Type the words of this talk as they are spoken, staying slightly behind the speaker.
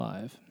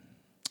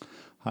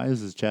Hi,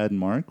 this is Chad and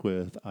Mark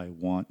with I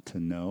Want to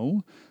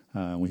Know.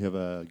 We have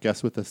a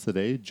guest with us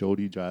today,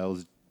 Jody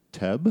Giles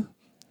Tebb.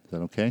 Is that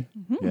okay?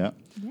 Mm-hmm. Yeah.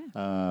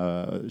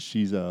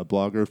 She's a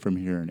blogger from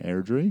here in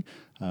Airdrie.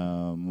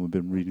 We've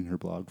been reading her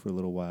blog for a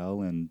little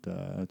while and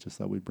just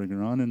thought we'd bring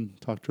her on and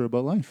talk to her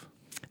about life.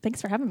 Thanks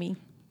for having me.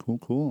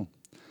 Cool.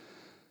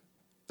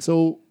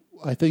 So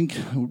I think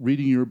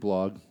reading your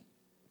blog,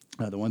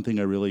 the one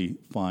thing I really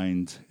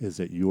find is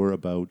that you're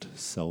about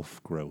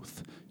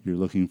self-growth. You're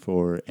looking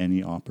for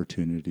any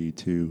opportunity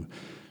to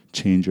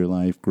change your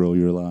life, grow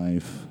your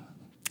life.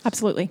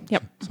 Absolutely.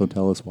 Yep. So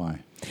tell us why.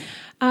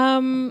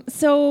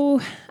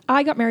 So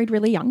I got married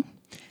really young,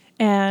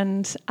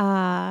 and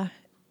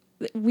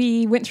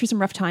we went through some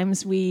rough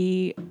times.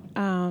 We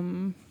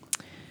didn't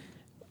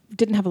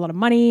have a lot of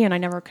money, and I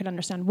never could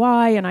understand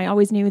why. And I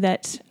always knew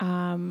that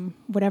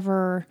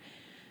whatever's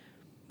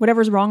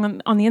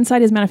wrong on the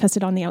inside is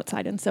manifested on the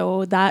outside. And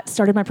so that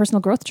started my personal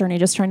growth journey,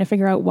 just trying to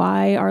figure out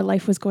why our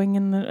life was going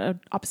in the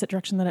opposite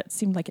direction that it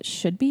seemed like it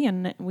should be.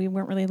 And we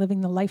weren't really living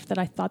the life that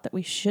I thought that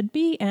we should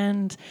be.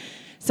 And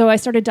so I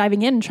started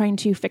diving in, trying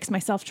to fix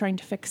myself, trying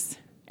to fix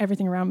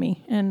everything around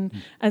me. And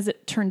as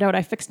it turned out,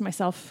 I fixed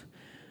myself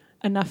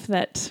enough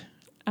that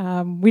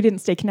we didn't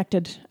stay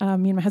connected. Me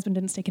and my husband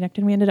didn't stay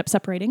connected. We ended up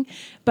separating.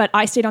 But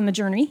I stayed on the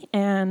journey,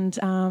 and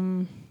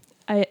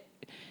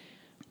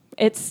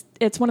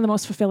it's one of the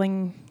most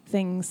fulfilling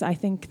things I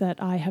think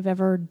that I have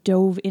ever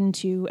dove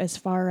into, as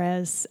far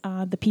as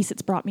the peace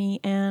it's brought me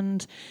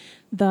and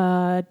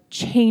the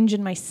change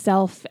in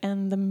myself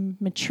and the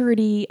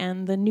maturity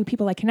and the new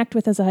people I connect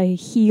with as I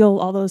heal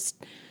all those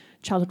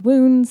childhood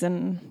wounds.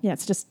 And yeah,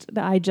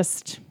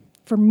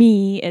 for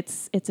me,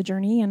 it's a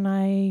journey, and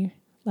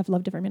I've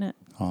loved every minute.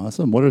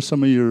 Awesome. What are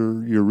some of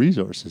your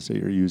resources that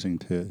you're using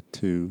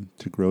to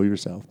grow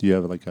yourself? Do you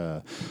have like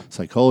a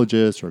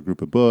psychologist or a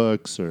group of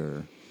books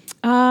or?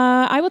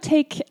 I will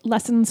take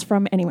lessons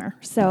from anywhere.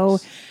 So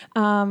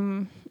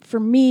for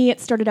me, it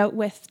started out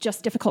with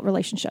just difficult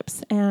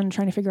relationships and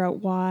trying to figure out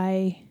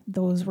why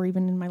those were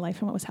even in my life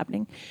and what was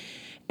happening.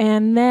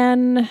 And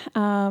then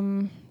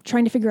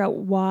trying to figure out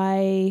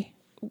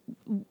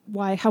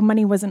how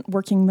money wasn't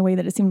working the way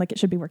that it seemed like it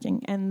should be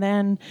working. And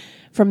then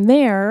from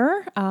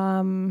there,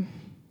 after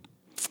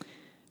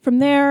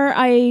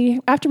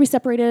we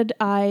separated,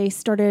 I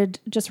started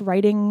just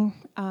writing,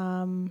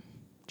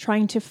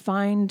 trying to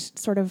find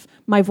sort of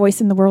my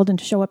voice in the world and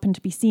to show up and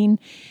to be seen.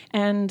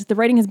 And the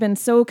writing has been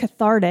so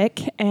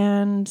cathartic,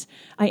 and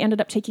I ended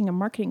up taking a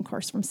marketing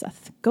course from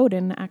Seth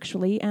Godin,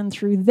 actually. And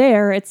through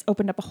there, it's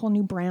opened up a whole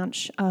new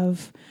branch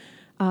of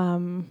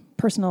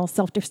personal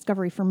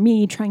self-discovery for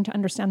me, trying to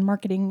understand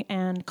marketing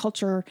and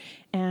culture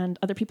and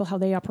other people, how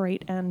they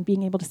operate, and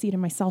being able to see it in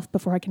myself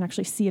before I can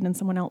actually see it in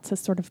someone else has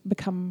sort of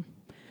become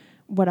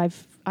what I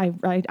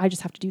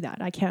just have to do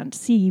that. I can't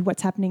see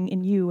what's happening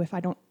in you if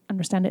I don't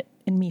understand it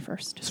in me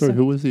first. Sorry,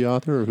 who was the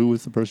author, or who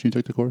was the person you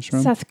took the course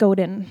from? Seth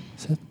Godin.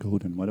 Seth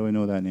Godin. Why do I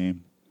know that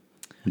name?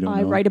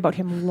 I write about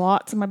him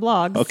lots in my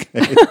blogs.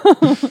 Okay.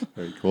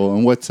 Very cool.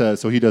 And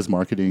so he does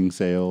marketing,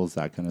 sales,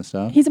 that kind of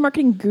stuff? He's a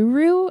marketing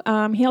guru.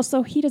 He does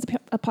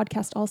a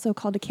podcast also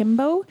called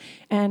Akimbo,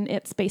 and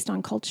it's based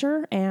on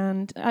culture.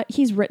 And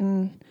he's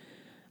written,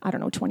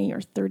 20 or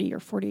 30 or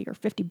 40 or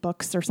 50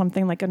 books or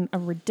something, like a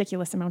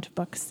ridiculous amount of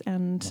books.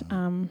 And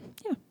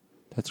yeah.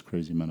 That's a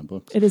crazy amount of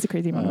books. It is a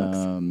crazy amount of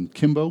books.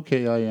 Kimbo,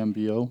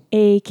 Kimbo?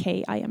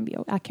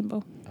 Akimbo,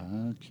 Akimbo.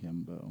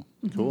 Akimbo.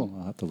 Cool.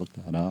 I'll have to look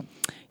that up.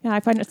 Yeah, I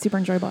find it super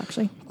enjoyable,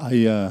 actually.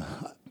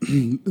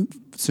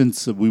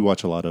 Since we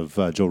watch a lot of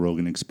Joe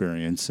Rogan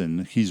Experience,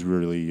 and he's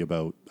really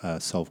about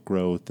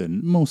self-growth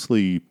and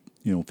mostly,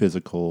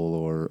 physical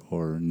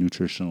or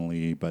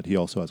nutritionally, but he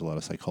also has a lot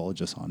of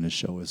psychologists on his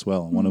show as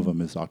well. And one of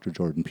them is Dr.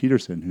 Jordan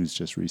Peterson, who's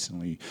just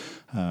recently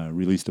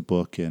released a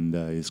book and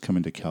is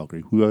coming to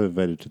Calgary, who I've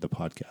invited to the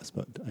podcast,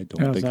 but I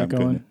don't think I'm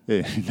going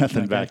to.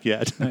 Nothing back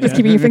yet. Just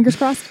keeping your fingers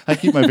crossed? I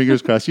keep my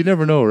fingers crossed. You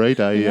never know, right?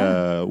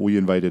 We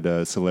invited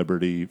a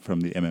celebrity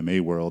from the MMA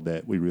world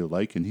that we really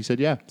like, and he said,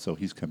 yeah, so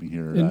he's coming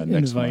here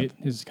next month.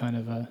 Is kind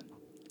of a...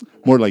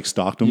 More like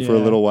stalked him for a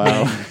little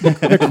while.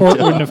 The court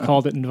wouldn't have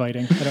called it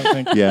inviting, I don't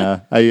think. Yeah.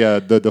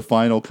 The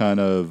final kind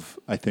of,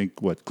 I think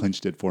what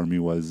clinched it for me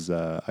was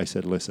I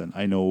said, listen,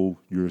 I know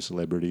you're a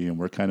celebrity and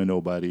we're kind of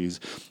nobodies.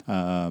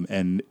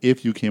 And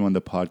if you came on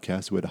the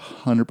podcast, it would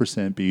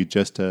 100% be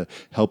just to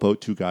help out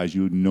two guys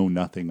you know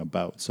nothing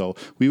about. So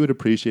we would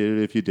appreciate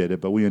it if you did it,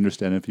 but we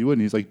understand if you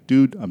wouldn't. He's like,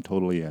 dude, I'm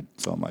totally in.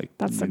 So I'm like,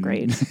 that's so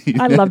great.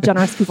 I love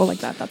generous people like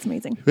that. That's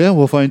amazing. Yeah,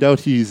 we'll find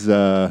out. He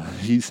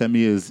sent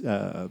me his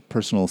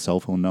personal cell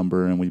phone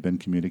number, and we've been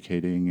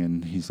communicating,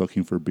 and he's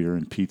looking for beer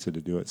and pizza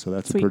to do it. So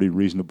that's Sweet. A pretty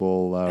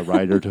reasonable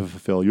rider to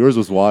fulfill. Yours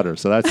was water,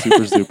 so that's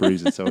super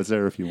easy. So it's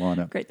there if you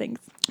want it. Great,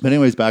 thanks. But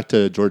anyways, back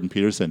to Jordan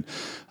Peterson.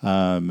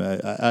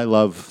 I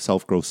love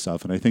self-growth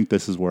stuff, and I think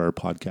this is where our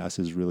podcast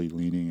is really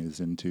leaning, is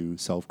into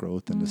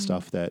self-growth and the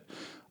stuff that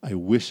I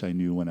wish I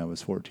knew when I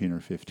was 14 or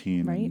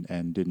 15, Right.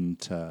 and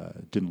didn't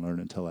learn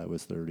until I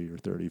was 30 or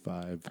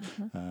 35.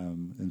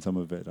 And some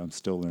of it I'm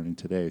still learning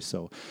today.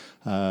 So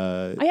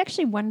I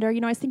actually wonder, I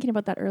was thinking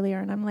about that earlier,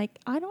 and I'm like,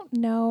 I don't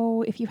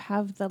know if you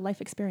have the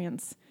life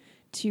experience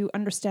to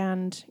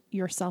understand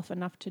yourself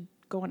enough to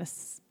go on a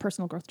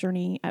personal growth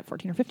journey at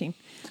 14 or 15.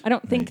 I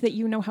don't think Right. that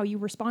you know how you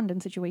respond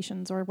in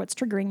situations or what's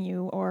triggering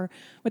you or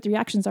what the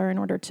reactions are in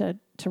order to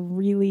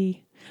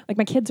really, like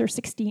my kids are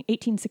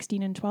 18,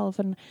 16, and 12,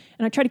 and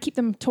I try to keep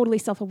them totally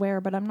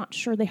self-aware, but I'm not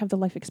sure they have the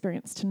life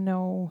experience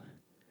to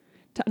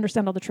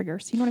understand all the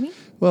triggers. You know what I mean?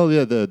 Well,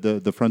 yeah,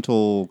 the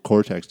frontal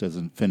cortex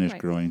doesn't finish Right.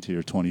 growing till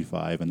you're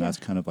 25, and Yeah. that's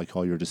kind of like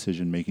all your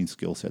decision-making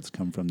skill sets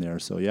come from there.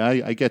 So yeah,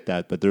 I get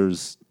that, but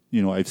there's,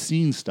 I've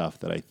seen stuff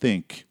that I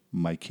think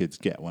my kids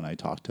get when I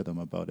talk to them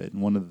about it.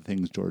 And one of the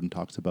things Jordan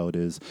talks about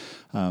is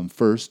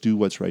first, do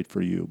what's right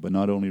for you, but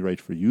not only right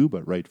for you,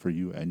 but right for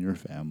you and your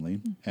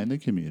family and the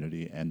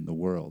community and the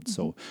world.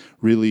 So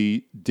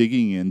really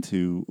digging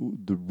into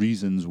the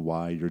reasons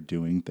why you're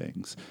doing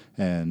things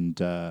and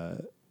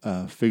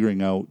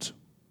figuring out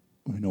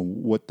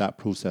what that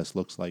process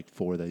looks like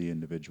for the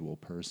individual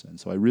person.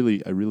 So I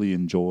really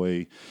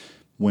enjoy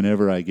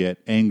whenever I get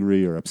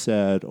angry or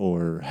upset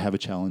or have a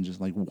challenge. It's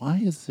like, why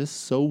is this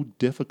so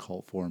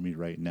difficult for me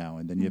right now?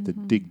 And then you have to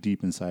dig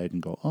deep inside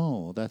and go,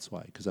 oh, that's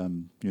why, because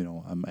I'm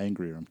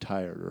angry, or I'm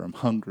tired, or I'm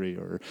hungry,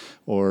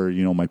 or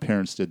my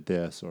parents did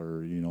this,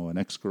 or an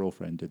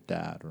ex-girlfriend did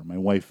that, or my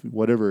wife,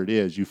 whatever it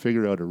is. You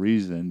figure out a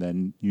reason,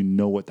 then you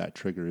know what that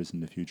trigger is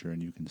in the future,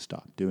 and you can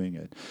stop doing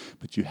it.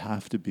 But you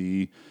have to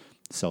be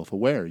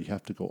self-aware. You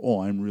have to go,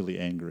 oh, I'm really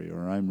angry,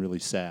 or I'm really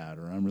sad,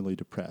 or I'm really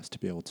depressed, to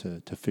be able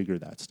to figure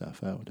that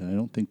stuff out. And I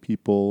don't think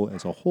people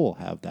as a whole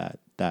have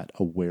that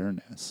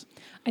awareness.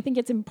 I think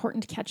it's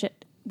important to catch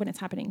it when it's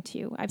happening to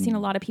you. I've seen a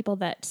lot of people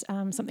that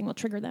something will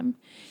trigger them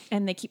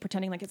and they keep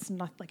pretending like it's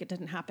not, like it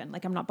didn't happen.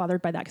 Like, I'm not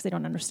bothered by that because they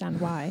don't understand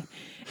why.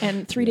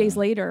 And 3 days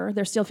later,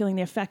 they're still feeling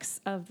the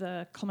effects of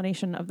the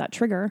culmination of that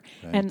trigger.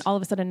 Right. And all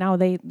of a sudden now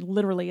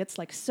it's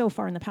like so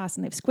far in the past,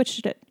 and they've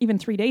squished it even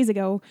 3 days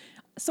ago.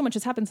 So much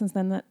has happened since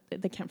then that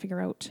they can't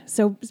figure out.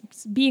 So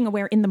being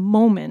aware in the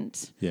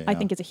moment, I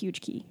think, is a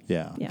huge key.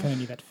 Yeah. Yeah. Kind of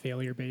need that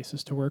failure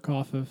basis to work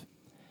off of.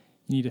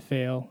 You need to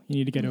fail. You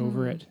need to get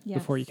over it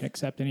before you Yes. can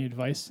accept any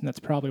advice. And that's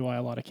probably why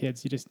a lot of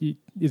kids,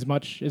 as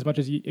much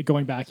as you,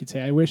 going back, you'd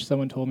say, I wish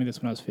someone told me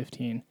this when I was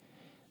 15.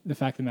 The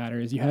fact of the matter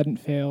is you hadn't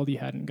failed, you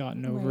hadn't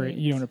gotten over it,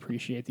 you don't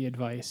appreciate the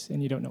advice,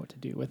 and you don't know what to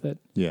do with it.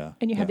 Yeah.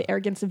 And you have the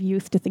arrogance of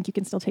youth to think you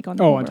can still take on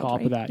the Oh, whole on world, top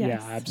right? of that,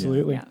 Yes. yeah,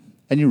 absolutely. Yeah.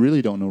 And you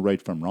really don't know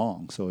right from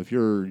wrong. So if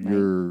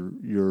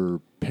your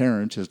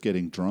parent is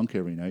getting drunk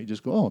every night, you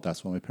just go, oh,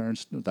 that's what my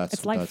parents do.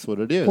 It's life. That's what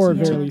it is. Or at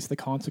And very Yeah. least the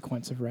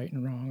consequence of right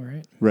and wrong,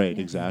 right? right,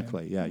 Yeah.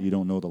 exactly. Yeah, you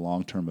don't know the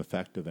long-term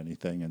effect of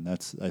anything, and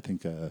that's, I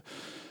think,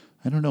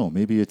 I don't know.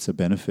 Maybe it's a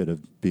benefit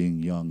of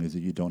being young, is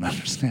that you don't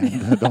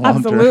understand the long-term.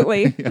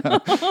 Absolutely.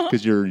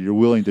 Because you're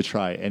willing to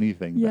try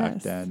anything back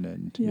Yes. then,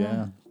 and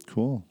Yeah.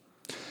 cool.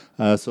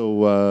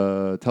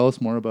 So tell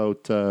us more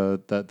about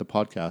the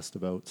podcast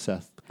about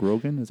Seth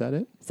Rogen. Is that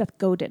it? Seth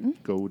Godin.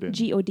 Godin.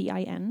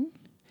 Godin.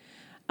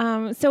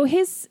 So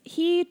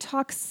he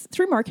talks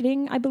through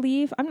marketing, I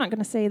believe. I'm not going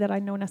to say that I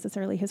know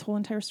necessarily his whole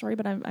entire story,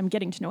 but I'm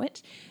getting to know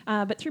it.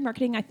 But through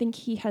marketing, I think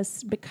he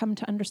has become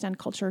to understand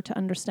culture, to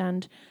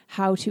understand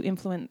how to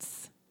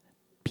influence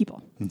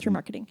people through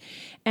marketing.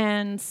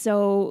 And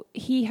so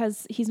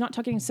he's not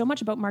talking so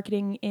much about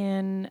marketing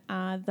in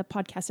the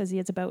podcast as he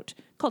is about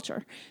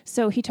culture.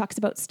 So he talks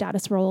about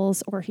status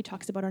roles, or he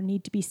talks about our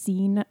need to be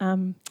seen.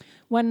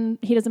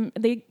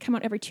 They come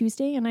out every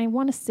Tuesday, and I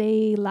want to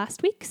say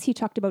last week's he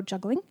talked about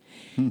juggling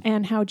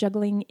and how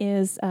juggling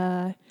is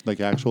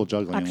Like actual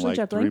juggling, Actual like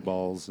juggling. 3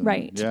 balls. And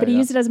right. Yeah, But he yeah.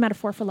 used it as a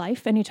metaphor for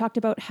life, and he talked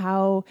about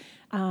how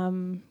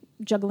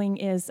juggling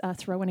is a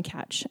throw and a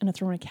catch, and a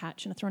throw and a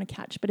catch, and a throw and a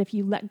catch. But if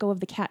you let go of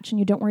the catch and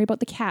you don't worry about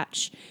the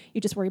catch,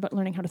 you just worry about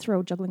learning how to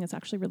throw. Juggling is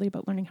actually really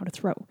about learning how to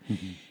throw.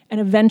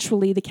 And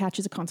eventually the catch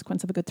is a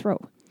consequence of a good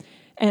throw.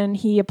 And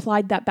he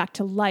applied that back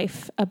to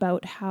life,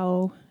 about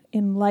how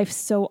in life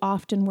so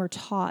often we're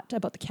taught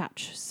about the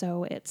catch.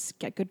 So it's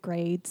get good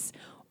grades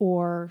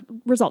or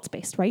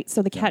results-based, right?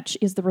 So the catch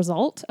is the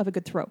result of a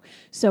good throw.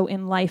 So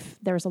in life,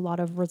 there's a lot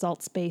of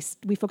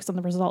results-based. We focus on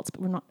the results,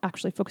 but we're not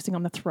actually focusing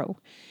on the throw.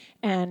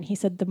 And he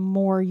said the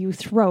more you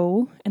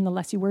throw and the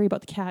less you worry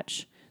about the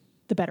catch,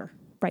 the better,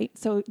 right?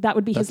 So that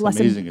would be That's his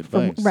lesson. amazing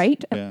advice.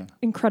 Right? Yeah.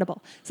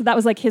 Incredible. So that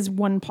was like his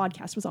one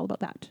podcast was all about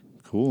that.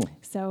 Cool.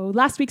 So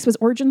last week's was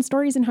origin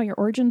stories and how your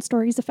origin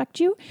stories affect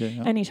you.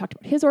 Yeah. And he talked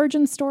about his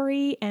origin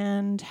story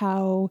and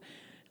how,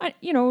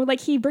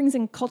 like he brings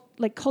in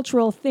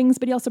cultural things,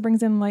 but he also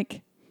brings in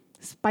like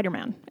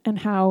Spider-Man and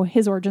how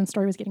his origin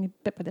story was getting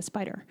bit by the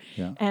spider.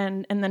 Yeah.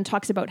 And then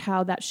talks about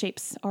how that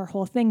shapes our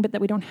whole thing, but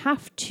that we don't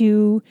have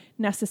to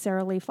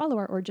necessarily follow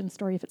our origin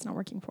story if it's not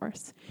working for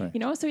us. Right.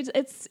 So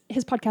it's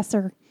his podcasts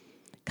are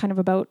kind of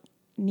about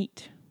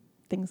neat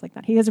things like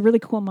that. He has a really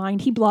cool mind.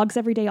 He blogs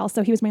every day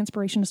also. He was my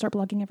inspiration to start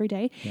blogging every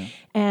day. Yeah.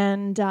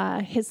 And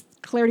his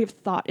clarity of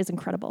thought is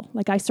incredible.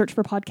 Like I search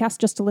for podcasts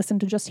just to listen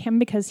to just him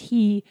because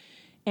he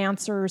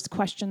answers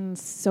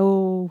questions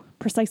so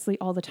precisely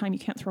all the time. You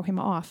can't throw him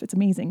off. It's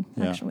amazing,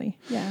 actually.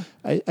 Yeah.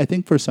 I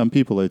think for some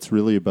people, it's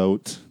really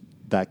about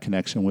that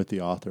connection with the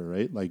author,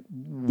 right? Like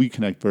we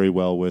connect very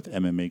well with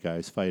MMA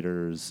guys,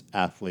 fighters,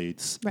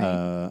 athletes.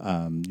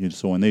 Right.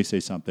 So when they say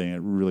something,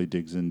 it really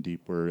digs in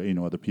deep where,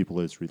 other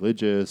people is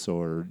religious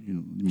or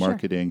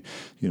marketing,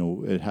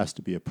 it has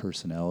to be a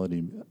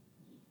personality.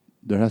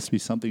 There has to be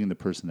something in the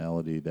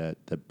personality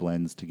that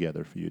blends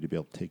together for you to be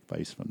able to take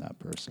advice from that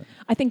person.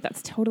 I think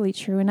that's totally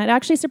true. And it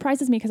actually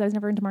surprises me because I was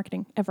never into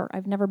marketing ever.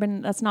 I've never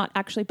been, that's not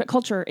actually, but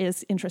culture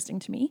is interesting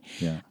to me.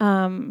 Yeah.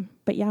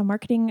 But yeah,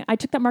 marketing, I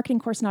took that marketing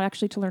course not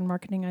actually to learn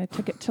marketing. I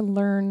took it to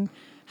learn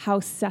how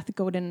Seth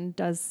Godin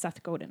does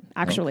Seth Godin,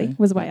 actually,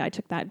 was why I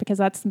took that, because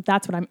that's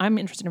what I'm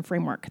interested in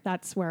framework.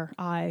 That's where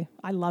I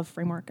love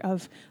framework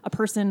of a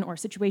person or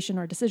situation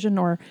or decision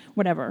or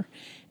whatever.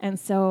 And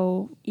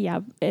so, yeah,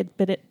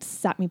 it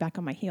sat me back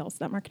on my heels,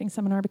 that marketing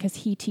seminar, because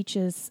he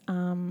teaches,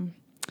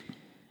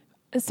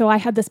 so I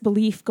had this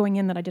belief going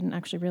in that I didn't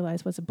actually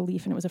realize was a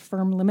belief, and it was a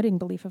firm limiting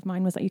belief of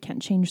mine, was that you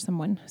can't change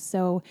someone.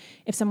 So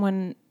if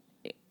someone,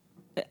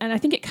 and I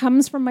think it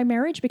comes from my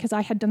marriage because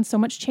I had done so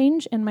much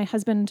change and my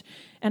husband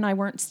and I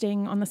weren't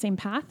staying on the same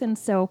path. And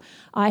so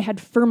I had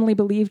firmly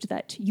believed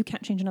that you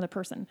can't change another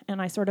person. And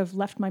I sort of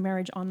left my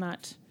marriage on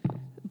that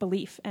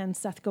belief. And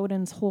Seth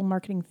Godin's whole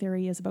marketing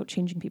theory is about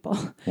changing people.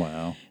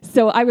 Wow.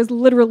 So I was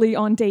literally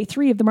on day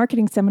 3 of the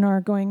marketing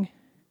seminar going,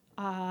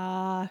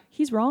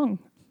 he's wrong.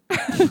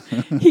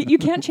 You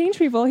can't change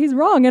people. He's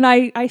wrong. And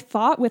I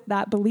fought with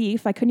that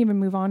belief. I couldn't even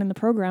move on in the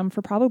program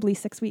for probably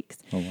 6 weeks.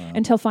 Oh, wow.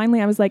 Until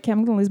finally I was like, okay,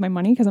 I'm going to lose my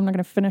money because I'm not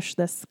going to finish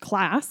this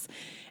class.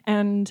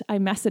 And I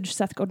messaged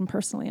Seth Godin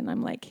personally, and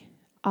I'm like,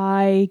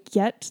 I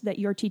get that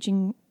you're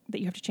teaching that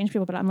you have to change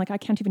people, but I'm like, I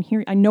can't even hear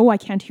you. I know I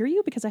can't hear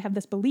you because I have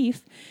this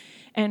belief.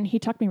 And he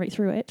talked me right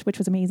through it, which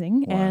was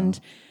amazing. Wow.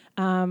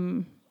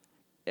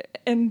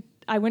 And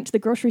I went to the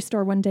grocery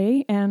store one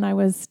day and I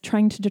was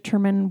trying to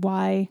determine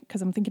why,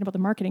 because I'm thinking about the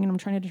marketing and I'm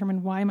trying to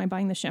determine why am I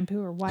buying the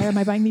shampoo or why am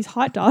I buying these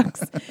hot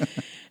dogs?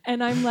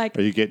 And I'm like,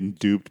 are you getting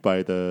duped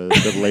by the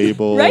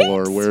label Right?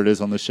 or where it is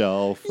on the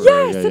shelf? Or,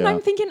 yes. And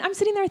I'm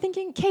sitting there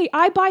thinking, okay,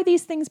 I buy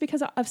these things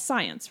because of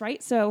science,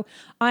 right? So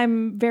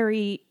I'm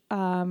very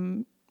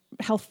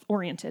health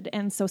oriented.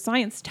 And so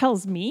science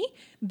tells me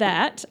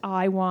that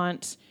I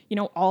want,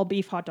 all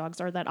beef hot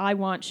dogs, or that I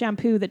want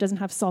shampoo that doesn't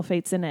have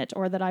sulfates in it,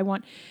 or that I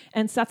want,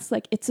 and Seth's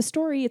like, it's a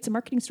story, it's a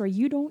marketing story.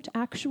 You don't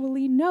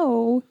actually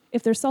know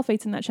if there's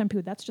sulfates in that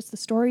shampoo. That's just the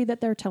story that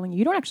they're telling you.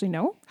 You don't actually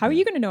know. How are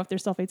you going to know if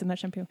there's sulfates in that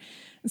shampoo?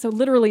 And so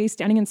literally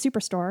standing in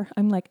Superstore,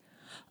 I'm like,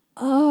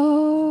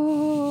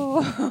 oh.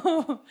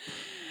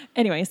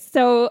 Anyway,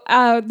 so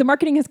the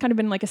marketing has kind of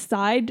been like a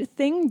side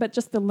thing, but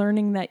just the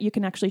learning that you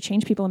can actually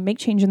change people and make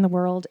change in the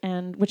world,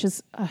 and which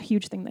is a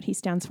huge thing that he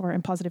stands for,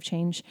 and positive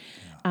change.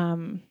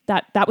 Yeah.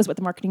 That was what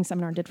the marketing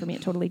seminar did for me.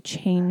 It totally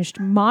changed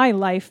my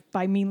life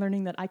by me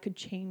learning that I could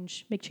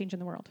make change in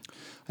the world.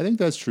 I think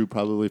that's true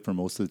probably for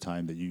most of the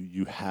time, that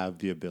you have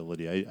the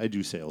ability. I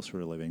do sales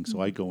for a living,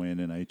 so I go in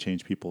and I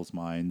change people's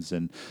minds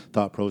and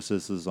thought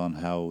processes on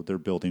how their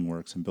building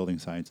works and building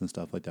science and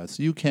stuff like that.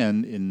 So you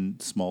can in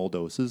small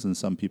doses, and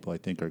some people I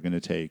think are going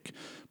to take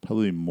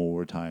probably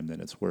more time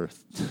than it's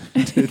worth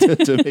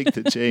to make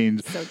the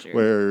change. So true.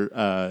 Where,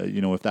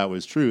 if that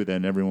was true,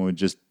 then everyone would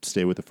just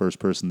stay with the first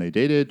person they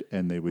dated,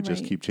 and they would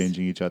just keep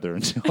changing each other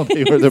until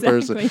they were the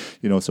person.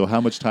 So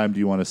how much time do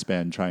you want to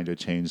spend trying to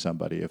change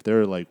somebody? If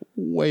they're like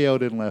way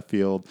out in left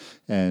field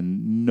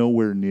and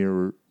nowhere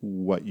near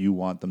what you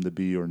want them to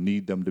be or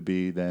need them to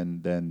be,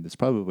 then it's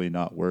probably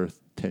not worth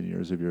 10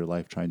 years of your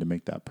life trying to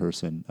make that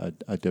person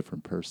a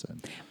different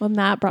person. Well, and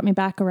that brought me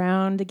back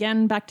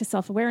to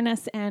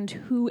self-awareness and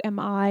who am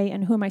I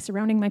and who am I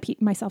surrounding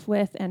myself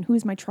with and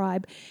who's my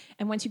tribe.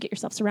 And once you get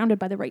yourself surrounded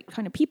by the right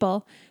kind of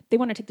people, they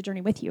want to take the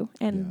journey with you.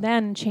 And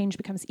then change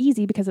becomes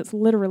easy because it's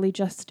literally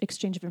just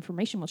exchange of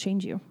information will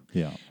change you.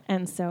 Yeah.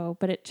 And so,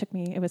 but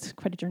it was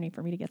quite a journey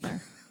for me to get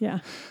there. Yeah.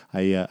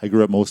 I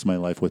grew up most of my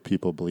life with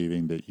people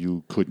believing that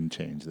you couldn't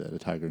change, that a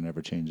tiger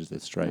never changes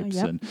its stripes.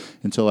 Yep. And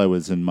until I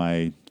was in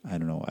my,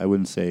 I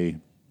wouldn't say,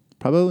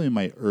 probably in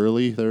my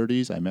early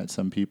 30s, I met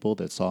some people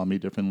that saw me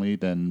differently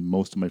than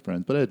most of my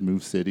friends, but I had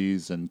moved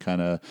cities and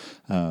kind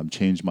of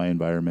changed my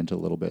environment a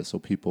little bit. So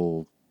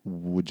people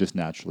would just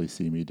naturally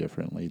see me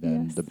differently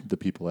than the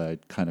people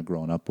I'd kind of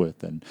grown up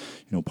with and,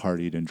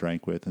 partied and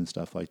drank with and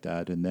stuff like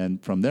that. And then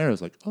from there, I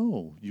was like,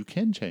 oh, you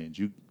can change.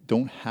 You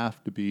don't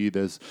have to be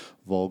this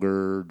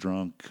vulgar,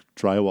 drunk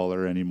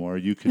drywaller anymore.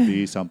 You could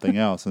be something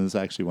else. And this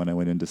is actually when I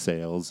went into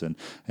sales and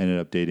ended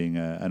up dating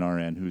an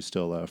RN who's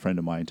still a friend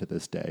of mine to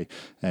this day.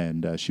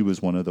 And she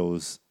was one of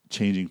those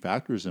changing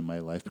factors in my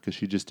life because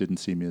she just didn't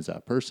see me as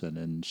that person.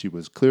 And she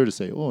was clear to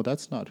say, oh,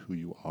 that's not who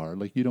you are.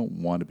 Like, you don't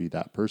want to be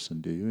that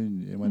person, do you?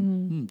 And I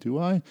went, do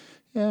I?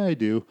 Yeah, I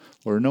do.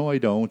 Or no, I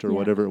don't, or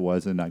whatever it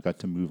was. And I got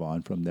to move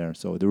on from there.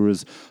 So there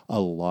was a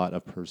lot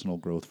of personal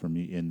growth for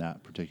me in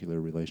that particular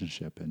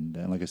relationship. And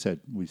like I said,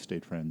 we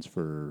stayed friends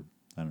for,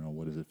 I don't know,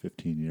 what is it,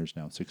 15 years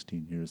now,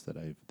 16 years that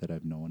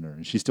I've known her.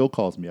 And she still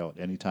calls me out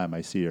anytime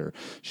I see her.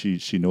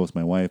 She knows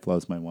my wife,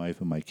 loves my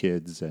wife and my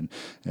kids. And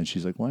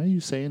she's like, why are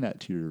you saying that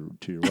to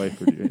your wife?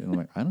 And I'm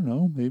like, I don't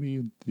know,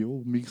 maybe the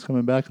old me's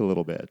coming back a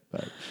little bit.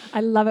 But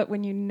I love it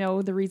when you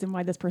know the reason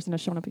why this person has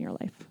shown up in your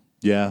life.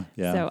 Yeah.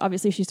 So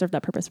obviously she served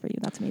that purpose for you.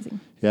 That's amazing.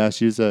 Yeah,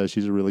 she's a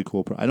really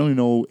cool person. I don't even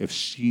know if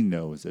she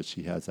knows that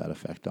she has that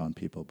effect on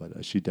people,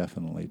 but she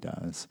definitely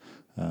does.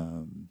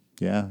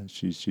 Yeah,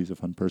 she's a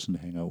fun person to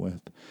hang out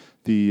with.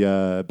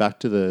 The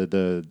back to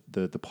the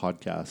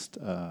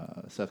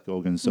podcast, Seth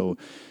Godin. So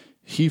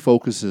he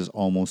focuses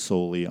almost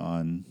solely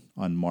on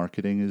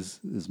marketing.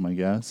 Is my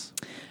guess.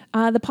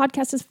 The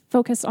podcast is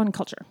focused on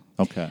culture.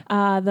 Okay.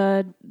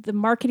 The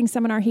marketing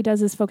seminar he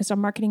does is focused on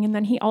marketing, and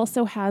then he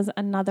also has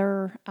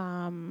another.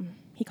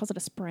 He calls it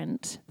a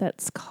sprint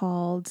that's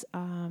called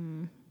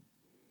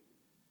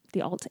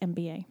the Alt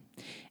MBA,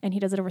 and he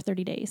does it over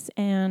 30 days.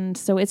 And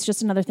so it's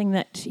just another thing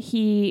that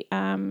he.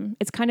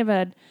 It's kind of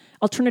an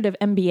alternative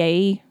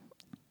MBA.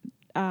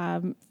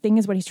 Thing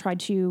is what he's tried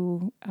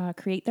to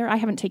create there. I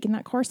haven't taken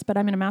that course, but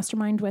I'm in a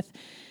mastermind with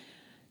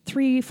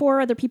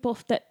 3-4 other people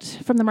that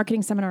from the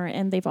marketing seminar,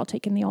 and they've all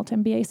taken the Alt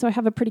MBA. So I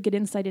have a pretty good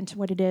insight into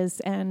what it is,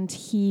 and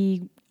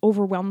he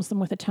overwhelms them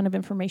with a ton of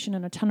information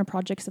and a ton of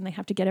projects, and they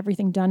have to get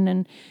everything done,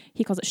 and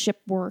he calls it ship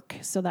work.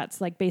 So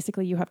that's like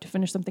basically you have to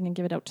finish something and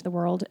give it out to the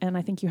world, and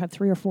I think you have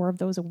 3 or 4 of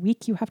those a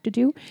week you have to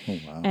do. Oh,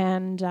 wow.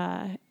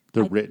 And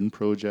the written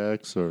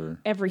projects or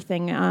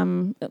everything.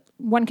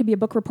 One could be a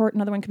book report,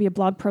 another one could be a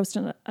blog post,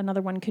 and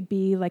another one could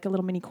be like a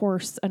little mini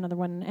course, another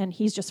one, and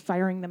he's just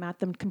firing them at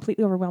them,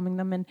 completely overwhelming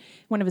them. And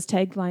one of his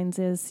taglines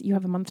is, you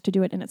have a month to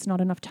do it and it's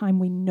not enough time.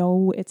 We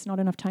know it's not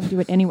enough time to do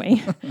it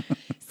anyway.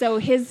 So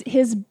his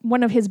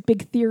one of his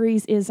big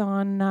theories is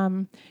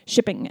on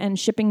shipping and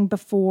shipping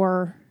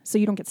before, so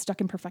you don't get stuck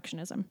in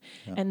perfectionism,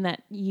 and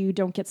that you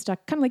don't get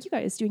stuck, kind of like you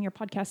guys doing your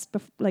podcast,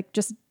 like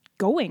just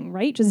going,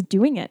 right? Just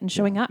doing it and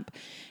showing up.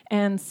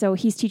 And so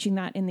he's teaching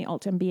that in the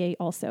Alt MBA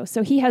also.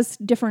 So he has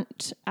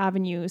different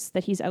avenues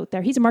that he's out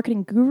there. He's a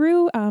marketing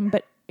guru,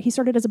 but he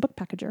started as a book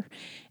packager.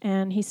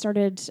 And he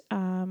started,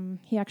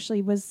 he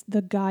actually was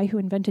the guy who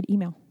invented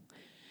email.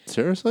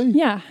 Seriously?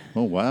 Yeah.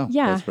 Oh, wow.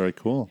 Yeah. That's very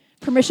cool.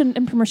 Permission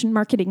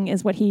marketing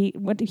is what he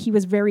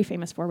was very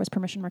famous for, was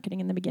permission marketing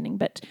in the beginning,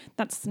 but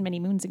that's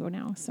many moons ago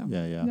now. So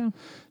yeah.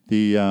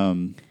 The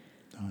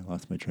I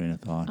lost my train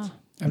of thought. Oh.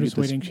 I'm just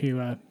waiting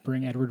to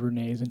bring Edward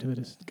Bernays into the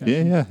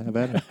discussion. Yeah, how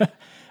about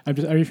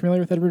it? Are you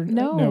familiar with Edward?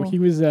 No. No,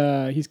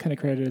 he's kind of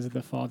credited as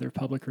the father of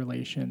public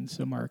relations,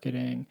 so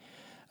marketing,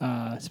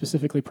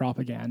 specifically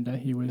propaganda.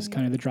 He was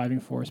kind of the driving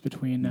force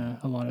between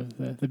a lot of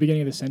the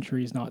beginning of the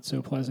century's not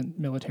so pleasant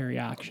military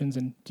actions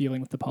and dealing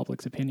with the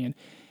public's opinion.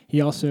 He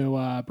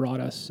also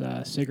brought us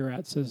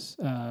cigarettes as,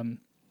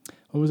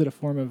 what was it, a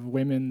form of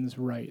women's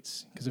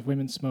rights? Because if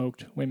women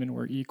smoked, women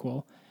were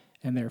equal,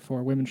 and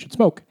therefore women should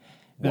smoke.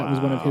 That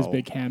was one of his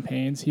big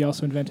campaigns. He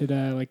also invented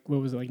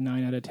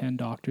 9 out of 10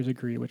 doctors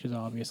agree, which is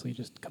obviously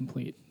just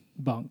complete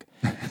bunk.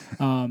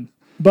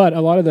 But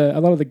a lot of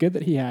the good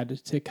that he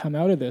had to come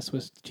out of this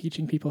was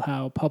teaching people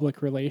how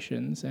public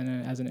relations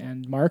and as an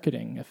end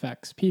marketing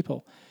affects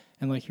people.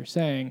 And like you're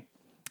saying,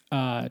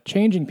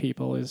 changing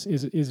people is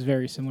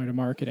very similar to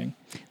marketing.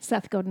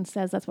 Seth Godin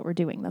says that's what we're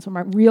doing. That's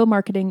what real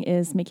marketing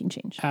is, making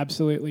change.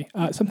 Absolutely.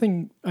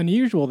 Something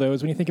unusual, though,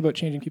 is when you think about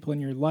changing people in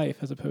your life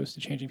as opposed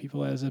to changing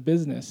people as a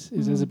business,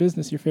 is as a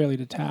business, you're fairly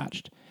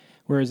detached.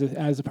 Whereas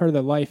as a part of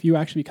the life, you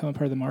actually become a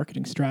part of the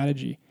marketing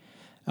strategy.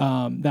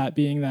 That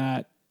being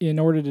that in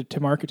order to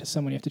market to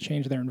someone, you have to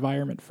change their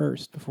environment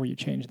first before you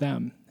change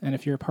them. And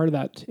if you're a part of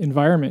that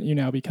environment, you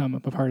now become a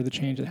part of the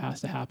change that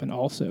has to happen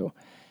also.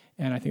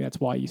 And I think that's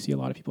why you see a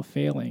lot of people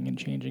failing and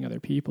changing other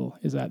people,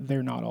 is that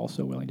they're not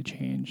also willing to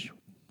change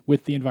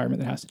with the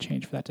environment that has to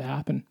change for that to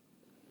happen.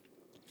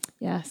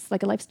 Yes,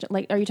 like a lifestyle.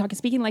 Like, are you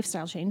speaking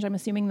lifestyle change? I'm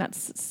assuming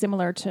that's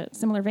similar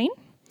vein,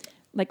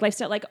 like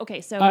lifestyle. Like, okay,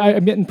 so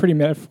I'm getting pretty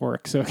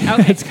metaphoric, so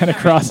it's kind of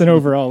crossing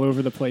over all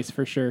over the place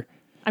for sure.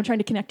 I'm trying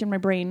to connect in my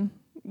brain.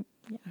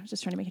 Yeah, I was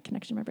just trying to make a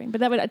connection in my brain. But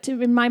that would,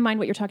 in my mind,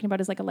 what you're talking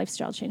about is like a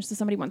lifestyle change. So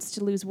somebody wants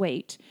to lose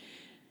weight,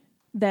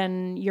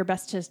 then you're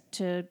best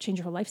to change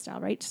your whole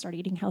lifestyle, right? To start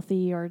eating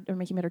healthy or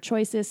making better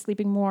choices,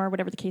 sleeping more,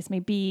 whatever the case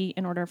may be,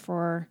 in order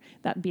for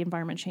that be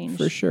environment change.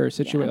 For sure.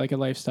 Situate like a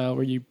lifestyle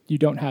where you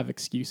don't have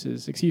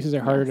excuses. Excuses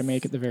are harder to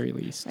make at the very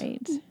least.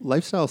 Right.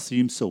 Lifestyle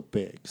seems so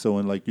big. So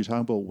when like you're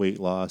talking about weight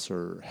loss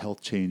or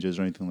health changes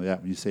or anything like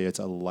that, when you say it's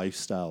a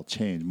lifestyle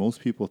change,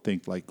 most people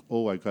think like,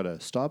 oh, I got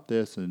to stop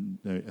this and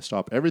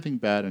stop everything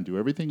bad and do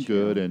everything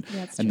good. And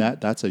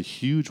that's a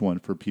huge one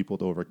for people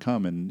to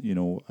overcome. And,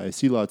 I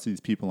see lots of these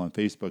people on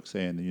Facebook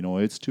saying,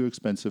 it's too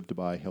expensive to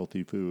buy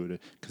healthy food,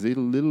 because they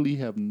literally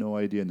have no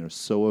idea and they're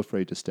so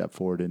afraid to step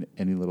forward in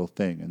any little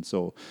thing. And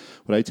so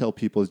what I tell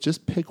people is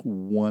just pick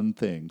one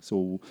thing.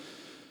 So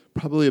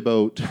probably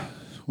about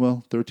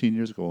 13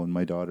 years ago when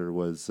my daughter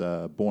was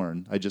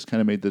born, I just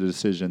kind of made the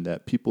decision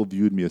that people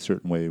viewed me a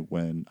certain way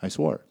when I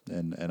swore.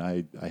 And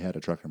I had a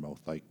trucker mouth.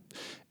 Like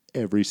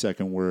every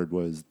second word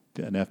was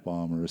an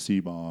F-bomb or a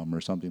C-bomb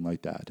or something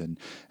like that. And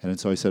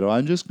so I said,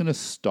 I'm just going to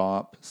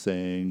stop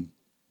saying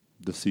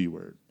the C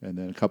word. And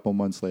then a couple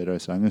months later, I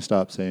said, I'm going to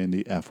stop saying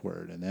the F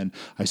word. And then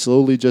I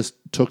slowly just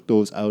took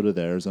those out of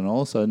theirs. And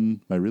all of a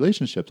sudden, my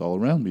relationships all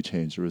around me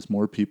changed. There was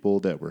more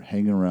people that were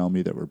hanging around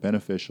me, that were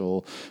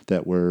beneficial,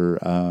 that were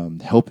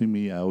helping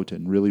me out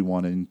and really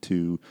wanting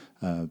to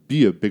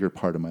be a bigger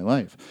part of my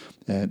life.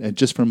 And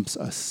just from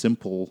a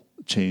simple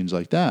change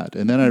like that.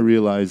 And then I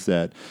realized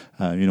that,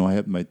 I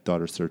have my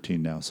daughter's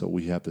 13 now, so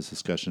we have this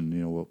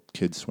discussion, well,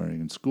 kids swearing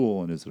in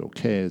school, and is it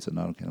okay? Is it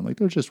not okay? I'm like,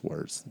 they're just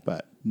words.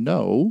 But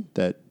know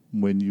that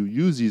when you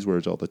use these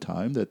words all the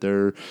time, that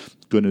they're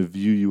going to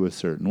view you a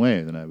certain way.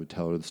 And then I would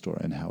tell her the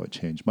story and how it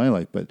changed my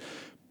life. But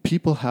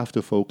people have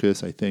to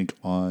focus, I think,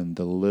 on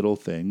the little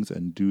things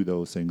and do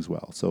those things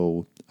well.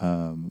 So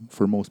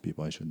for most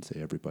people, I shouldn't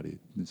say everybody,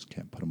 just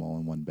can't put them all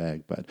in one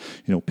bag, but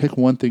pick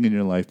one thing in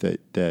your life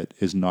that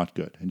is not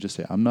good and just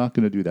say, I'm not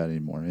going to do that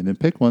anymore. And then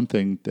pick one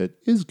thing that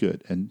is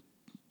good and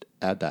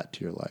add that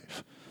to your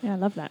life. Yeah, I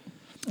love that.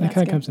 That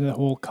kind of comes into the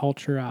whole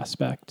culture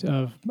aspect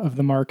of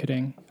the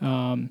marketing.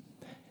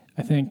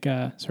 I think,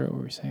 sorry, what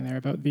were we saying there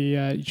about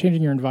the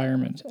changing your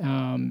environment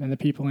and the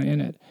people in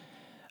it.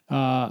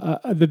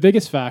 The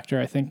biggest factor,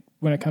 I think,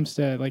 when it comes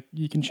to, like,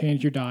 you can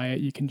change your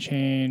diet, you can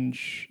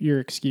change your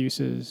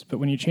excuses, but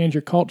when you change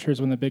your culture is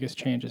when the biggest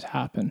changes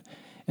happen,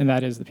 and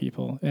that is the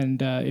people.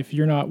 And if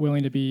you're not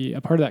willing to be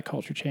a part of that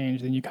culture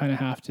change, then you kind of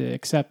have to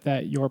accept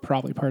that you're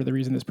probably part of the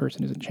reason this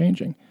person isn't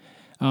changing.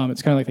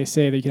 It's kind of like they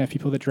say that you can have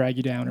people that drag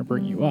you down or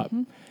bring you up.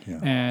 Yeah.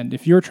 And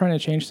if you're trying to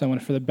change someone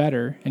for the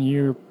better and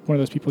you're one of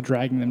those people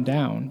dragging them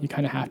down, you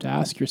kind of have to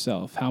ask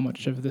yourself how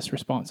much of this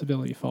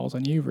responsibility falls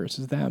on you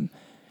versus them.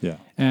 Yeah.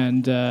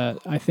 And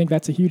I think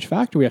that's a huge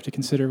factor we have to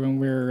consider when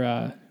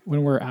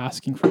we're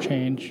asking for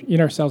change in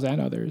ourselves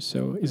and others.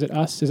 So is it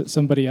us? Is it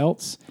somebody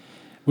else?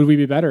 Would we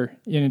be better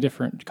in a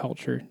different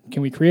culture?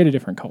 Can we create a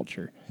different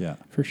culture? Yeah.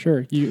 For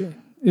sure.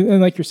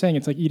 And like you're saying,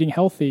 it's like eating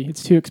healthy.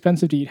 It's too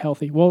expensive to eat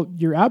healthy. Well,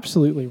 you're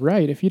absolutely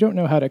right. If you don't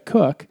know how to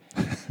cook,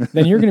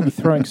 then you're going to be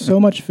throwing so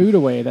much food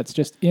away that's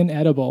just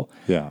inedible.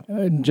 Yeah.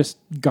 Just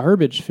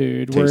garbage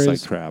food. Tastes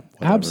like crap.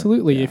 Whatever.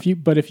 Absolutely. Yeah.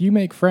 If you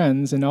make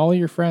friends and all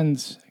your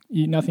friends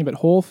eat nothing but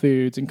whole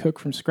foods and cook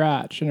from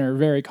scratch and are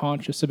very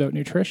conscious about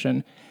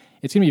nutrition,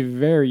 it's going to be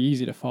very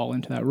easy to fall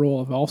into that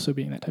role of also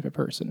being that type of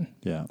person.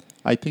 Yeah.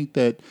 I think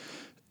that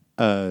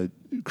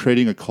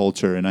creating a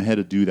culture, and I had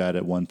to do that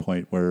at one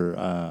point where,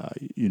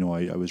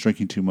 I was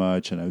drinking too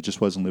much and I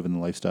just wasn't living the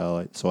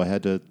lifestyle. So I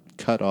had to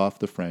cut off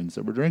the friends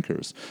that were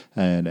drinkers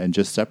and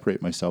just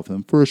separate myself from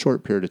them for a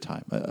short period of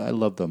time. I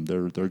love them.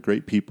 They're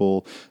great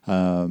people,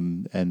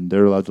 and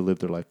they're allowed to live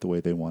their life the way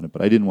they want it.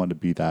 But I didn't want to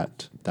be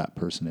that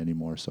person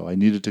anymore. So I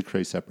needed to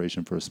create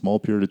separation for a small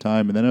period of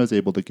time, and then I was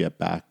able to get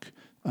back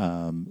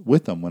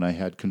with them when I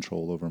had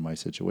control over my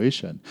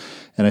situation.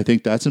 And I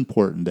think that's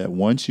important, that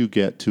once you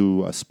get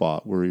to a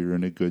spot where you're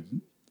in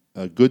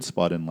a good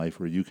spot in life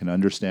where you can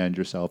understand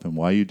yourself and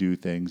why you do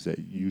things, that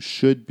you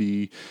should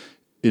be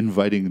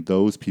inviting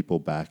those people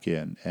back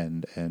in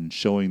and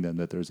showing them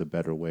that there's a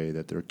better way,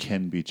 that there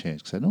can be change.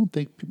 Because I don't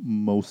think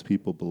most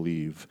people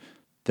believe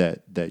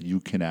that you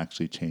can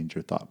actually change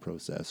your thought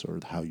process or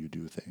how you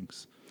do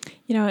things.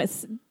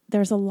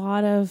 There's a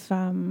lot of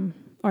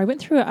I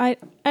went through it.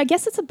 I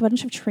guess it's a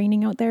bunch of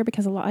training out there,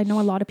 because I know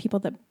a lot of people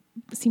that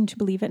seem to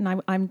believe it,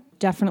 and I'm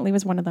definitely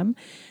was one of them,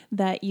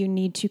 that you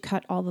need to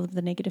cut all of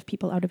the negative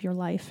people out of your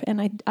life.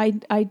 And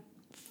I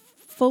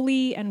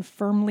fully and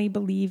firmly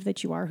believe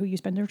that you are who you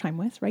spend your time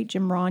with, right?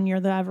 Jim Rohn, you're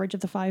the average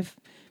of the 5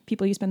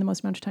 people you spend the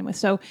most amount of time with.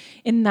 So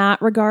in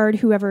that regard,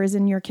 whoever is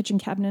in your kitchen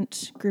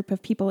cabinet group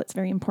of people, it's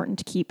very important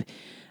to keep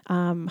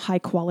high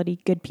quality,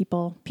 good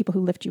people who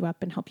lift you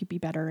up and help you be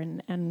better.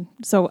 And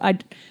so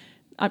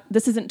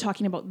this isn't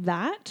talking about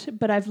that,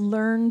 but I've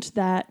learned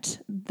that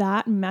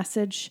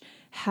message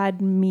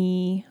had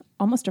me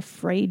almost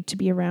afraid to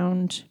be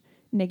around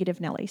negative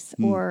Nellies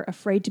or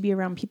afraid to be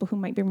around people who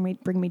might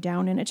bring me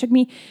down. And it took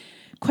me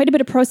quite a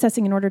bit of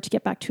processing in order to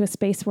get back to a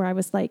space where I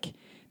was like,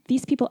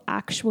 these people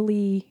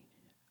actually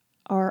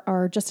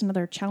are just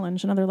another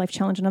challenge, another life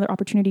challenge, another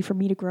opportunity for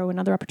me to grow,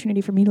 another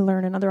opportunity for me to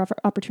learn, another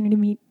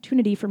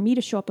opportunity for me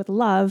to show up with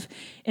love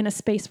in a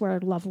space where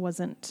love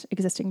wasn't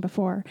existing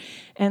before.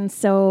 And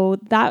so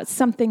that's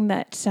something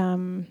that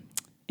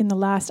in the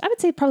last, I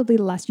would say probably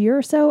the last year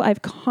or so,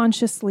 I've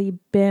consciously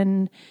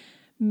been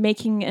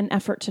making an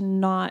effort to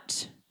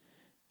not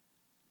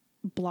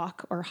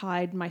block or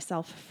hide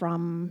myself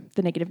from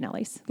the negative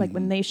Nellies. Like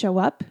when they show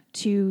up,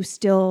 to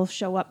still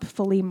show up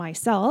fully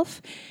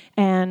myself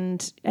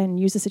and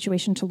use the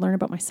situation to learn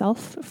about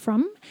myself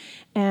from.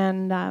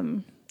 And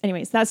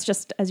anyways, that's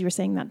just, as you were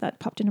saying that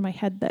popped into my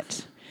head,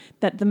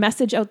 that the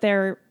message out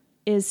there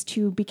is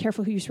to be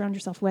careful who you surround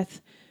yourself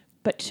with.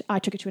 But I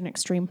took it to an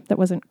extreme that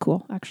wasn't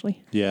cool,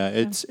 actually. Yeah,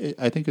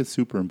 I think it's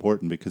super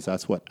important because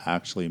that's what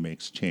actually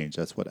makes change.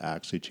 That's what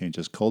actually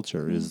changes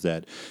culture, is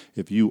that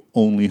if you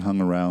only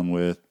hung around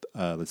with,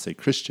 let's say,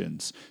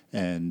 Christians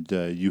and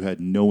you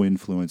had no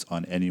influence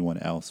on anyone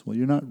else, well,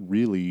 you're not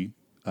really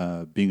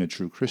being a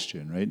true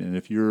Christian, right? And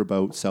if you're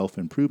about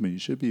self-improvement, you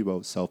should be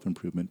about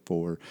self-improvement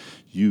for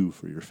you,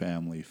 for your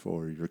family,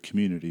 for your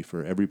community,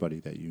 for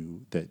everybody that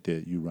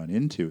you run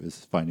into,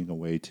 is finding a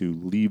way to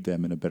leave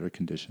them in a better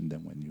condition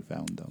than when you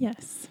found them.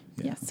 Yes,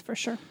 yes, for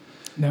sure.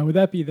 Now, would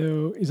that be,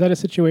 though, is that a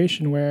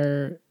situation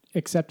where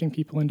accepting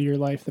people into your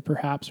life that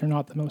perhaps are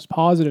not the most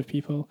positive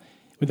people,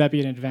 would that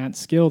be an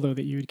advanced skill, though,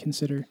 that you would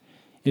consider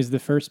is the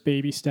first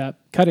baby step,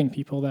 cutting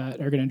people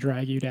that are going to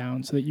drag you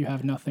down so that you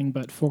have nothing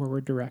but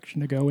forward direction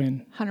to go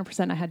in?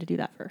 100%. I had to do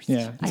that first.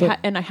 Yeah.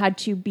 And I had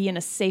to be in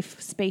a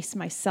safe space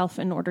myself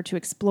in order to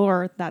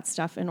explore that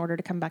stuff, in order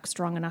to come back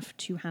strong enough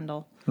to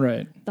handle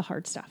the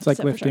hard stuff. It's like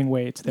lifting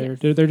weights. They're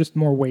just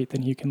more weight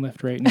than you can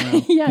lift right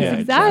now. Yes,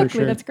 exactly.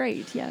 Sure. That's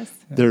great. Yes.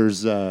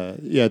 There's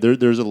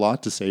there's a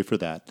lot to say for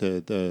that.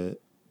 The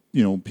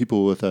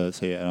people with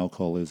say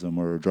alcoholism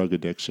or drug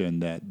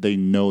addiction, that they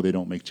know they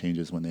don't make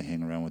changes when they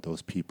hang around with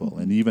those people. Mm-hmm.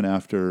 And even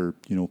after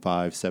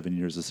 5-7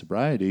 years of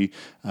sobriety,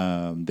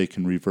 they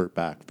can revert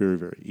back very,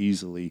 very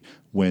easily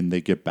when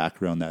they get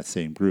back around that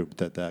same group.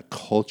 That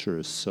culture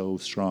is so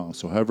strong.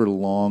 So however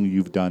long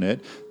you've done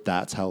it,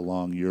 that's how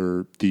long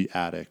you're the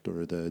addict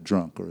or the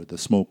drunk or the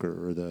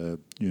smoker or the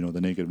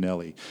the negative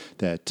Nelly.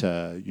 That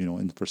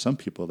and for some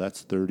people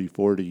that's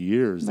 30-40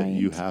 years that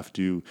you have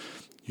to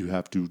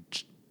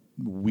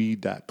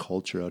weed that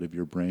culture out of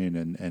your brain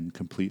and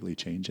completely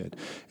change it.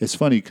 It's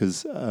funny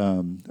because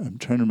I'm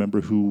trying to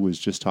remember who was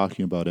just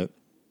talking about it,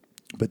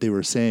 but they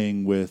were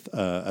saying with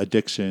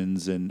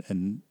addictions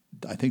and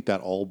I think that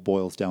all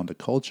boils down to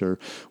culture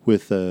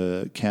with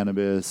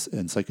cannabis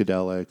and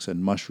psychedelics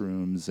and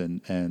mushrooms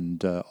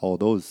and all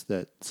those,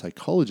 that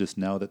psychologists,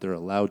 now that they're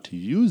allowed to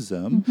use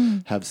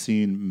them, have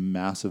seen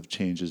massive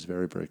changes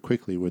very, very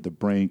quickly, where the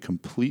brain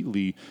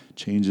completely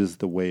changes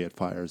the way it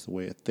fires, the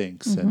way it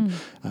thinks. And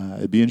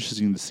it'd be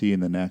interesting to see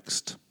in the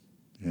next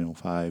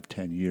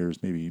 5-10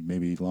 years,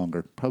 maybe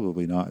longer,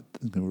 probably not.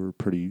 We're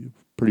pretty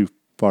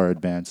far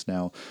advanced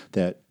now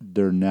that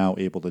they're now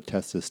able to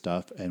test this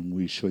stuff, and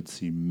we should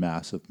see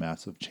massive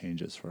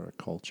changes for our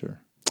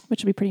culture,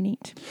 which would be pretty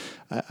neat.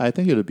 I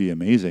think it would be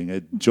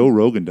amazing. Joe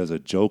Rogan does a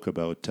joke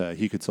about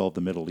he could solve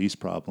the Middle East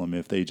problem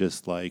if they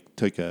just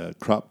took a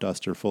crop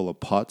duster full of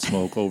pot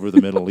smoke over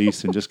the Middle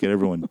East and just get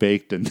everyone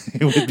baked, and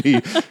it would be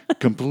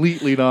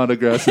completely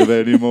non-aggressive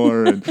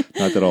anymore. And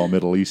not that all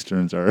Middle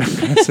Easterns are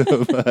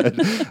aggressive, but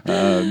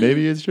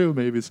maybe it's true,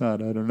 maybe it's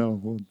not. I don't know.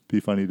 It would be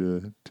funny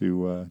to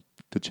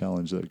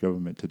challenge the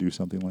government to do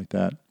something like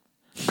that.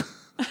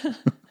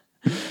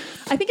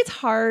 I think it's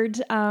hard.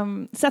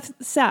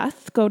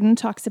 Seth Godin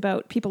talks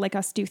about people like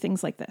us do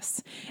things like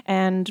this,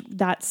 and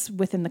that's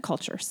within the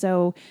culture.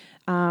 So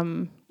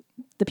the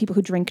people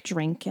who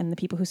drink, and the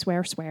people who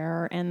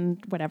swear,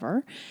 and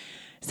whatever.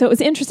 So it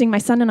was interesting. My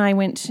son and I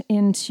went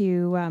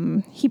into,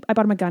 I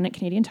bought him a gun at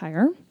Canadian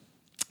Tire,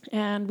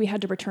 and we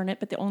had to return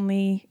it, but the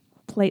only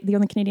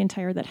Canadian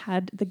Tire that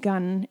had the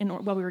gun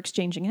while we were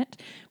exchanging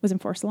it was in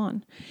Forest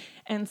Lawn.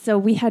 And so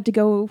we had to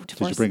go to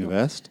Forest Lawn. Did you bring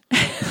a vest?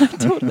 I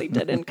totally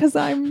didn't, because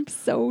I'm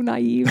so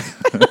naive.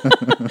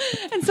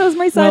 And so is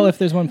my son. Well, if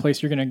there's one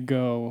place you're going to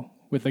go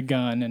with a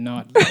gun and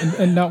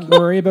not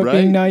worry about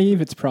being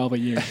naive, it's probably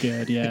you're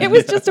good. Yeah. It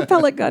was just a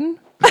pellet gun.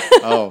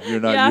 Oh, you're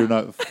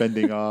not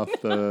fending off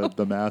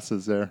the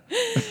masses there.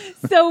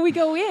 So we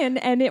go in,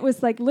 and it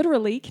was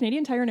literally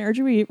Canadian Tire and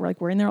Airdrie.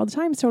 We're in there all the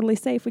time. It's totally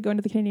safe. We go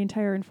into the Canadian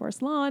Tire in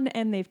Forest Lawn,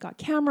 and they've got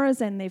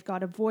cameras, and they've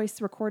got a voice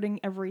recording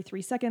every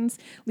 3 seconds.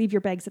 Leave your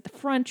bags at the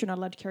front. You're not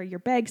allowed to carry your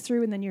bags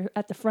through. And then you're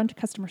at the front,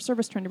 customer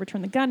service, trying to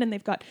return the gun. And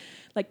they've got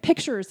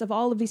pictures of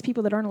all of these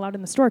people that aren't allowed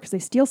in the store because they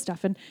steal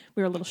stuff. And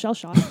we were a little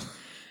shell-shocked.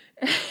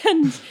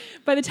 And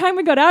by the time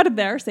we got out of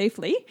there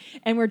safely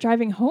and we're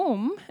driving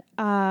home,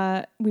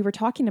 we were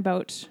talking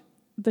about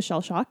the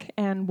shell shock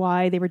and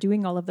why they were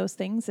doing all of those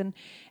things. And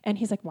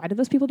he's like, why do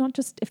those people not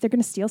just, if they're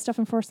going to steal stuff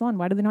in Forest Lawn,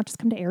 why do they not just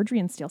come to Airdrie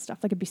and steal stuff?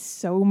 It'd be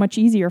so much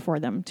easier for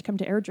them to come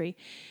to Airdrie.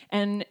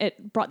 And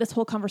it brought this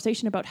whole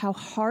conversation about how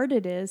hard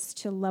it is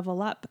to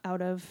level up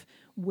out of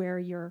where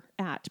you're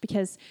at,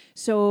 because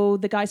so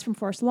the guys from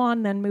Forest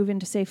Lawn then move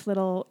into safe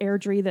little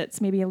Airdrie that's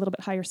maybe a little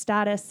bit higher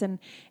status, and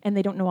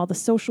they don't know all the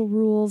social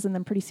rules, and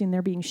then pretty soon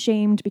they're being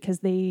shamed because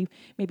they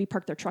maybe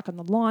park their truck on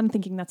the lawn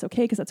thinking that's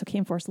okay because that's okay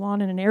in Forest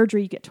Lawn, and in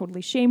Airdrie you get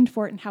totally shamed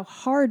for it, and how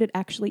hard it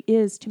actually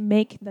is to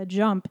make the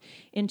jump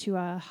into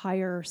a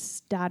higher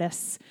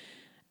status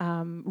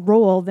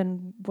role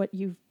than what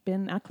you've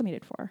been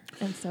acclimated for.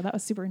 And so that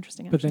was super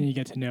interesting. But then you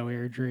get to know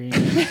Airdrie.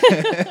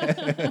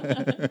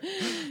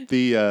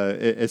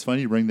 It's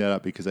funny you bring that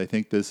up, because I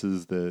think this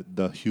is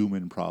the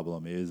human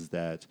problem, is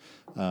that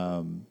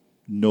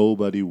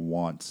nobody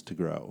wants to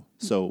grow.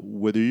 So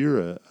whether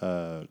you're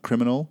a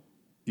criminal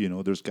You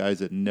know, there's guys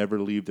that never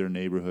leave their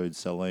neighborhood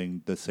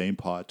selling the same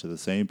pot to the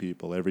same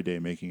people every day,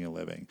 making a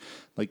living.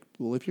 Like,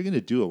 well, if you're going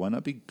to do it, why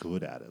not be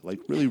good at it? Like,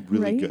 really,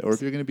 really Right. good. Or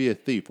if you're going to be a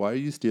thief, why are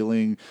you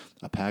stealing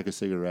a pack of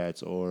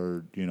cigarettes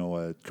or, you know,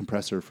 a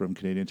compressor from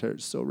Canadian Tire?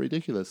 It's so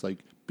ridiculous.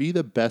 Like, be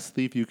the best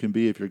thief you can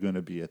be if you're going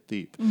to be a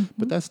thief.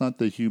 But that's not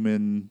the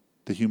human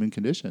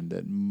condition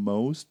that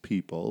most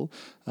people,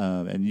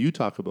 and you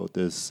talk about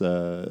this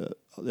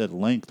at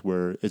length,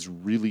 where it's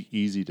really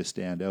easy to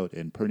stand out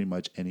in pretty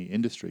much any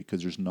industry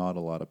because there's not a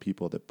lot of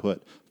people that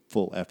put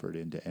full effort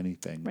into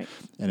anything. Right.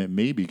 And it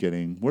may be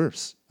getting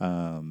worse. You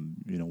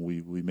know,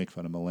 we make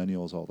fun of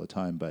millennials all the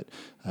time, but,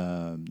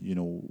 you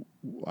know,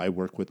 I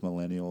work with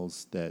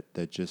millennials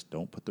that just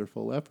don't put their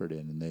full effort in,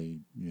 and they,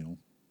 you know,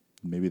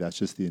 maybe that's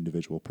just the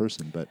individual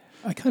person, but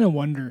I kind of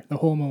wonder the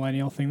whole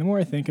millennial thing. The more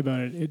I think about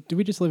it, do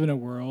we just live in a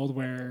world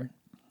where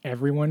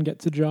everyone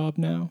gets a job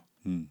now?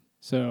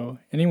 So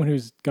anyone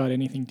who's got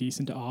anything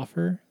decent to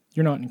offer,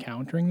 you're not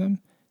encountering them.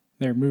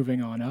 They're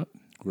moving on up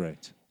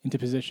right. into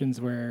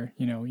positions where,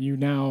 you know, you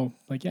now,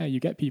 like, yeah, you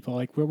get people.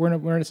 Like,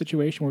 we're in a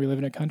situation where we live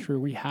in a country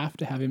where we have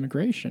to have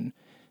immigration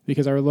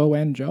because our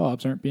low-end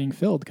jobs aren't being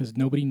filled because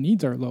nobody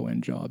needs our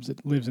low-end jobs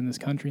that lives in this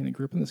country and that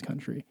grew up in this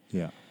country.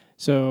 Yeah.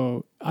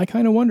 So I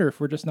kind of wonder if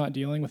we're just not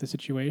dealing with a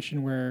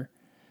situation where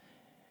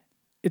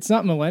it's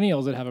not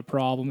millennials that have a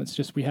problem. It's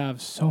just we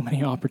have so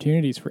many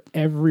opportunities for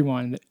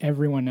everyone that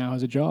everyone now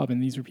has a job.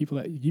 And these are people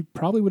that you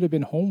probably would have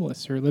been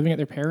homeless or living at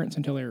their parents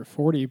until they were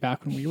 40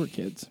 back when we were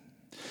kids.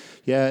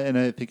 Yeah, and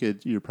I think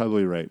you're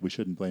probably right. We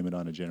shouldn't blame it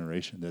on a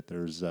generation that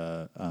there's...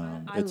 I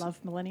love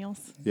millennials.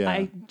 Yeah.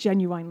 I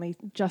genuinely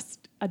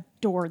just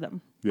adore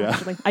them. Yeah.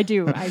 Actually. I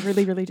do. I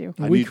really, really do.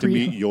 I We need to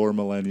meet your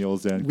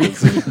millennials then.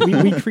 'Cause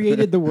we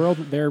created the world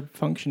that they're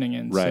functioning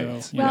in.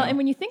 Right. So, Well, and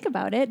when you think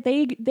about it,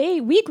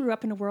 we grew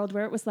up in a world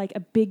where it was like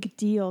a big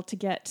deal to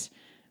get,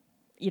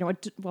 you know,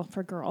 well, for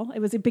a girl, it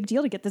was a big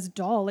deal to get this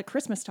doll at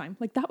Christmas time.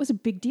 Like that was a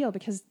big deal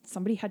because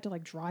somebody had to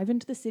like drive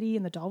into the city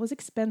and the doll was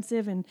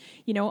expensive and,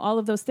 you know, all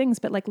of those things.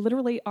 But like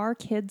literally our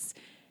kids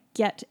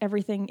get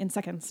everything in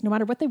seconds, no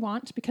matter what they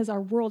want, because our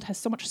world has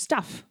so much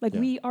stuff. Like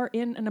we are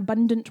in an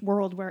abundant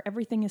world where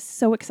everything is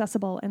so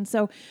accessible. And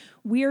so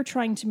we are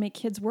trying to make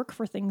kids work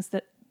for things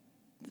that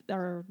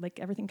are like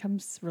everything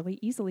comes really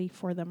easily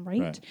for them,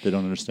 right? Right. They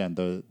don't understand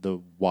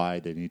the why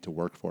they need to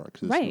work for it.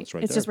 'Cause Right. It's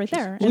right It's there. just right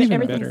there. well, And even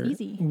everything's better,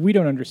 easy. we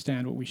don't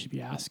understand what we should be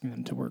asking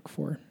them to work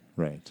for.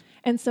 Right.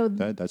 And so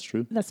That's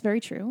true. that's very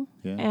true.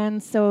 Yeah.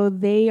 And so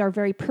they are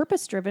very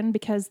purpose driven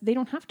because they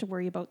don't have to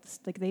worry about this.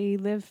 Like they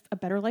live a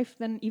better life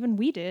than even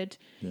we did,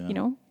 Yeah. you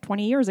know,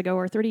 20 years ago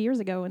or 30 years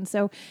ago. And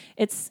so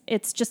it's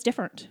just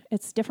different.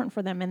 It's different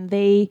for them. And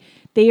they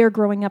are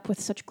growing up with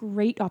such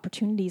great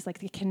opportunities, like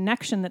the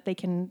connection that they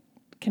can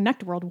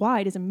connect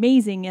worldwide is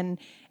amazing. And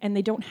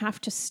they don't have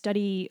to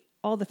study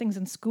all the things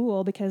in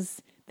school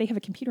because they have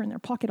a computer in their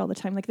pocket all the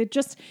time. Like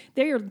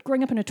they are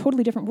growing up in a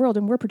totally different world,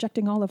 and we're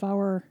projecting all of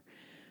our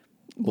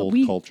Old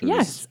cultures.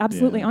 Yes,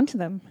 absolutely, Yeah. onto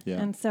them.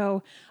 Yeah. And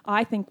so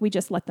I think we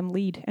just let them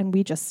lead, and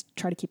we just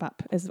try to keep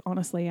up. As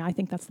honestly, I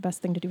think that's the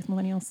best thing to do with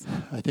millennials.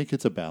 I think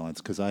it's a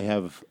balance because I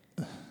have,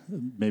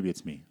 maybe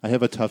it's me. I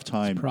have a tough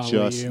time probably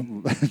just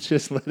you.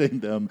 just letting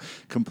them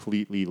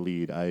completely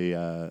lead.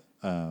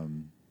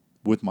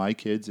 With my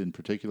kids in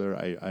particular,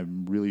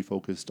 I'm really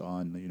focused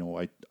on, you know,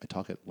 I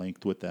talk at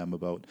length with them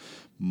about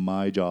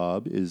my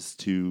job is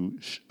to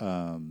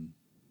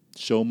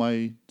show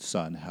my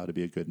son how to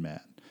be a good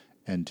man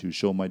and to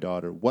show my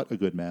daughter what a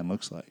good man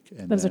looks like.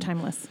 And Those are then-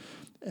 timeless.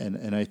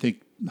 And I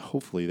think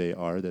hopefully they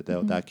are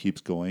that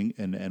keeps going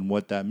and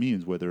what that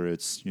means, whether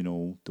it's, you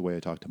know, the way I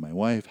talk to my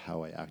wife,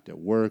 how I act at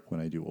work, when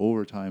I do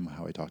overtime,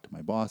 how I talk to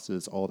my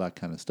bosses, all that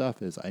kind of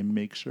stuff is I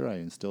make sure I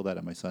instill that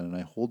in my son and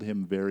I hold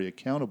him very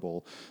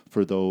accountable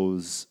for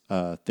those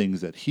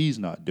things that he's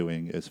not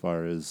doing as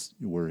far as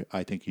where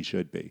I think he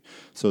should be.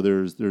 So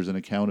there's an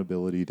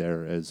accountability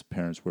there as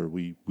parents where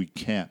we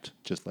can't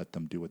just let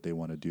them do what they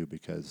want to do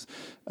because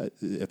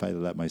if I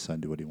let my son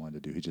do what he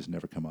wanted to do, he'd just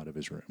never come out of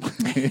his room.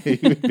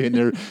 He'd been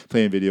there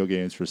playing video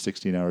games for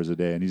 16 hours a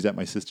day, and he's at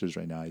my sister's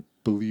right now. I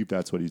believe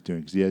that's what he's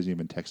doing because he hasn't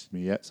even texted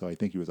me yet. So I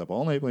think he was up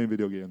all night playing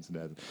video games.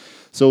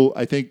 So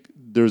I think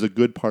there's a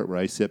good part where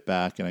I sit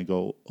back and I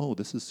go, oh,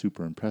 this is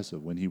super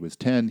impressive. When he was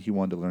 10, he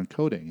wanted to learn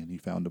coding, and he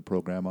found a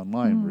program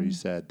online where he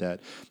said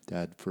that,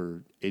 Dad,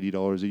 for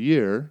 $80 a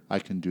year, I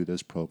can do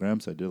this program.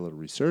 So I did a little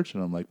research,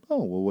 and I'm like,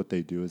 oh, well, what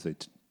they do is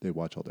they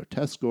watch all their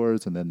test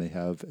scores, and then they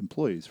have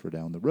employees for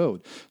down the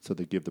road. So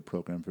they give the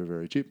program for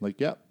very cheap. I'm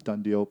like, yeah,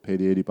 done deal, pay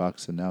the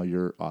 $80, and now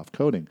you're off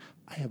coding.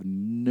 I have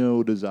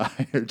no desire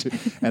to.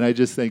 And I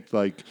just think,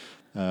 like,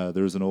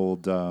 there's an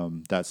old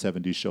That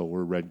 70s show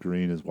where Red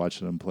Green is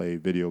watching them play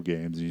video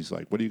games, and he's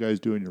like, what are you guys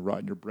doing? You're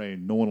rotting your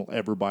brain. No one will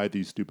ever buy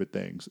these stupid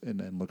things. And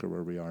then look at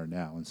where we are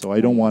now. And so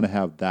I don't want to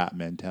have that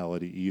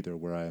mentality either,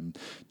 where I'm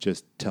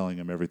just telling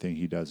him everything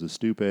he does is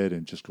stupid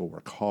and just go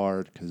work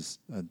hard, because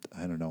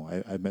I don't know.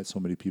 I've met so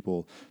many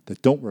people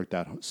that don't work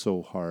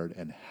so hard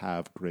and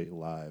have great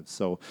lives.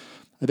 So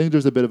I think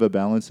there's a bit of a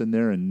balance in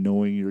there, and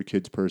knowing your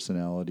kid's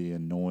personality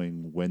and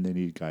knowing when they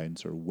need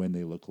guidance or when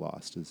they look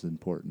lost is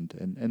important.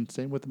 And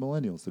same with the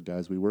millennials, the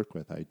guys we work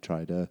with. I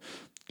try to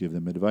give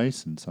them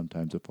advice, and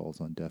sometimes it falls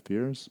on deaf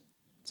ears.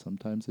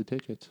 Sometimes they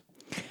take it.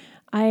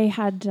 I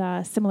had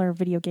similar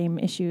video game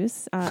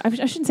issues. I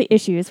shouldn't say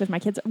issues with my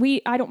kids.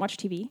 I don't watch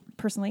TV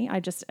personally.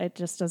 It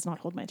just does not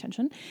hold my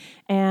attention,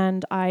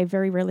 and I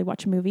very rarely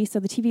watch a movie. So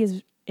the TV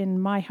is in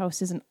my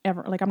house isn't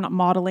ever like, I'm not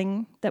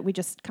modeling that we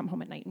just come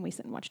home at night and we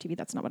sit and watch TV.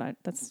 That's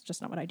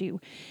just not what I do.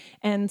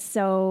 And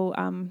so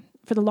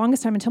for the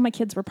longest time, until my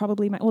kids were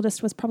my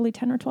oldest was probably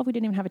 10 or 12, we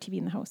didn't even have a TV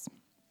in the house.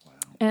 Wow.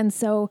 And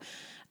so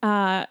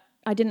I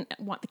didn't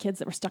want the kids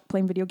that were stuck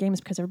playing video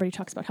games because everybody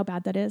talks about how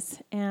bad that is.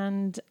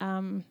 And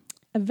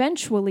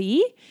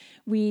eventually,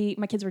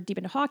 my kids were deep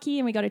into hockey,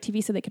 and we got a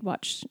TV so they could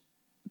watch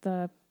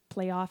the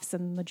playoffs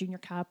and the junior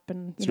cup.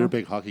 And you're a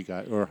big hockey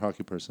guy or a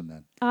hockey person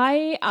then?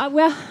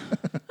 Well,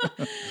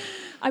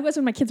 I was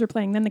when my kids were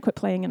playing. Then they quit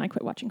playing, and I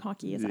quit watching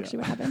hockey. Is actually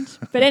what happened.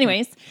 But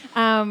anyways,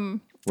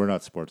 we're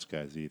not sports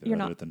guys either, You're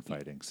other not than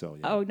fighting. So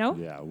yeah. Oh no?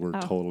 Yeah, we're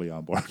totally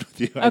on board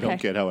with you. I Okay.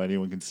 don't get how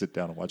anyone can sit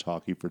down and watch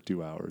hockey for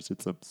 2 hours.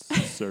 It's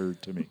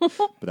absurd to me.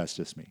 But that's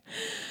just me.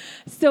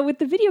 So with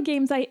the video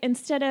games,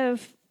 instead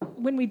of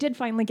when we did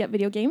finally get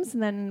video games,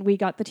 and then we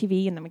got the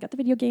TV, and then we got the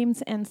video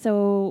games, and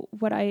so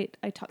what I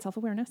taught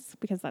self-awareness,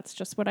 because that's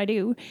just what I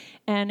do,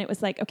 and it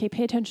was like, okay,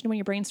 pay attention when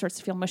your brain starts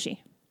to feel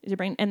mushy. Is your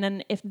brain? And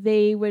then if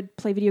they would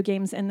play video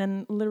games, and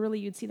then literally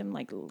you'd see them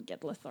like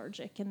get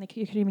lethargic, and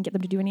you couldn't even get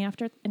them to do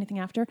anything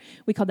after.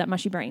 We called that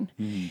mushy brain.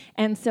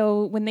 And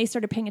so when they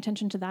started paying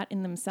attention to that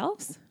in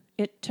themselves,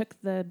 it took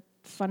the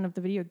fun of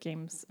the video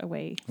games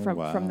away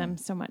from them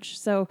so much.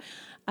 So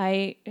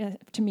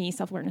to me,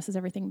 self-awareness is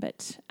everything.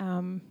 But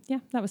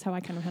that was how I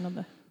kind of handled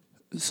the.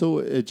 So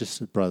it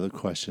just brought the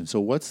question.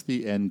 So what's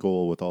the end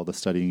goal with all the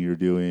studying you're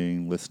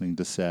doing, listening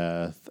to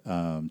Seth,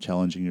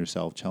 challenging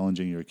yourself,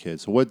 challenging your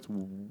kids? So what's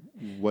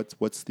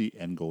the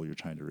end goal you're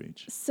trying to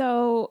reach?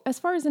 So as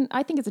far as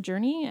I think it's a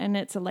journey, and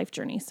it's a life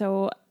journey.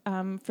 So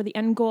for the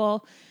end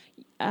goal,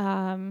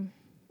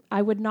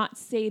 I would not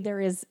say there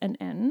is an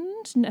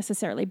end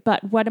necessarily,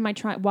 but what am I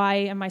trying? Why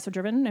am I so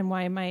driven? And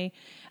why am I?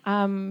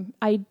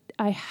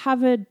 I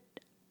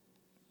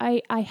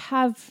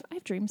have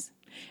dreams.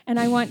 And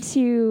I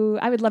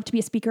would love to be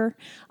a speaker.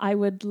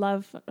 I'd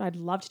love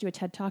to do a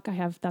TED Talk.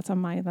 That's on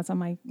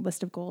my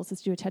list of goals, is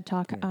to do a TED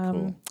Talk.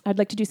 Cool. I'd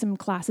like to do some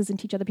classes and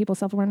teach other people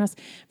self-awareness.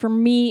 For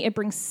me, it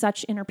brings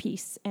such inner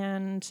peace,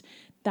 and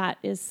that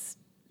is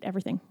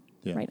everything.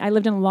 Yeah. Right. I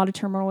lived in a lot of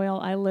turmoil.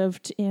 I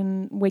lived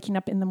in waking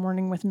up in the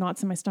morning with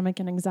knots in my stomach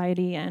and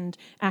anxiety and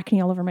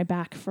acne all over my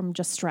back from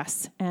just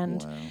stress.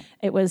 And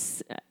it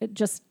was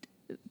just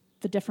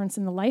the difference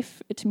in the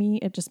life. To me,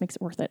 it just makes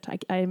it worth it.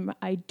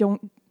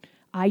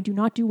 I do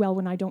not do well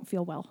when I don't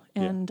feel well,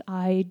 and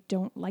I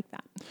don't like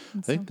that.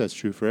 I think that's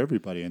true for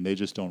everybody, and they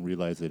just don't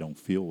realize they don't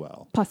feel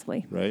well.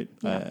 Possibly. Right?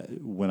 Yeah.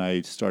 When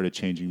I started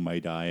changing my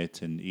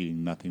diet and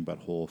eating nothing but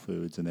whole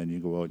foods, and then you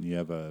go out and you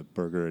have a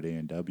burger at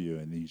A&W,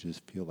 and you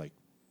just feel like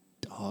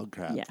dog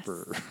crap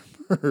for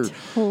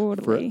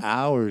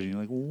hours. You're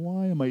like,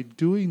 why am I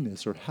doing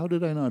this? Or how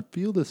did I not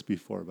feel this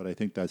before? But I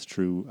think that's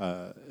true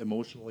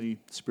emotionally,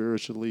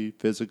 spiritually,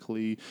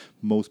 physically.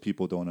 Most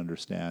people don't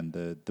understand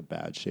the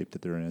bad shape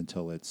that they're in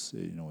until it's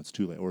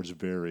too late, or it's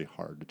very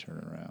hard to turn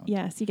around.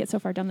 Yes, you get so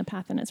far down the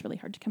path and it's really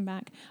hard to come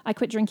back. I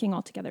quit drinking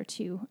altogether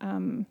too,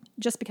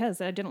 just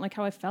because I didn't like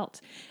how I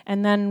felt.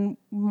 And then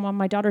on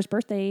my daughter's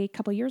birthday a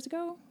couple years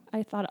ago,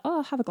 I thought,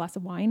 I'll have a glass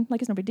of wine.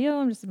 Like, it's no big deal.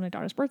 I'm just, it's my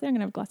daughter's birthday. I'm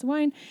going to have a glass of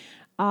wine.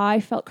 I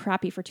felt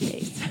crappy for 2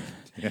 days.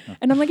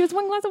 And I'm like, it's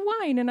one glass of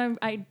wine. And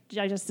I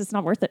just, it's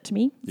not worth it to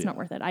me. It's not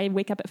worth it. I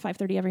wake up at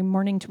 5:30 every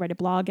morning to write a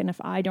blog. And if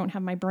I don't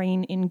have my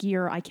brain in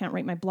gear, I can't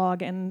write my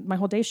blog, and my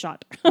whole day's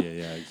shot.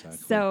 Exactly.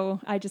 So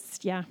I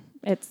just,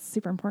 it's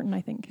super important,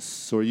 I think.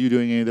 So are you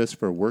doing any of this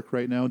for work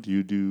right now? Do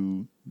you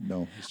do...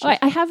 No.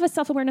 I have a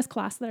self-awareness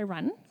class that I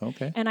run.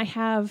 Okay. And I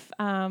have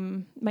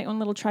my own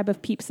little tribe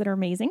of peeps that are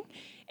amazing.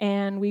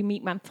 And we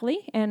meet monthly.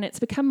 And it's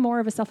become more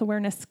of a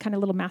self-awareness kind of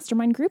little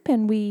mastermind group.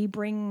 And we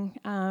bring,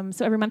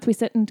 so every month we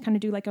sit and kind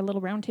of do like a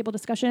little roundtable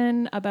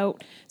discussion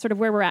about sort of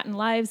where we're at in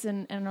lives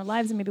and our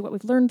lives, and maybe what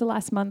we've learned the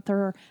last month,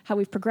 or how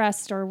we've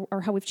progressed, or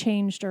how we've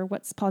changed, or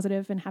what's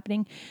positive and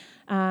happening.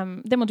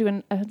 Then we'll do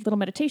a little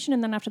meditation,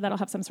 and then after that I'll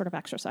have some sort of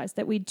exercise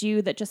that we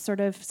do that just sort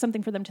of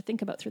something for them to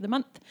think about through the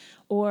month,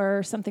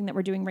 or something that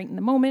we're doing right in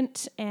the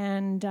moment,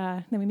 and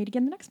then we meet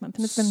again the next month,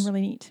 and it's been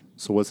really neat.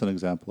 So what's an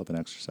example of an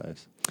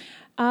exercise?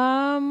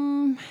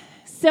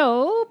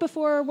 So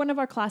before one of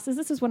our classes,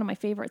 this is one of my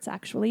favorites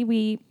actually,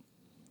 we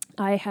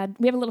have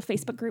a little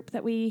Facebook group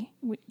that we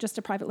just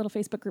a private little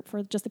Facebook group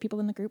for just the people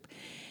in the group,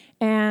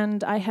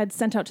 and I had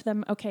sent out to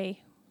them,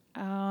 okay,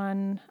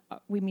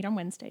 we meet on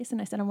Wednesdays,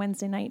 and I said on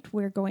Wednesday night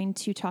we're going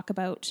to talk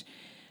about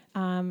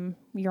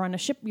you're on a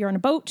ship, you're on a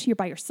boat, you're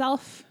by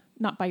yourself,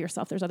 not by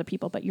yourself. There's other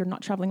people, but you're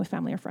not traveling with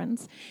family or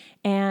friends.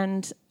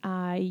 And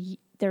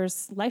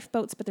there's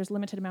lifeboats, but there's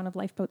limited amount of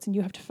lifeboats, and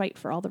you have to fight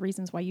for all the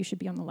reasons why you should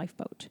be on the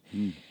lifeboat.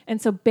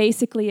 And so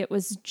basically it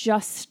was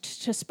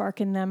just to spark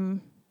in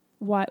them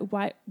what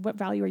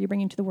value are you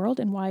bringing to the world,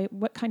 and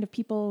what kind of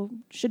people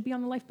should be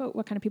on the lifeboat,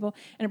 what kind of people,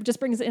 and it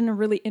just brings in a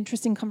really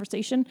interesting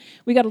conversation.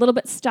 We got a little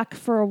bit stuck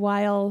for a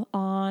while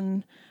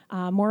on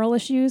moral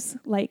issues,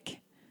 like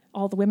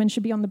all the women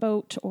should be on the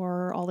boat,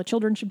 or all the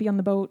children should be on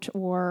the boat,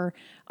 or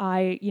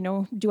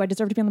do I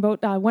deserve to be on the boat?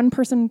 One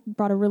person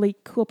brought a really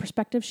cool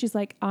perspective. She's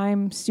like,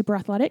 I'm super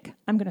athletic.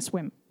 I'm going to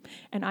swim,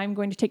 and I'm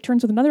going to take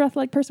turns with another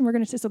athletic person. We're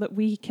going to so that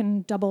we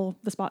can double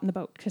the spot in the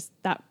boat, because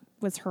that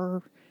was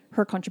her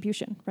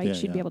contribution, right? Yeah,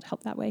 She'd be able to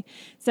help that way.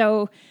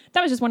 So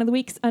that was just one of the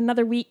weeks.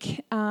 Another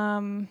week,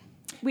 I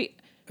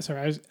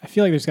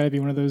feel like there's got to be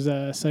one of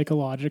those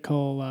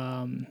psychological,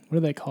 what do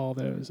they call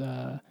those?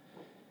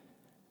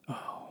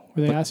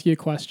 Where they ask you a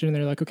question and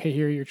they're like, okay,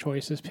 here are your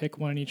choices. Pick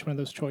one, and each one of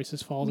those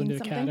choices falls into a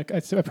category.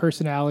 It's a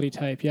personality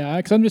type, yeah.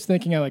 Because I'm just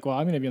thinking, I'm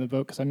going to be on the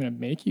boat because I'm going to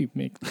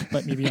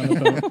let me be on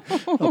the boat.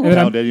 I'll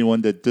pound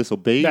anyone that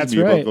disobeys me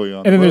about going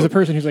on. And then there's a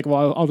person who's like,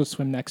 well, I'll just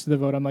swim next to the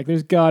boat. I'm like,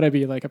 there's got to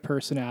be like a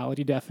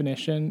personality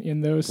definition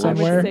in those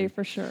somewhere. I would say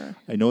for sure.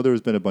 I know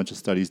there's been a bunch of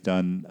studies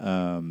done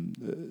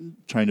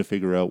trying to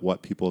figure out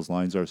what people's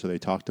lines are. So they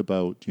talked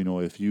about,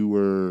 if you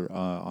were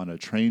on a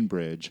train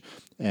bridge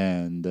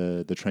and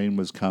the train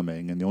was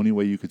coming, and the only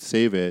way you could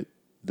save it,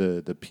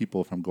 the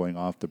people from going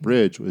off the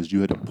bridge, was you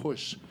had to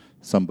push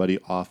somebody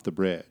off the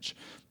bridge.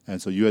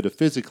 And so you had to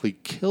physically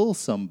kill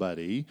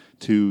somebody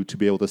to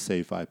be able to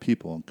save 5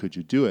 people. And could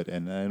you do it?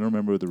 And I don't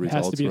remember the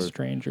results. It has to be a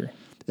stranger.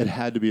 It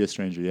had to be a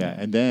stranger, yeah.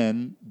 And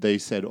then they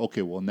said,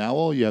 okay, well, now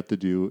all you have to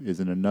do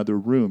is in another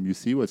room, you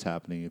see what's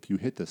happening. If you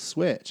hit the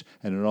switch,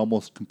 and it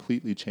almost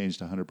completely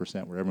changed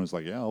 100%, where everyone's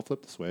like, yeah, I'll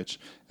flip the switch.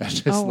 And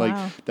just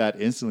that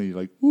instantly,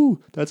 like,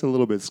 ooh, that's a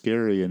little bit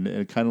scary. And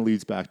it kind of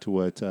leads back to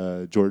what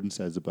Jordan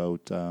says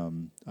about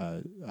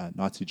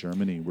Nazi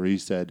Germany, where he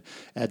said,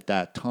 at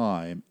that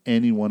time,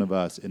 any one of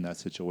us in that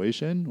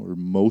situation, or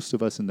most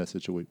of us in that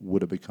situation,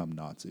 would have become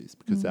Nazis,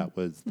 because that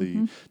was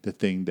the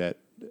thing that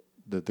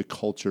the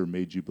culture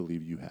made you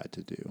believe you had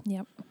to do.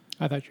 Yep.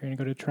 I thought you were going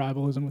to go to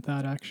tribalism with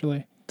that,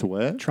 actually. To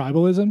what?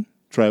 Tribalism.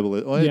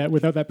 Tribalism. Yeah,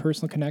 without that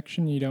personal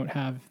connection,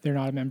 they're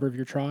not a member of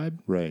your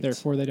tribe. Right.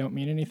 Therefore, they don't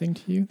mean anything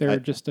to you. They're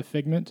just a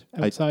figment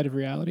outside of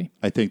reality.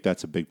 I think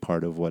that's a big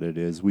part of what it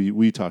is.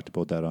 We talked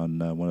about that on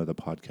one of the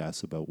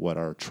podcasts about what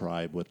our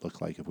tribe would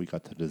look like if we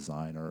got to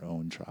design our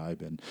own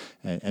tribe.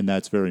 And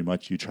that's very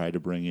much, you try to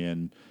bring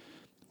in,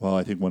 well,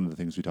 I think one of the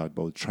things we talked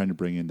about was trying to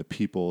bring in the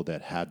people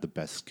that had the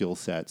best skill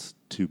sets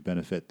to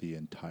benefit the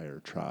entire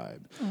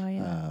tribe. Oh,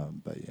 yeah.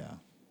 But yeah,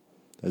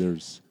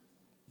 there's...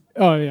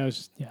 Oh, yeah.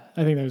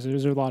 I think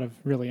there's a lot of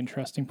really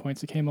interesting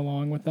points that came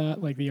along with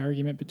that, like the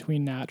argument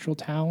between natural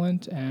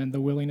talent and the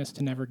willingness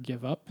to never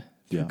give up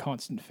through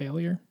constant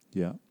failure.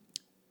 Yeah.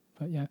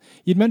 But yeah,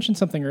 you'd mentioned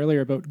something earlier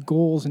about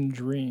goals and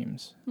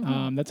dreams.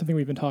 That's something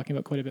we've been talking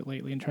about quite a bit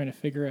lately and trying to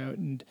figure out.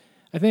 And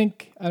I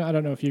think, I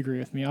don't know if you agree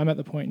with me, I'm at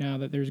the point now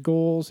that there's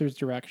goals, there's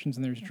directions,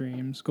 and there's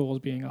dreams. Goals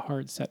being a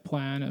hard set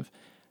plan of,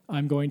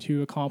 I'm going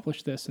to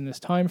accomplish this in this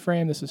time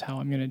frame, this is how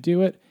I'm going to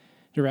do it.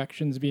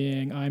 Directions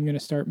being, I'm going to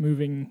start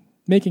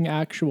making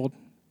actual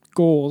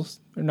goals,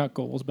 or not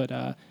goals,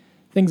 but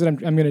things that I'm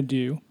going to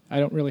do.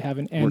 I don't really have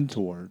an end. Work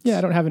towards. Yeah,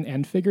 I don't have an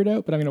end figured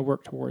out, but I'm going to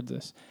work towards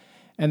this.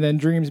 And then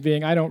dreams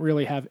being, I don't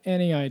really have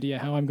any idea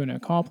how I'm going to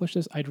accomplish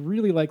this. I'd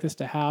really like this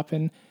to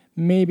happen.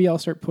 Maybe I'll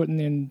start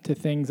putting into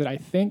things that I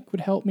think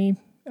would help me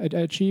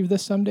achieve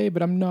this someday,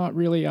 but I'm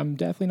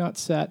definitely not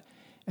set,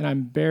 and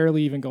I'm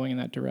barely even going in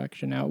that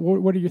direction. Now,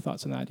 what are your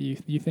thoughts on that? Do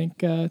you think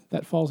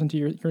that falls into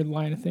your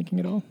line of thinking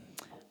at all?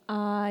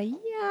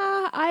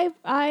 Yeah,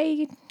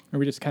 I Or are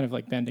we just kind of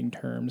like bending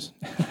terms,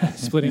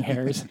 splitting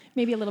hairs?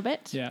 maybe a little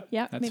bit. Yeah,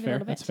 that's maybe fair. a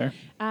little bit. That's fair.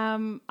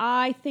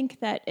 I think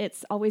that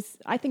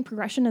I think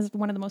progression is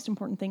one of the most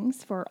important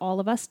things for all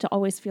of us, to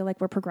always feel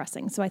like we're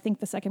progressing. So I think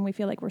the second we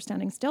feel like we're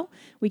standing still,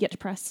 we get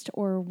depressed,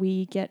 or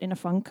we get in a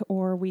funk,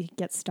 or we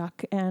get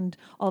stuck, and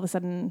all of a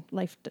sudden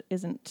life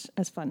isn't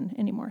as fun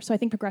anymore. So I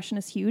think progression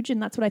is huge,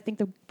 and that's what I think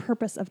the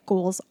purpose of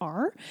goals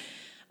are.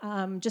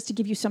 Just to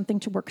give you something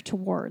to work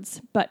towards.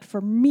 But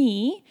for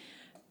me,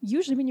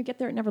 usually when you get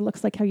there, it never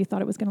looks like how you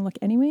thought it was going to look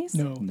anyways.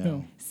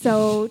 No.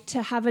 So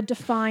to have a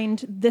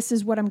defined, this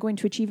is what I'm going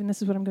to achieve and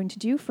this is what I'm going to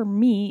do, for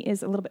me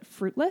is a little bit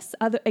fruitless,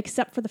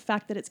 except for the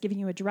fact that it's giving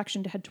you a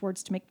direction to head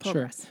towards to make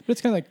progress. Sure. But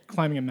it's kind of like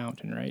climbing a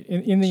mountain, right?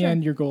 In the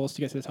end, your goal is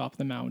to get to the top of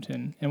the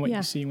mountain. And what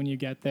you see when you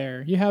get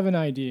there, you have an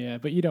idea,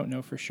 but you don't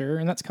know for sure.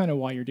 And that's kind of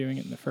why you're doing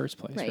it in the first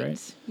place,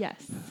 right?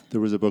 Yes.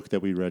 There was a book that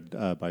we read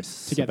by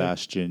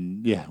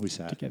Sebastian. Yeah, we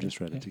sat Together. just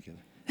read it together.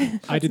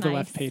 I did the nice.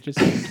 left pages.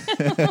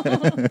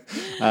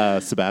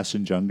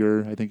 Sebastian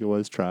Junger, I think it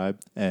was, Tribe,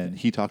 and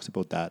he talks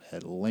about that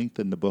at length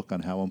in the book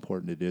on how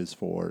important it is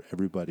for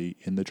everybody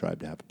in the tribe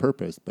to have a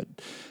purpose.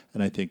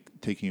 And I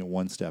think taking it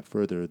one step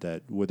further,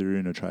 that whether you're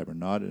in a tribe or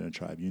not in a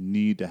tribe, you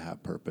need to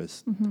have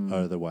purpose.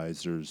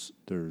 Otherwise,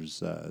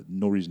 there's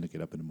no reason to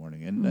get up in the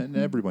morning. And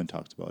everyone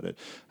talks about it.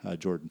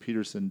 Jordan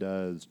Peterson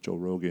does, Joe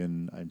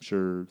Rogan. I'm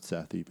sure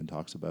Seth even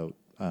talks about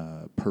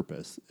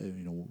purpose.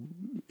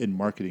 In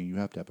marketing, you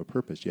have to have a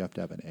purpose. You have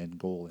to have an end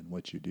goal in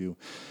what you do.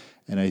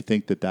 And I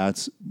think that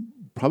that's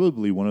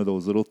probably one of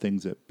those little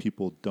things that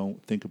people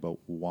don't think about.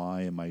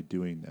 Why am I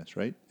doing this,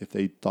 right? If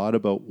they thought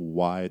about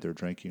why they're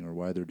drinking or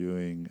why they're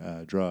doing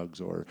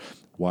drugs or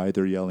why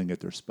they're yelling at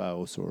their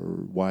spouse or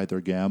why they're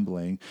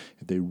gambling,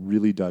 if they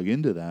really dug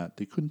into that,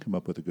 they couldn't come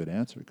up with a good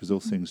answer because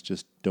those things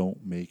just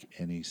don't make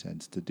any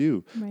sense to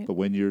do. Right. But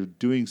when you're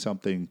doing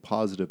something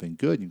positive and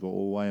good, you go,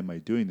 oh, why am I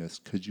doing this?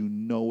 Because you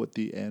know what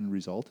the end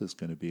result is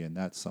going to be, and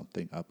that's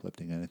something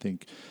uplifting. And I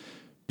think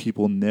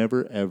people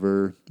never,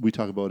 ever, we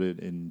talk about it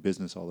in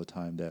business all the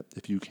time, that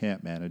if you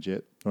can't manage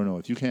it,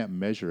 if you can't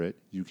measure it,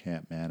 you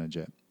can't manage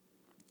it.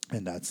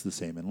 And that's the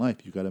same in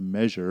life. You got to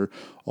measure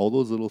all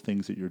those little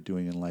things that you're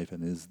doing in life.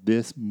 And is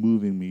this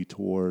moving me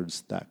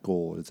towards that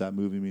goal? Is that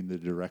moving me in the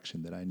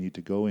direction that I need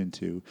to go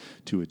into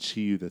to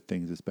achieve the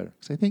things that's better?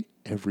 Because I think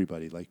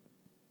everybody, like,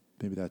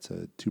 maybe that's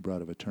too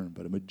broad of a term,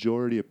 but a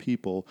majority of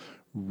people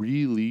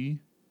really,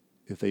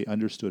 if they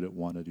understood it,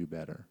 want to do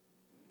better.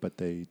 But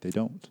they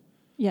don't.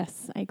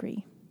 Yes, I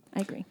agree.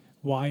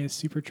 Why is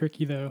super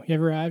tricky though. You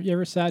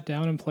ever sat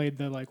down and played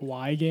the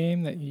why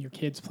game that your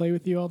kids play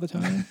with you all the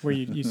time, where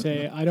you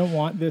say I don't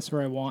want this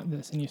or I want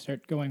this, and you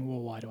start going, well,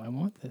 why do I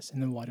want this,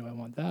 and then why do I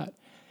want that?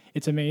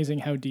 It's amazing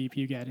how deep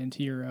you get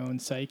into your own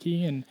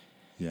psyche and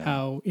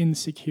how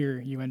insecure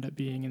you end up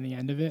being in the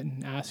end of it,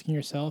 and asking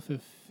yourself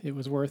if it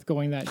was worth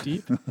going that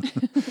deep.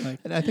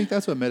 And I think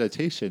that's what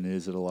meditation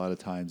is at a lot of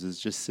times, is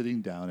just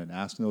sitting down and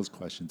asking those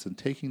questions and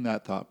taking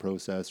that thought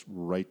process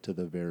right to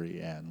the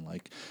very end.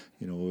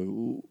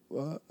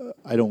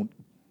 I don't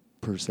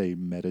per se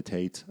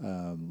meditate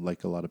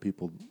like a lot of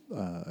people,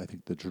 I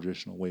think the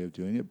traditional way of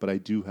doing it, but I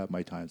do have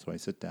my times when I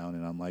sit down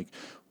and I'm like,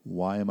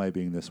 why am I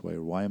being this way?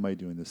 Or why am I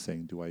doing this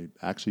thing? Do I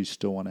actually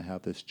still want to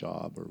have this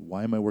job? Or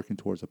why am I working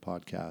towards a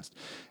podcast?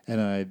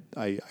 And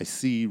I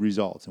see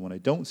results. And when I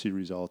don't see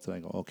results, then I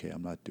go, okay,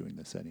 I'm not doing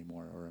this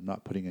anymore, or I'm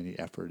not putting any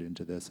effort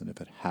into this. And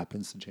if it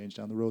happens to change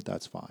down the road,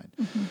 that's fine.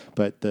 Mm-hmm.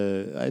 But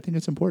I think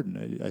it's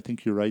important. I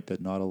think you're right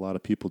that not a lot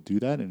of people do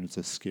that, and it's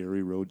a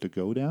scary road to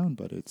go down,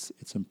 but it's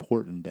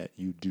important that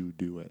you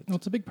do it. Well,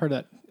 it's a big part of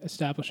that,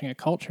 establishing a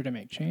culture to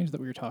make change that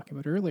we were talking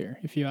about earlier.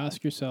 If you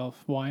ask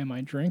yourself, why am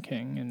I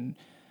drinking? And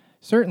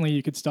certainly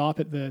you could stop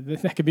at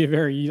that could be a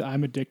very easy,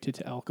 I'm addicted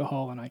to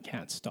alcohol and I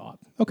can't stop.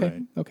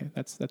 Okay,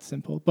 that's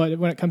simple. But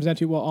when it comes down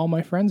to, well, all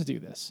my friends do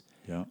this.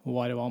 Yeah. Well,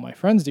 why do all my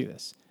friends do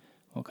this?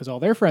 Well, because all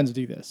their friends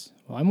do this.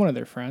 Well, I'm one of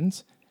their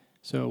friends.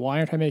 So why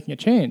aren't I making a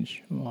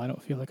change? Well, I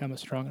don't feel like I'm a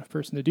strong enough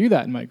person to do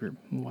that in my group.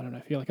 Well, why don't I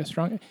feel like I'm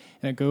strong?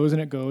 And it goes,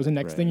 and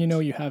next thing you know,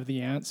 you have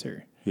the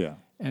answer. Yeah.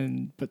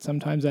 But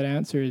sometimes that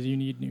answer is you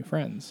need new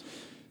friends.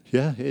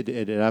 Yeah,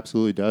 it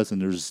absolutely does.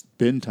 And there's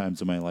been times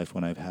in my life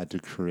when I've had to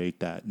create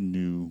that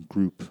new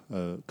group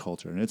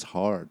culture. And it's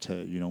hard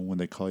to, when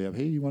they call you up,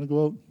 hey, you want to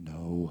go out?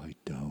 No, I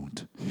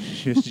don't.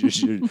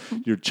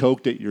 You're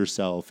choked at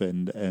yourself.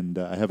 And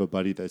I have a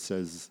buddy that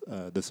says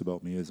this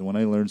about me, is when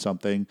I learn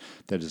something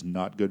that is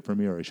not good for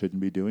me or I shouldn't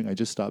be doing, I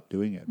just stop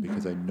doing it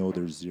because I know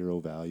there's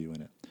zero value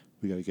in it.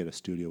 We got to get a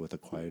studio with a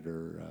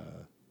quieter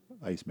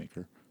ice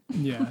maker.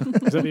 Yeah.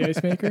 Is that the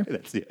ice maker?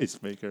 That's the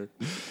ice maker.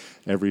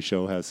 Every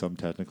show has some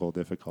technical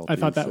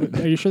difficulties. I thought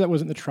are you sure that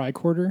wasn't the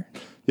tricorder?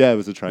 Yeah, it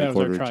was a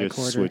tricorder,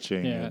 just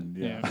switching.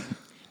 Yeah.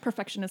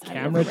 Perfectionist.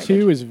 Camera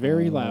 2 is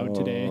very loud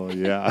today. Oh,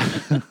 yeah.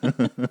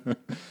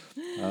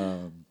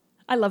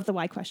 I love the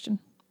why question.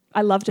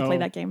 I love to play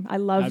that game.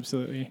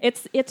 Absolutely.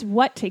 It's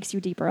what takes you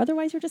deeper.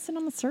 Otherwise, you're just sitting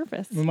on the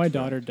surface. When my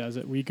daughter does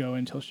it, we go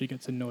until she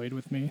gets annoyed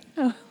with me.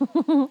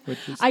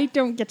 I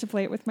don't get to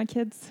play it with my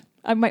kids.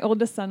 My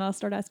oldest son, I'll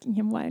start asking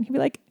him why, and he'll be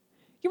like,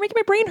 "You're making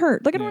my brain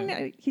hurt." Look at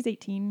him. He's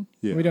 18.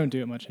 Yeah. We don't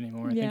do it much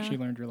anymore. I think she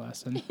learned her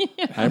lesson.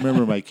 I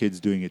remember my kids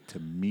doing it to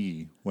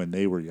me when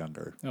they were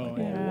younger. Oh, like,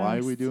 well, why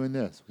are we doing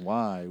this?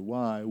 Why?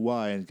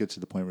 And it gets to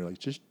the point where you're like,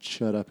 just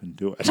shut up and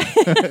do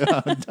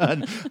it.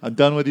 I'm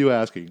done with you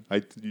asking.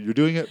 You're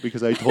doing it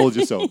because I told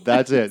you so.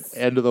 That's it.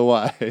 End of the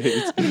why. I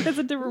think that's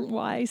a different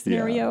why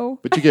scenario. Yeah.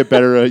 But you get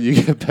better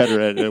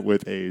at it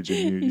with age,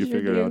 and you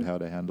figure out how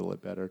to handle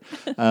it better.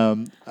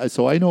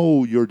 So I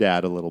know your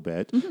dad a little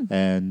bit,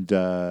 and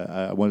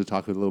I want to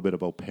talk a little bit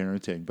about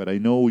parenting, but I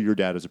know your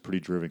dad is a pretty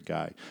driven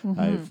guy.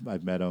 Mm-hmm.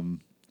 I've met him,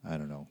 I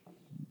don't know,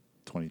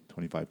 20,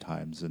 25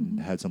 times and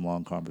had some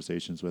long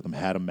conversations with him,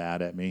 had him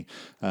mad at me.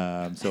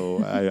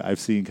 So I've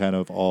seen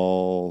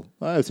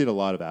I've seen a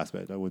lot of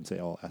aspects. I wouldn't say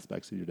all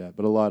aspects of your dad,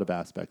 but a lot of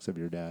aspects of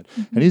your dad.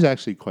 Mm-hmm. And he's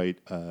actually quite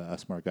a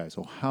smart guy.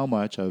 So how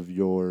much of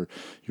your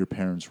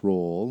parents'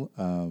 role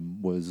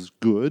was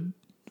good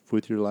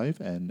with your life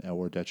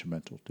or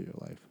detrimental to your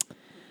life?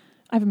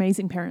 I have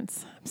amazing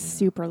parents. I'm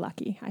super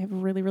lucky. I have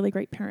really, really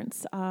great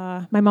parents.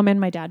 My mom and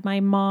my dad. My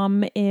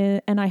mom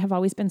and I have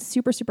always been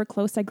super, super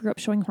close. I grew up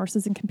showing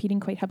horses and competing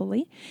quite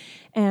heavily.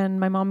 And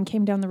my mom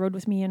came down the road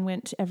with me and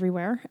went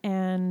everywhere.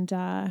 And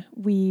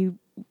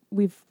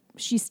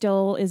she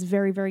still is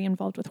very, very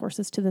involved with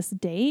horses to this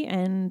day,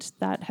 and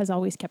that has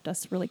always kept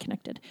us really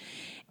connected.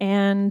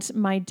 And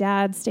my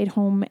dad stayed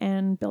home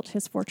and built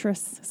his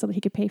fortress so that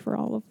he could pay for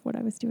all of what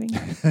I was doing.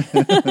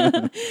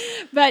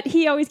 But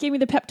he always gave me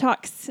the pep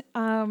talks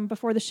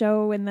before the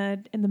show and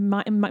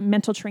the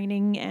mental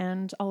training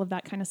and all of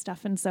that kind of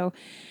stuff. And so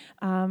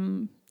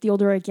the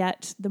older I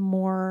get, the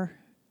more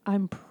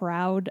I'm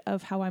proud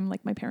of how I'm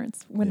like my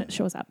parents when it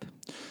shows up.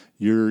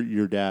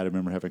 Your dad, I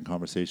remember having a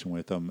conversation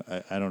with him.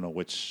 I don't know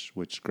which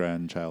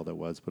grandchild it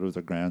was, but it was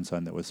a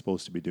grandson that was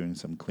supposed to be doing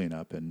some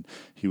cleanup, and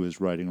he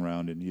was riding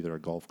around in either a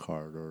golf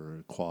cart or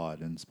a quad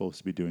and supposed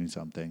to be doing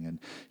something. And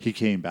he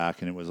came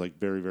back, and it was like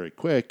very, very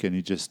quick, and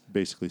he just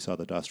basically saw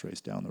the dust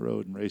race down the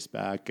road and raced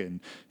back.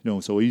 And,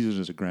 so even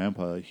as a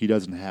grandpa, he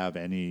doesn't have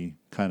any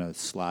kind of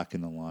slack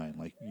in the line.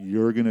 Like,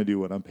 you're going to do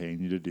what I'm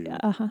paying you to do,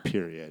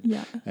 period.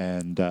 Yeah.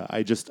 And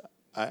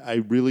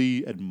I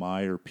really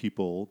admire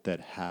people that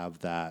have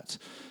that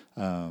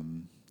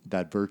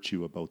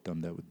virtue about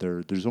them,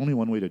 that there's only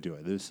one way to do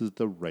it. This is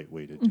the right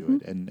way to do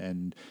it.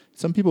 And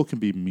some people can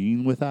be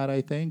mean with that,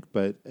 I think,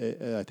 but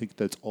I think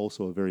that's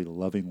also a very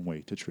loving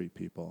way to treat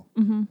people.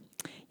 Mm-hmm.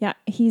 Yeah,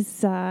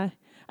 he's,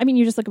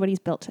 you just look at what he's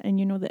built and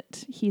you know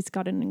that he's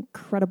got an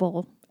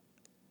incredible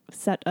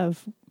set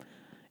of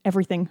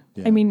everything.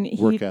 Yeah.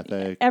 Work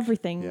ethic.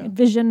 Everything.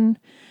 Vision,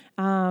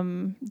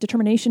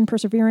 determination,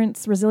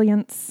 perseverance,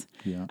 resilience.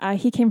 Yeah.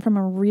 He came from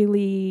a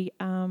really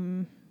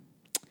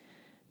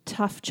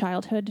tough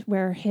childhood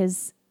where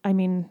his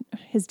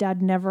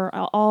dad never,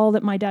 all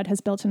that my dad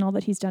has built and all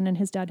that he's done, and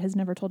his dad has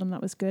never told him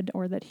that was good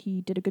or that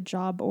he did a good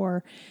job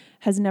or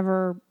has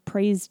never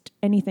praised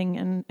anything.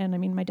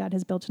 And my dad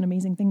has built an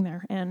amazing thing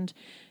there and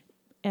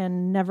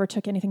never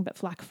took anything but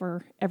flack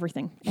for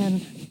everything.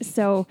 And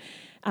so...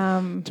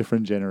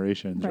 different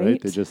generations, right?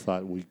 They just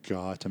thought, we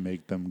got to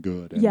make them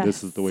good, and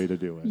this is the way to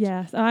do it.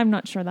 Yes, I'm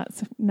not sure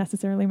that's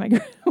necessarily my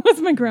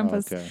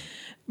grandpa's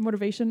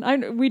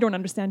motivation. We don't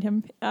understand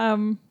him,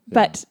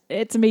 but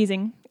it's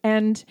amazing.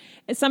 And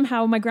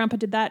somehow my grandpa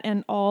did that,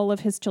 and all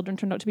of his children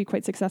turned out to be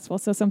quite successful.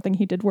 So something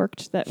he did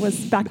worked that was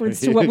backwards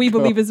to what we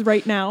believe is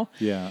right now.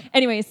 Yeah.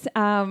 Anyways,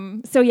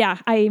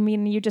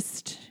 you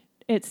just...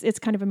 It's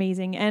kind of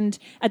amazing. And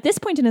at this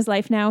point in his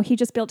life now, he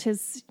just built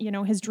his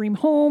dream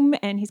home,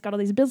 and he's got all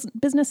these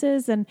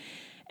businesses, and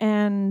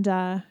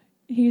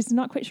he's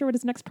not quite sure what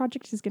his next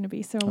project is going to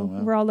be. So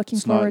we're all looking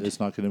forward. It's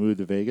not going to move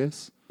to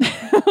Vegas?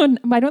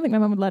 I don't think my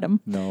mom would let him.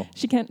 No.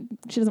 She can't.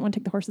 She doesn't want to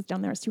take the horses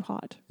down there. It's too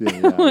hot. Yeah.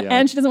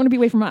 And she doesn't want to be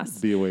away from us.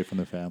 Be away from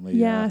the family.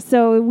 Yeah.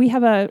 So we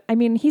have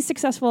he's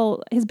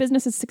successful. His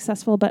business is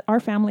successful, but our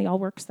family all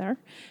works there.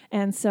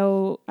 And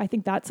so I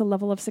think that's a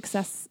level of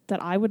success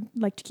that I would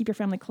like to keep your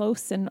family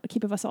close and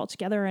keep us all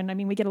together.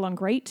 And we get along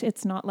great.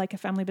 It's not like a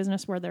family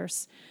business where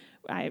there's,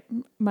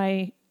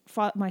 my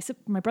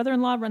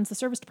brother-in-law runs the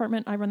service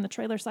department. I run the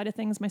trailer side of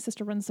things. My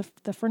sister runs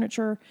the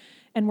furniture,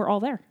 and we're all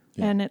there.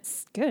 Yeah. And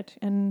it's good.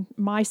 And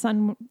my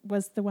son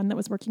was the one that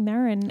was working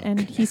there, and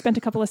he spent a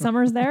couple of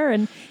summers there,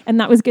 and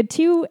that was good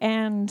too.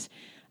 And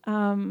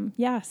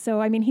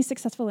so he's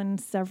successful in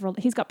several.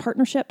 He's got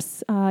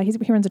partnerships. He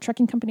runs a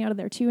trucking company out of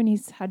there too, and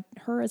he's had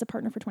her as a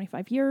partner for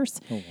 25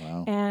 years. Oh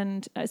wow!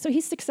 And so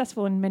he's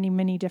successful in many,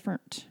 many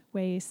different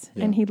ways,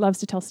 and he loves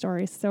to tell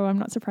stories. So I'm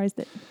not surprised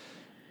that.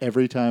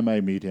 Every time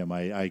I meet him,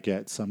 I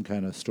get some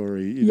kind of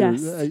story,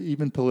 either,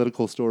 even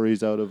political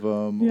stories out of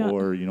him,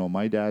 or,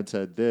 my dad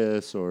said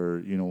this,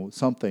 or,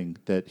 something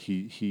that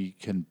he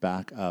can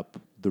back up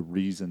the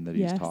reason that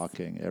he's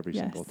talking every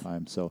single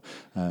time. So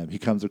he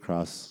comes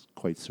across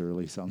quite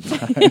surly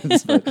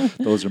sometimes, but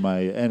those are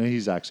and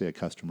he's actually a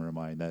customer of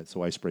mine.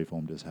 So I spray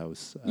foamed his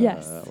house,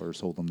 or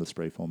sold him the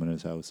spray foam in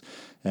his house.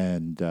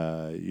 And,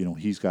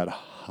 he's got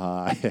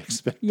high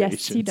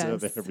expectations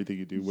of everything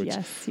you do,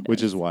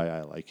 which is why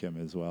I like him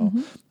as well.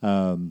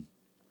 Mm-hmm.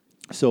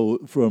 So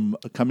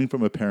coming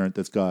from a parent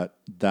that's got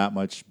that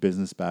much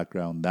business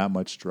background, that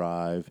much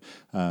drive,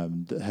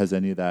 has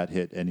any of that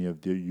hit any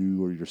of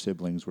you or your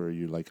siblings where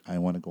you're like, I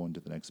want to go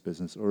into the next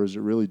business? Or is it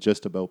really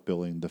just about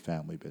building the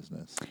family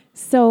business?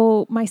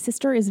 So my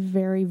sister is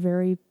very,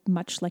 very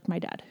much like my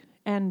dad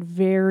and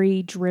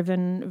very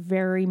driven,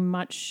 very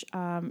much.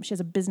 She has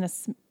a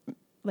business,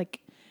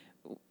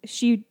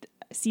 she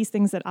sees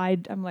things that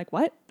I'm like,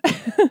 what?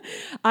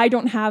 I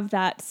don't have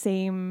that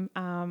same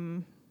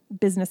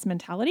business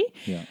mentality.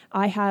 Yeah.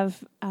 I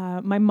have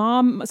my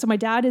mom. So my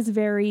dad is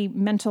very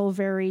mental,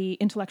 very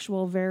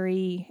intellectual,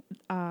 very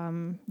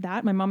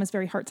that. My mom is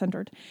very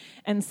heart-centered.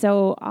 And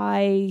so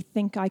I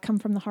think I come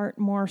from the heart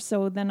more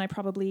so than I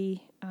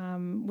probably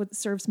what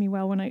serves me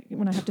well when I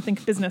have to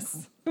think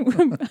business.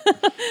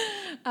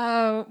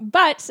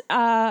 But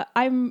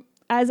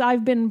as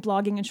I've been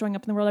blogging and showing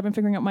up in the world, I've been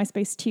figuring out my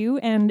space too.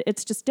 And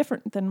it's just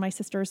different than my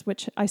sister's,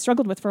 which I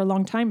struggled with for a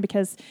long time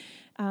because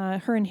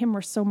her and him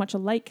were so much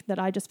alike that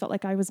I just felt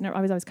like I was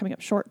always coming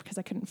up short because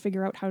I couldn't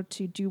figure out how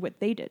to do what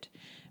they did.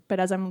 But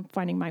as I'm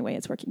finding my way,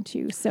 it's working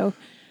too. So,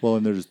 well,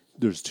 and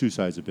there's two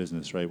sides of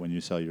business, right? When you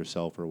sell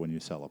yourself or when you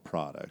sell a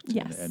product.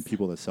 Yes. And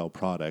people that sell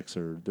products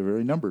they're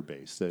very number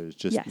based. There's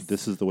just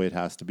This is the way it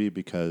has to be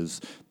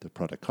because the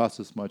product costs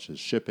as much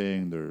as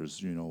shipping.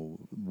 There's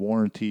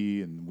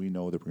warranty, and we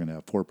know that we're going to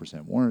have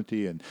 4%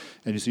 warranty, and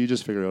so you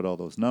just figure out all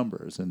those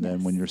numbers, and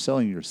then when you're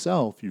selling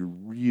yourself, you're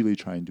really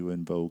trying to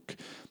invoke.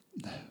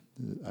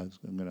 I'm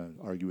going to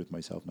argue with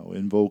myself now.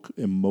 Invoke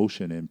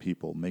emotion in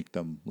people, make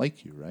them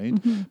like you, right?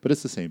 Mm-hmm. But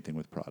it's the same thing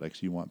with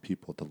products. You want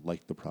people to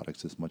like the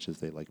products as much as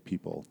they like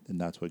people,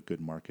 and that's what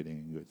good marketing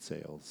and good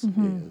sales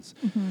is.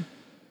 Mm-hmm.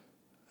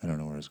 I don't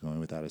know where I was going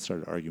with that. I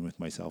started arguing with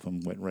myself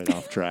and went right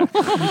off track.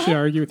 You should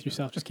argue with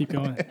yourself. Just keep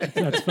going.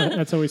 That's fun.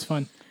 That's always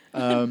fun.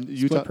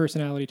 Split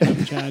personality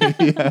type Chad.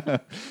 Yeah.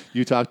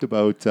 You talked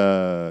about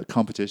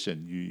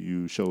competition.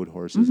 You showed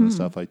horses and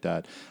stuff like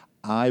that.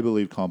 I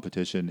believe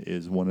competition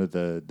is one of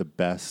the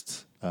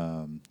best,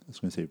 I was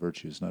going to say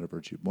virtues, not a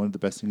virtue. One of the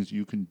best things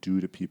you can do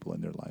to people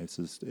in their lives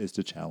is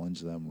to challenge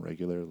them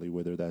regularly,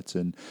 whether that's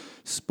in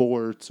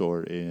sports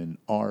or in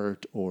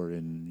art or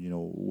in,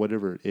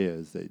 whatever it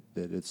is, that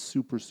it's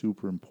super,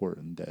 super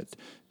important that,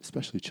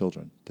 especially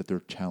children, that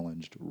they're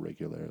challenged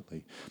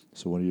regularly.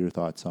 So what are your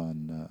thoughts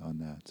on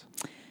that?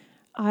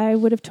 I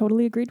would have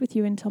totally agreed with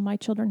you until my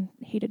children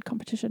hated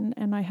competition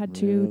and I had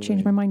to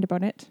change my mind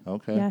about it.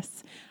 Okay.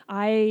 Yes.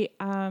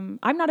 I'm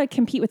not a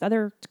compete with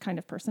other kind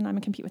of person. I'm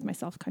a compete with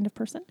myself kind of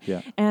person.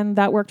 Yeah. And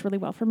that worked really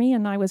well for me.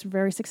 And I was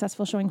very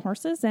successful showing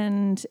horses,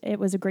 and it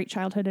was a great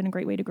childhood and a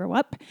great way to grow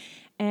up.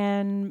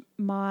 And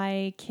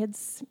my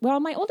kids,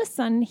 my oldest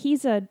son,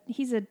 he's a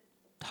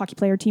hockey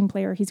player, team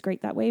player. He's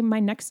great that way. My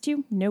next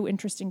two, no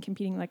interest in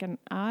competing.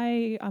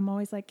 I'm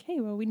always like, hey,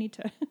 well, we need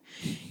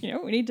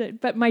to,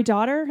 but my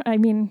daughter,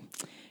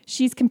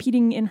 she's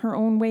competing in her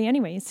own way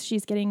anyways.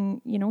 She's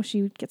getting,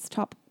 she gets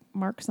top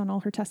marks on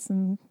all her tests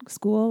in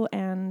school,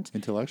 and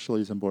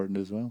intellectually is important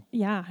as well.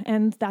 Yeah.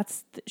 And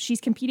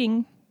she's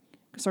competing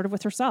sort of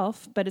with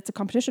herself, but it's a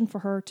competition for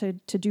her to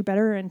do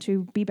better and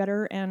to be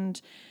better.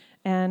 And,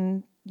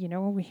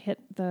 we hit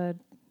the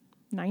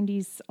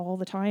 90s all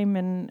the time,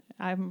 and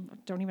I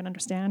don't even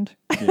understand.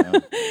 Yeah.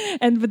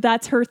 But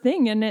that's her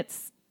thing, and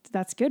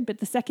that's good. But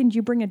the second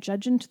you bring a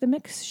judge into the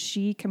mix,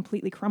 she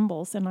completely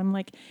crumbles. And I'm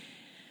like,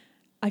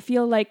 I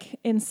feel like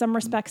in some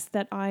respects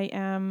that I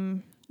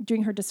am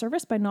doing her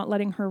disservice by not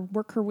letting her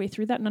work her way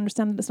through that and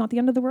understand that it's not the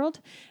end of the world.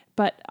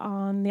 But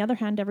on the other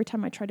hand, every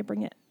time I try to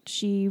bring it,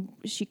 she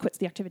quits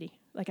the activity.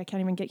 Like I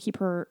can't even keep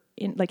her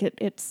in. Like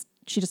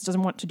she just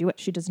doesn't want to do it.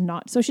 She does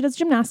not. So she does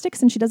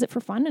gymnastics, and she does it for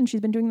fun. And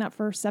she's been doing that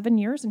for 7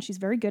 years, and she's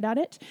very good at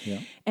it. Yeah.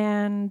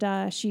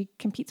 And she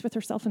competes with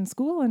herself in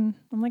school. And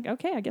I'm like,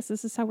 okay, I guess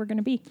this is how we're going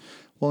to be.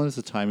 Well, and it's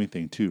a timing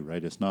thing too,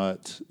 right? It's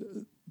not.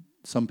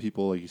 Some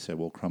people, like you said,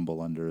 will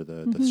crumble under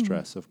the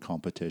stress of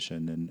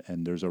competition,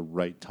 and there's a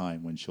right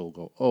time when she'll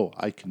go, oh,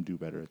 I can do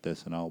better at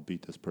this, and I'll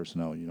beat this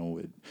person out.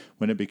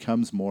 When it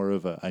becomes more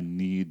of a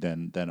need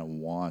than a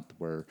want,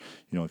 where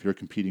if you're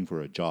competing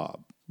for a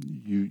job,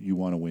 you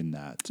want to win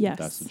that. Yes. If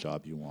that's the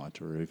job you want.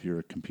 Or if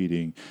you're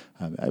competing,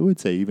 I would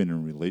say even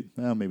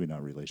in maybe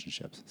not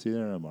relationships. See,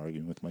 there I'm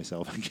arguing with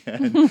myself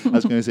again. I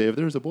was going to say, if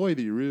there's a boy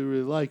that you really,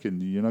 really like,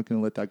 and you're not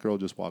going to let that girl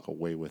just walk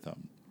away with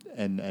him.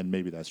 And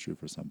maybe that's true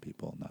for some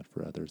people, not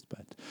for others.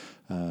 But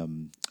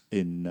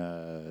in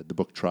the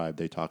book Tribe,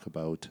 they talk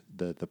about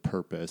the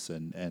purpose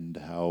and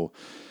how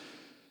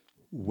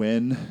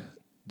when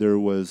there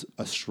was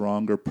a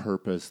stronger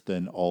purpose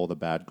than all the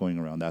bad going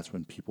around, that's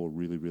when people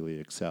really, really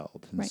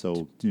excelled. And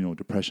so,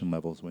 depression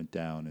levels went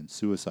down and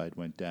suicide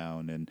went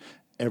down, and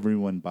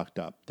everyone bucked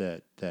up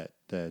that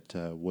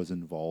was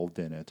involved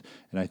in it.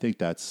 And I think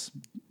that's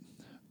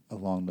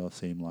along those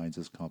same lines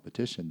as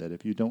competition, that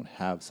if you don't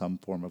have some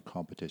form of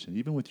competition,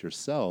 even with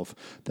yourself,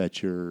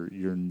 that you're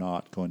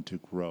not going to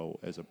grow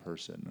as a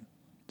person.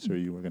 So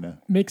you were going to...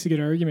 Makes a good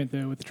argument,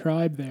 though, with the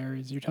Tribe there,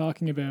 is you're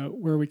talking about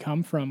where we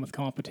come from with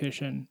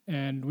competition,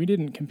 and we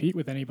didn't compete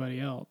with anybody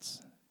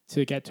else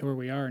to get to where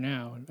we are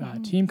now.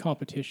 Team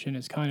competition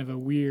is kind of a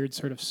weird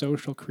sort of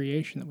social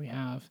creation that we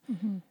have.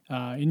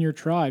 In your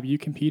tribe, you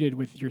competed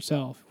with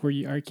yourself.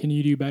 Can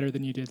you do better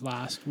than you did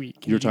last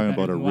week? You're talking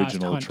about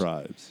original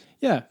tribes.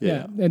 Yeah.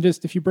 And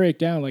just if you break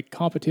down, like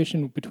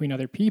competition between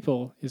other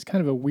people is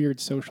kind of a weird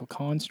social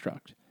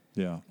construct.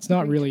 Yeah. It's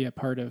not really a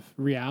part of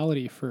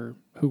reality for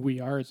who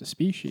we are as a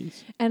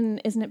species. And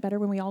isn't it better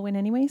when we all win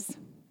anyways?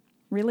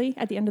 Really?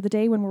 At the end of the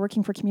day, when we're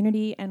working for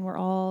community and we're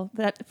all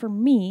that for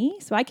me,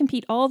 so I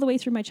compete all the way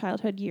through my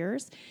childhood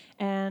years,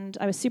 and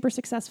I was super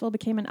successful,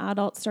 became an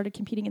adult, started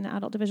competing in the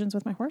adult divisions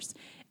with my horse.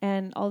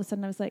 And all of a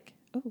sudden I was like,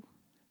 oh,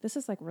 this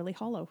is like really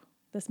hollow.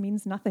 This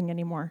means nothing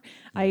anymore.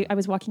 I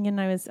was walking in,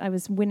 I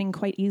was winning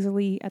quite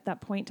easily at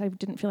that point. I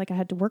didn't feel like I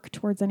had to work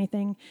towards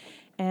anything.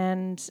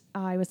 And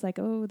I was like,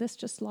 oh, this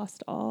just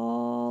lost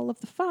all of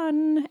the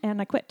fun. And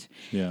I quit.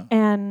 Yeah.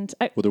 And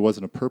there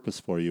wasn't a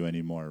purpose for you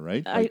anymore,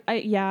 right?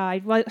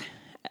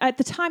 at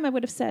the time I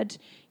would have said,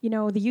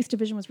 the youth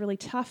division was really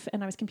tough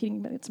and I was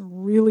competing with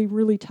some really,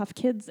 really tough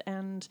kids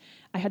and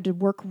I had to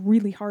work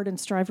really hard and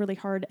strive really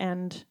hard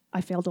and I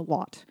failed a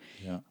lot.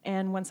 Yeah.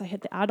 And once I hit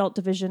the adult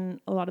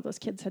division, a lot of those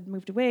kids had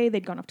moved away.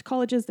 They'd gone off to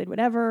colleges, they'd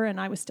whatever. And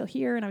I was still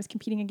here and I was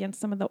competing against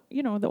some of the,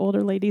 the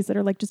older ladies that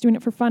are like just doing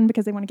it for fun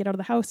because they want to get out of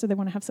the house or they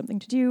want to have something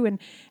to do. And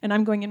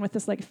I'm going in with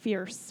this like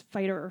fierce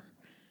fighter.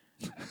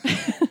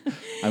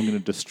 I'm going to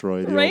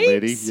destroy the right? old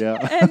lady.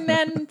 Yeah. And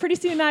then pretty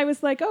soon I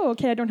was like, oh,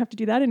 okay, I don't have to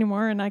do that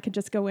anymore. And I could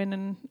just go in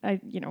and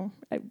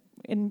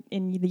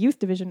in the youth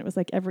division, it was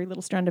like every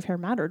little strand of hair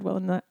mattered. Well,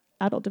 in the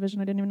adult division,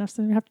 I didn't even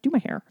necessarily have to do my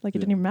hair. Like it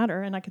didn't even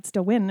matter and I could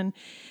still win and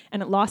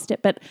it lost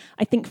it. But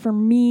I think for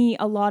me,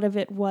 a lot of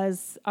it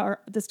was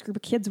this group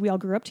of kids, we all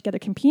grew up together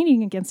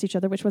competing against each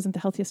other, which wasn't the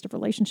healthiest of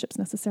relationships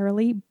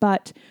necessarily,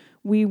 but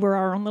we were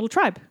our own little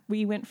tribe.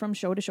 We went from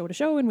show to show to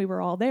show and we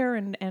were all there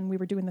and we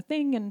were doing the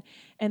thing.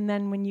 And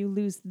then when you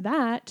lose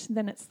that,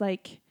 then it's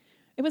like,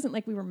 it wasn't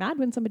like we were mad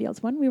when somebody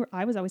else won.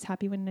 I was always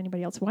happy when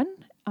anybody else won.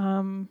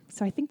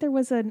 So I think there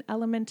was an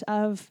element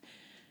of,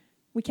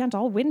 we can't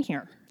all win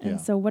here. And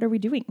so what are we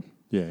doing?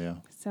 Yeah.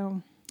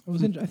 So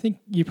I think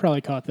you probably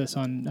caught this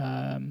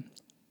on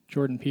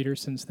Jordan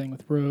Peterson's thing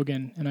with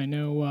Rogan. And I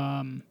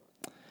know,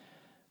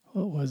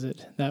 what was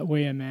it? That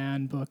Way a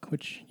Man book,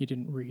 which you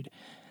didn't read.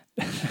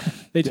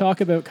 They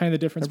talk about kind of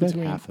the difference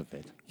between half of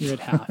it. You read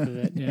half of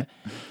it, yeah.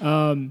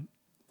 How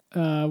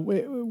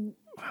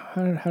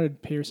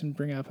did Peterson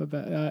bring up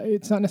about?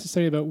 It's not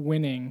necessarily about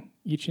winning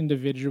each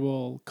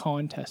individual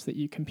contest that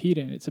you compete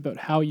in. It's about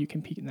how you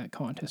compete in that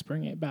contest.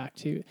 Bringing it back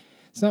to,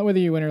 it's not whether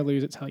you win or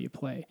lose. It's how you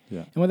play,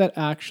 and what that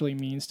actually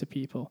means to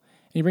people.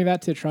 And you bring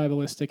that to the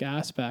tribalistic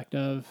aspect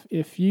of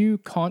if you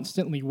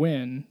constantly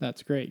win,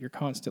 that's great. You're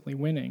constantly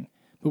winning,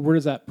 but where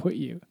does that put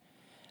you?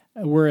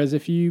 Whereas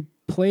if you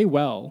play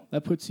well,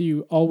 that puts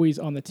you always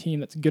on the team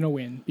that's going to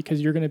win because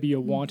you're going to be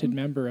a wanted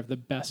member of the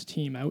best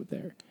team out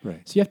there.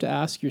 Right. So you have to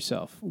ask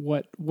yourself,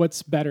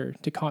 what's better,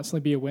 to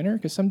constantly be a winner?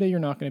 Because someday you're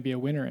not going to be a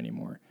winner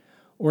anymore.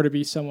 Or to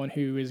be someone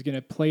who is going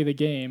to play the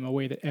game a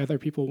way that other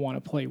people want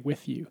to play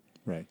with you.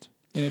 Right.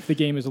 And if the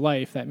game is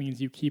life, that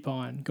means you keep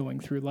on going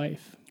through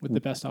life with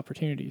the best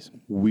opportunities.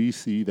 We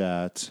see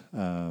that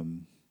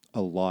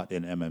a lot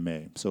in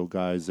MMA. So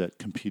guys that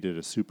compete at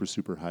a super,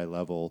 super high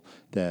level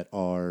that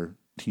are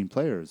team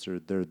players,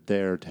 they're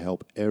there to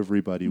help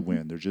everybody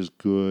win. They're just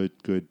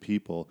good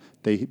people.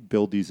 They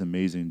build these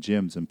amazing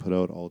gyms and put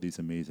out all these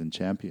amazing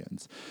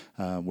champions,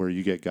 where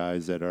you get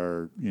guys that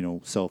are,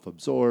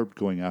 self-absorbed,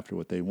 going after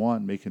what they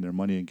want, making their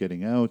money and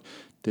getting out.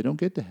 They don't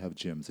get to have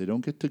gyms. They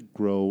don't get to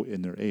grow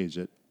in their age.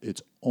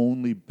 It's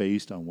only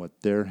based on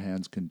what their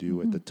hands can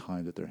do at the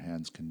time that their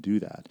hands can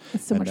do that.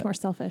 It's so much more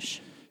selfish.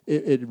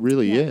 It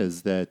really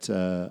is that,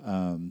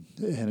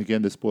 and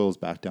again, this boils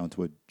back down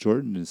to what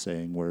Jordan is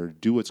saying, where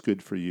do what's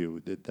good for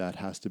you. That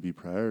has to be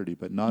priority,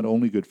 but not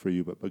only good for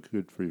you, but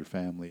good for your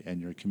family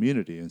and your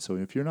community. And so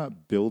if you're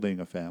not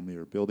building a family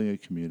or building a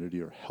community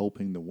or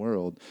helping the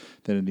world,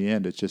 then in the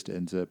end, it just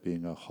ends up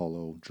being a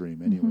hollow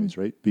dream anyways,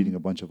 right? Beating a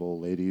bunch of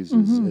old ladies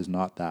is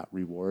not that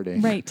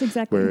rewarding. Right,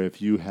 exactly. Where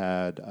if you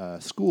had a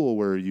school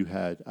where you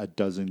had a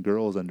dozen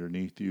girls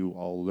underneath you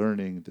all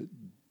learning,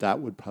 that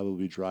would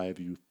probably drive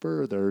you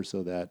further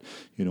so that,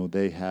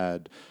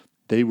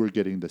 they were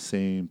getting the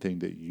same thing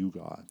that you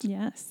got.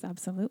 Yes,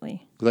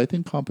 absolutely. Because I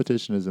think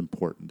competition is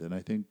important, and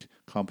I think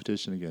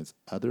competition against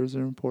others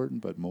are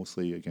important, but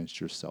mostly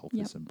against yourself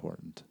is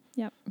important.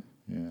 Yep.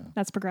 Yeah.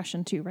 That's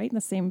progression too, right?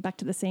 Back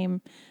to the same,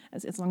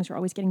 as long as you're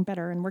always getting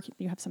better and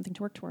you have something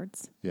to work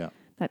towards. Yeah.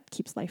 That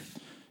keeps life.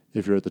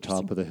 If you're at the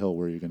top of the hill,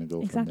 where you're going to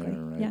go exactly. from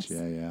there, right? Yes.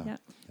 Yeah.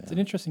 It's an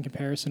interesting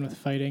comparison with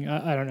fighting.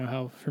 I don't know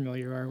how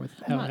familiar you are with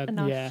how. Not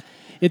enough. Yeah,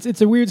 it's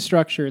a weird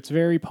structure. It's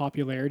very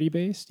popularity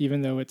based,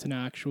 even though it's an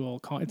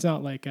actual. It's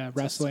not like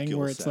wrestling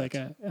where it's like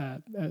a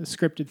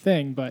scripted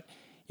thing. But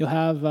you'll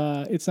have.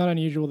 It's not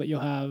unusual that you'll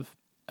have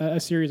a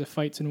series of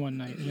fights in one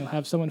night, and you'll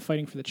have someone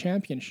fighting for the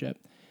championship,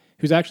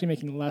 who's actually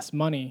making less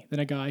money than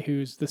a guy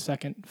who's the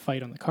second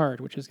fight on the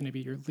card, which is going to be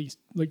your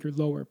your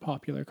lower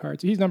popular card.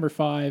 So he's number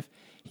 5.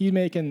 He's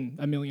making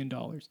 $1 million.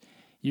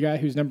 You guy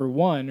who's number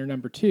 1 or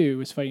number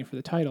 2 is fighting for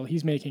the title.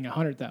 He's making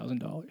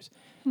 $100,000.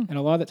 And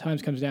a lot of the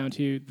times comes down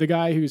to the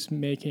guy who's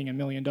making $1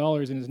 million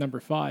and is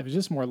number 5 is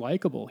just more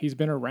likable. He's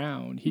been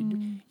around.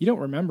 You don't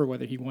remember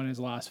whether he won his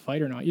last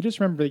fight or not. You just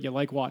remember that you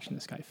like watching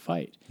this guy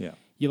fight. Yeah.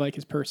 You like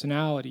his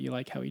personality. You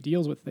like how he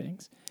deals with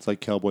things. It's like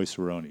Cowboy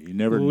Cerrone. You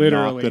never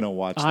Literally, not going to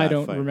watch that I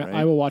don't fight, remember. right?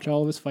 I will watch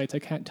all of his fights. I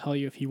can't tell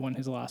you if he won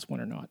his last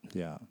one or not.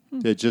 Yeah.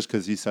 Just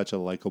because he's such a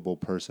likable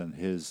person,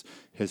 his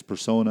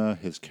persona,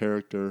 his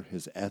character,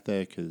 his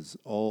ethic, his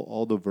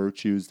all the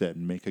virtues that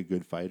make a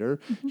good fighter.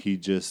 He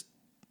just,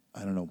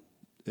 I don't know.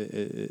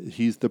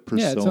 He's the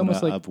persona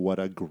like of what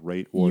a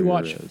great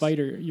warrior is.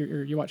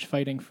 You watch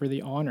fighting for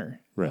the honor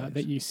Right.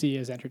 that you see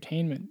as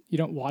entertainment. You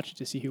don't watch it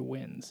to see who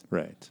wins.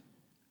 Right.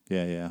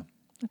 Yeah.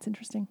 That's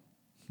interesting.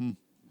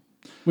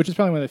 Which is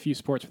probably one of the few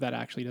sports where that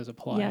actually does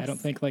apply. Yes. I don't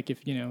think like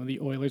if the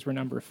Oilers were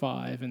number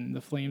 5 and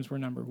the Flames were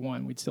number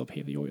 1, we'd still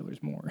pay the Oilers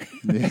more.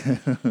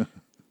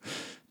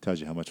 Tells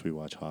you how much we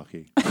watch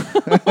hockey.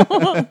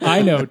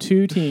 I know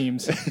 2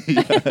 teams.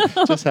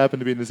 Just happen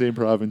to be in the same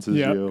province as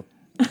Yep. you.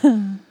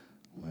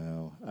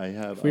 Wow. I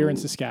have. If we were in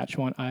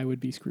Saskatchewan, I would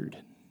be screwed.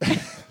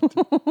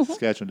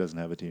 Saskatchewan doesn't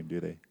have a team, do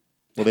they?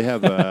 Well, they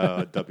have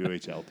a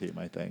WHL team,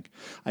 I think.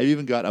 I've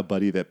even got a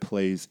buddy that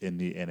plays in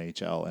the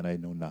NHL, and I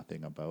know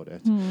nothing about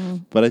it.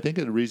 But I think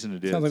the reason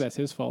it is... Sounds like that's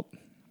his fault.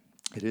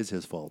 It is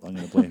his fault. I'm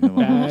going to blame him.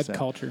 Bad 100%.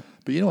 culture.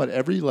 But you know what?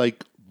 Every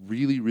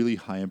really, really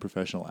high-end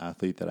professional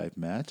athlete that I've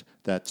met,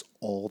 that's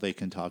all they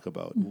can talk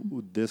about.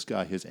 This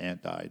guy, his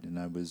aunt died, and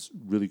I was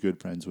really good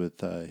friends with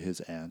his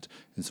aunt.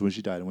 And so when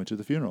she died, I went to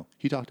the funeral.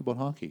 He talked about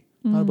hockey,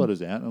 not about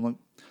his aunt. I'm like,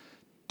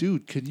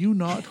 dude, can you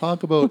not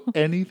talk about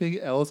anything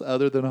else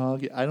other than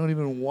hockey? I don't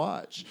even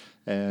watch.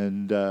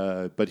 And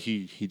but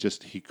he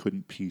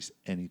couldn't piece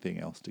anything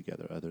else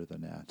together other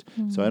than that.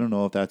 So I don't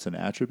know if that's an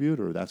attribute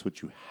or that's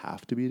what you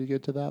have to be to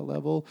get to that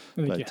level.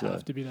 I think but you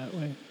have to be that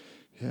way.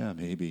 yeah,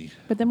 maybe.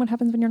 But then what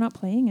happens when you're not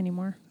playing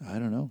anymore? I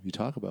don't know. You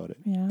talk about it.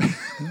 Yeah.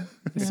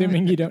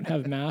 Assuming you don't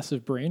have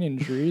massive brain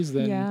injuries,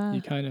 then Yeah.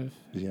 you kind of,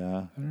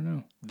 Yeah. I don't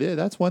know.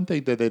 That's one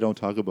thing that they don't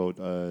talk about.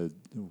 We're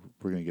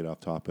going to get off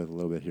topic a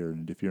little bit here,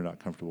 and if you're not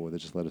comfortable with it,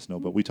 just let us know.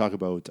 But we talk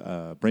about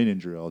brain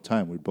injury all the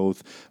time. We're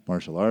both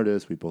martial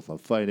artists. We both love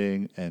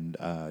fighting, and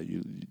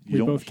We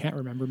don't both can't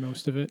remember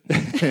most of it.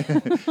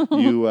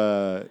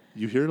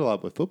 you hear it a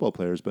lot with football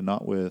players, but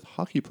not with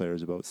hockey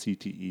players about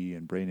CTE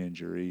and brain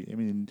injury. I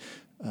mean,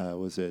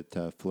 was it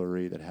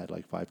Fleury that had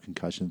like 5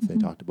 concussions? They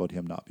talked about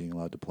him not being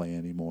allowed to play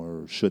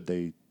anymore, or should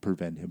they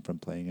prevent him from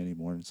playing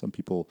anymore? And some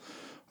people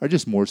are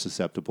just more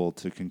susceptible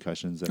to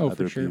concussions than for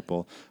other sure.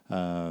 people.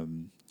 But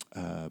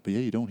yeah,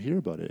 you don't hear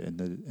about it in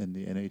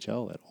the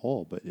NHL at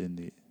all, but in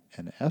the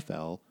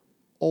NFL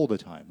all the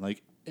time.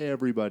 Like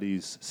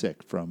everybody's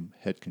sick from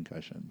head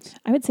concussions.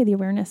 I would say the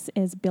awareness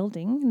is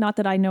building. Not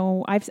that I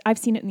know, I've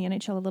seen it in the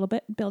NHL a little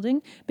bit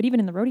building, but even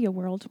in the rodeo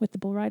world with the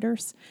bull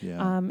riders,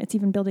 Yeah. it's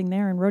even building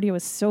there. And rodeo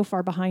is so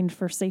far behind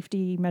for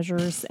safety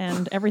measures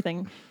and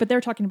everything. But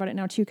they're talking about it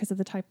now too because of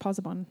the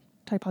typhosopon.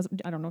 I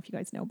don't know if you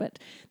guys know, but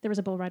there was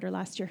a bull rider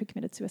last year who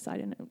committed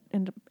suicide and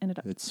it ended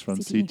up. It's from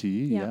CTE.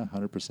 CTE, Yeah.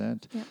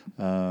 100%.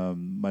 Yeah.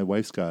 My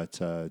wife's got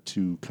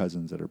 2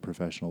 cousins that are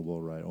professional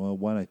bull riders. Well,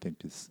 one I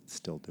think is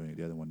still doing it.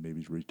 The other one maybe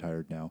is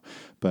retired now.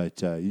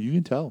 But you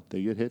can tell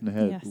they get hit in the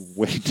head Yes.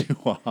 way too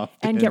often.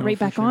 And get right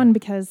for back sure. on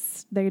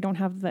because they don't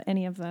have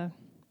any of the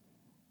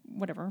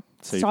whatever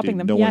Safety. stopping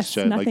them. No Yes,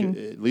 one's nothing.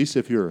 like, at least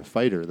if you're a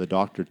fighter, the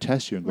doctor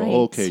tests you and go, Right.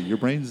 oh, okay, your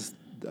brain's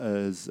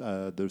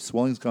the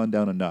swelling's gone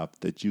down enough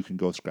that you can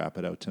go scrap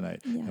it out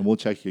tonight, Yeah. and we'll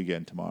check you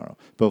again tomorrow.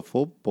 But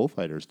full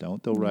bullfighters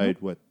don't. They'll ride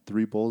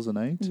 3 bulls a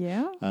night,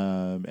 Yeah.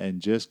 and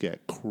just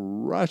get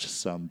crushed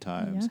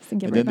sometimes. Yes,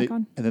 and get then right back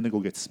on. And then they go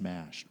get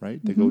smashed.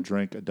 Right? They go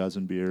drink a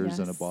dozen beers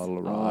and a Yes. bottle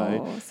of rye,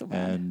 Oh, so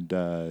bad. and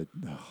I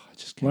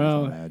just can't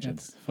Well, even imagine.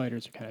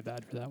 fighters are kind of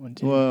bad for that one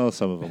too. Well,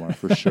 some of them are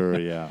for sure.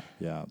 Yeah.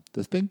 I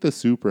think the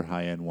super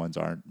high end ones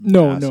aren't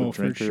No, massive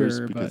for drinkers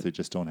sure, because but- they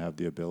just don't have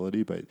the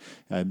ability. But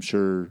I'm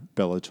sure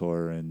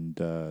Bellator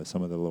and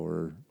some of the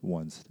lower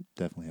ones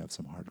definitely have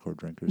some hardcore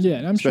drinkers. Yeah,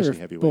 and I'm sure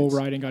especially if bull heavyweights.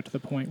 riding got to the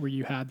point where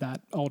you had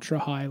that ultra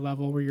high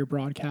level where you're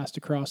broadcast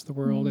across the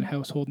world and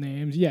household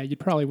names, yeah, you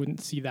probably wouldn't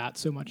see that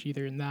so much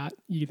either.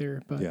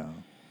 But Yeah.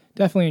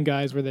 definitely in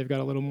guys where they've got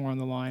a little more on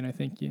the line, I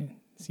think you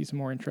see some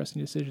more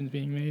interesting decisions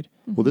being made.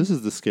 Well, this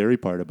is the scary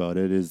part about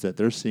it is that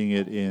they're seeing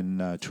it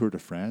in Tour de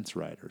France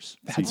riders.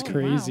 That's Oh, wow.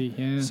 crazy.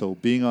 Yeah. So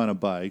being on a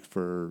bike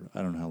for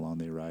I don't know how long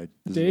they ride.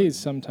 This is Days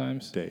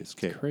sometimes. days. It's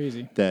Okay.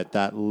 crazy.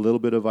 That little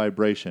bit of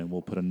vibration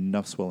will put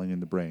enough swelling in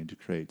the brain to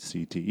create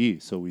CTE.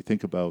 So we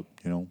think about,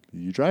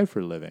 you drive for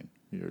a living.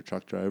 You're a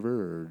truck driver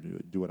or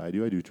do what I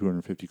do. I do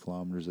 250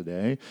 kilometers a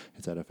day.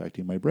 Is that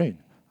affecting my brain?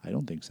 I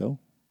don't think so.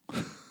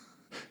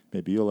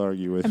 Maybe you'll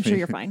argue with I'm me. sure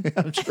you're fine.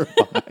 I'm sure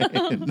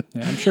fine.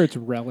 Yeah, I'm sure it's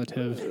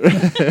relative.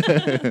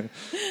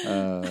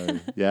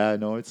 Yeah,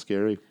 no, it's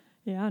scary.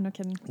 Yeah, no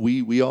kidding.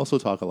 We also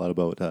talk a lot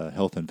about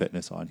health and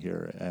fitness on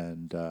here,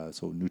 and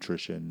so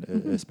nutrition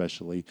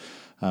especially.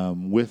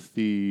 With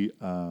the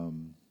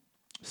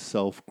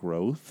self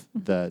growth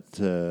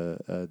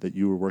that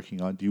you were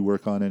working on, do you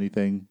work on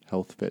anything?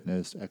 Health,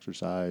 fitness,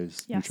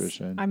 exercise, Yes,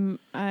 nutrition. I'm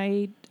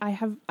a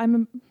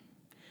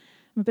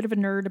bit of a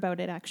nerd about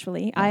it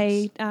actually.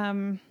 Nice.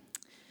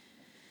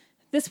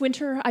 This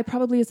winter, I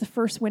probably is the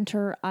first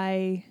winter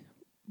I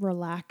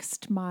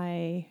relaxed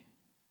my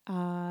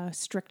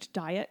strict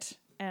diet,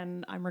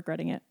 and I'm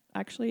regretting it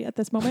actually at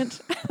this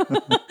moment.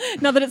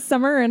 Now that it's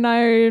summer and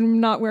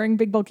I'm not wearing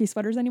big bulky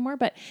sweaters anymore,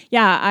 but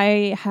yeah,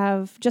 I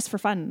have just for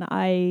fun.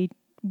 I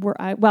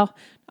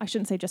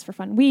shouldn't say just for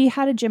fun. We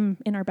had a gym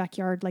in our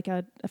backyard, like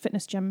a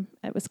fitness gym.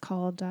 It was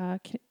called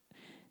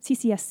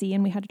CCSC,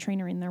 and we had a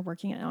trainer in there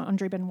working at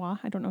Andre Benoit.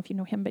 I don't know if you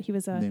know him, but he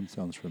was Name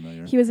sounds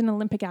familiar. he was an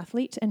Olympic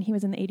athlete, and he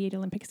was in the 88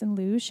 Olympics in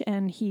luge,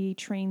 and he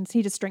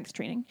does strength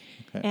training,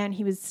 and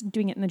he was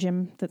doing it in the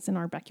gym that's in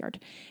our backyard.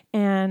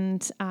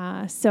 And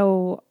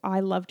so I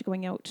loved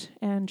going out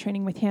and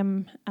training with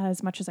him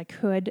as much as I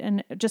could,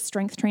 and just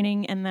strength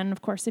training. And then,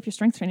 of course, if you're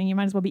strength training, you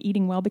might as well be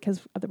eating well,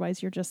 because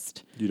otherwise you're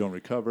just... You don't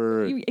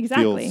recover. It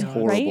Exactly, feels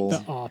horrible.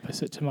 right? The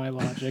opposite to my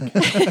logic.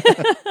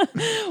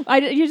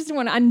 You just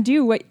want to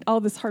undo all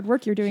this hard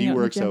work you're doing He out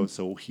works in the gym. out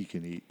so he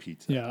can eat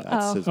pizza. Yeah.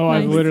 That's his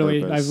I've Nice.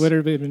 literally purpose.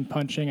 been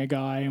punching a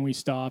guy, and we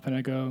stop, and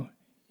I go,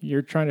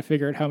 "You're trying to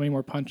figure out how many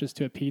more punches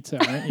to a pizza,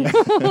 aren't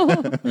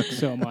you?"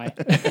 So am I.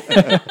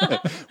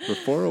 We're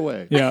 4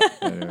 away. Yeah,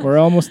 Anyway. we're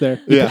almost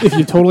there. Yeah. If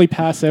you totally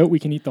pass out, we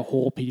can eat the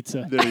whole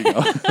pizza. There you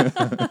go.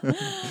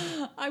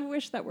 I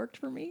wish that worked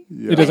for me.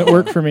 Yeah. It doesn't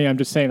work for me. I'm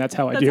just saying that's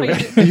how I That's do how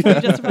it. you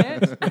justify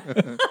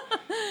it.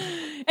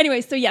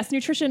 Anyway, so yes,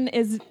 nutrition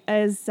is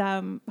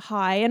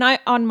high, and I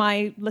on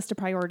my list of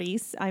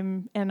priorities.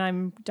 I'm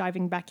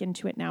diving back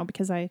into it now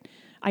because I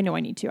know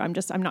I need to. I'm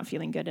not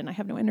feeling good, and I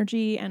have no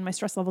energy, and my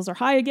stress levels are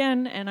high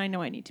again, and I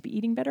know I need to be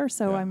eating better.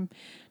 So Yeah. I'm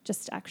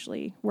just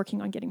actually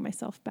working on getting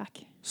myself back.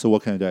 So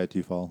what kind of diet do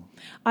you follow?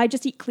 I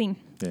just eat clean.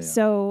 Yeah.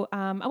 So,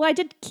 I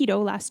did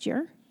keto last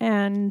year,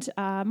 and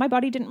my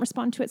body didn't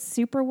respond to it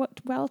super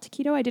well to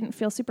keto. I didn't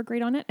feel super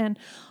great on it. And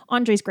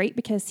Andre's great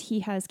because he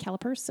has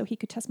calipers, so he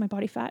could test my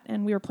body fat,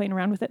 and we were playing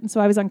around with it. And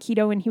so I was on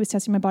keto, and he was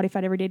testing my body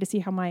fat every day to see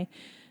how my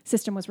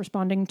system was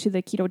responding to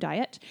the keto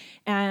diet.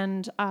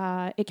 And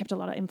it kept a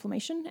lot of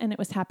inflammation, and it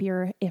was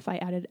happier if I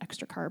added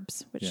extra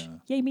carbs, which Yeah.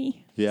 yay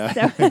me. Yeah.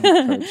 So-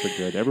 Carbs are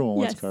good. Everyone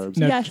wants Yes. carbs.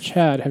 Now, Yes.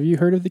 Chad, have you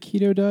heard of the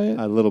keto diet?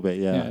 A little bit,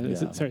 yeah.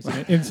 Sorry, it's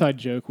an inside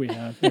joke we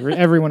have.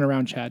 Everyone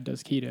around Chad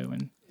does keto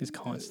and is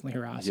constantly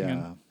harassing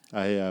him.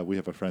 We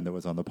have a friend that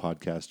was on the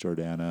podcast,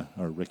 Jordana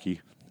or Ricky.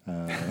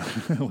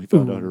 We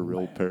found out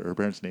her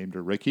parents named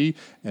her Ricky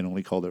and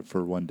only called it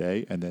for one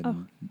day, and then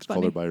called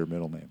funny. her by her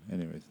middle name.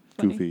 Anyways,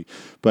 Funny. goofy.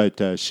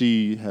 But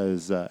she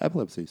has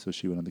epilepsy, so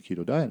she went on the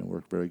keto diet and it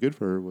worked very good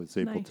for her. Was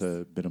able Nice.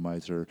 to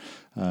minimize her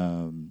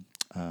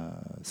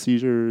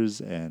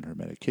seizures and her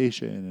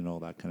medication and all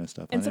that kind of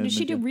stuff. And so did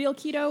she do again, real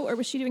keto, or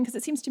was she doing, because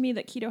it seems to me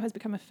that keto has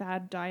become a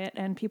fad diet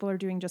and people are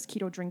doing just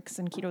keto drinks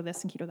and keto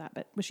this and keto that,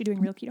 but was she doing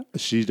real keto?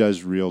 She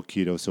does real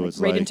keto, so it's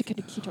right like into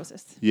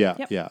ketosis. Yeah,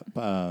 Yep. yeah.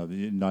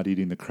 Not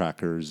eating the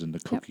crackers and the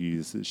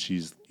cookies.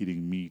 She's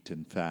eating meat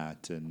and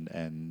fat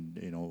and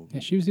you know, Yeah,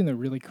 she was doing the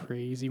really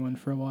crazy one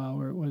for a while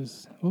where it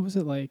was, what was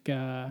it like?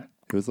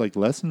 it was like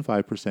less than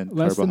 5%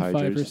 Less than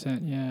carbohydrates.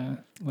 5%, yeah.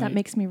 That Like,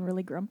 makes me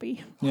really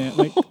grumpy. yeah,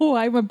 like, Oh,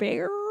 I'm a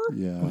bear.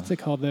 Yeah. what's it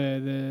called?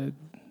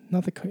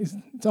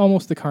 It's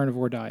almost the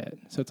carnivore diet.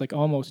 So it's like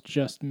almost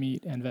just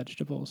meat and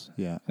vegetables.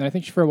 Yeah. And I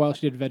think for a while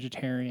she did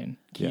vegetarian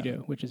Yeah.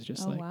 keto, which is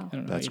just Oh, like, wow. I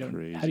don't know, That's how do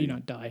crazy. you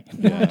not die?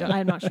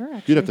 I'm not sure,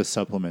 actually. You'd have to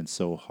supplement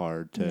so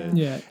hard to.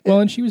 Yeah.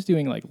 Well, and she was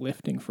doing like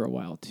lifting for a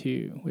while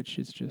too, which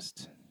is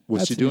just.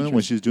 Was that's she an doing when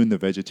interest- she was doing the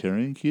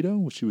vegetarian keto?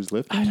 When she was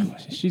lifting? I don't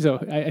know.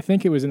 I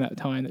think it was in that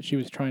time that she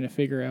was trying to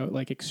figure out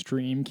like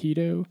extreme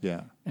keto,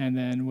 Yeah. and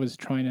then was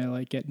trying to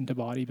like get into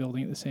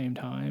bodybuilding at the same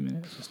time, and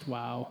it was just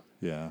wow.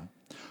 Yeah.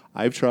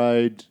 I've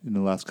tried in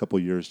the last couple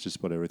of years just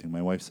about everything.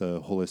 My wife's a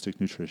holistic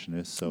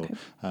nutritionist, so Okay.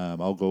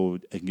 I'll go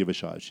and give a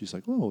shot. She's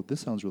like, "Oh, this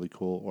sounds really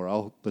cool," or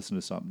I'll listen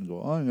to something and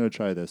go, "Oh, I'm going to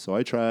try this." So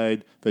I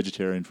tried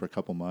vegetarian for a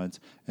couple months,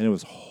 and it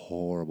was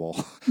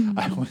horrible.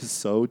 I was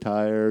so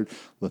tired,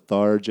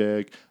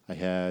 lethargic. I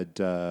had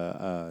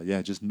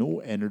just no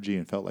energy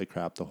and felt like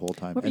crap the whole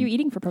time. What were you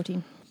eating for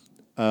protein?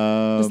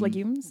 Um, Just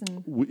legumes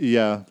and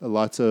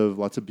lots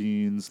of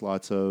beans,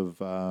 lots of.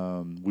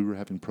 We were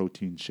having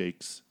protein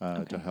shakes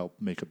to help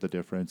make up the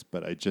difference,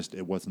 but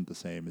it wasn't the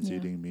same as Yeah.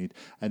 eating meat.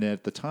 And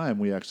at the time,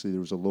 there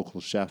was a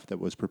local chef that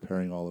was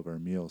preparing all of our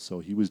meals, so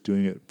he was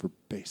doing it for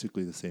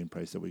basically the same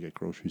price that we get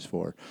groceries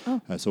for.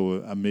 Oh. So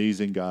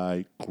amazing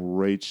guy,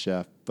 great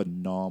chef,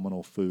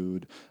 phenomenal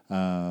food,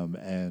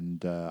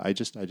 and I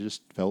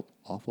just felt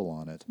awful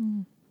on it.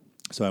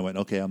 So I went,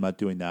 okay, I'm not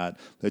doing that.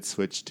 Let's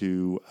switch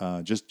to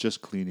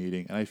just clean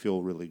eating, and I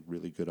feel really,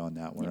 really good on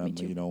that. Where Yeah, me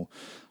too.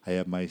 I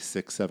have my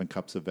 6-7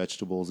 cups of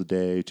vegetables a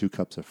day, 2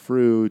 cups of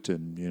fruit,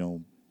 and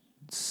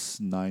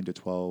 9 to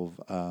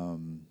 12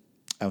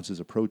 ounces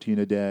of protein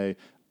a day.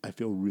 I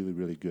feel really,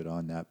 really good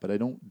on that, but I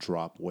don't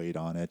drop weight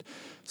on it.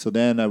 So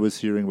then I was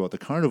hearing about the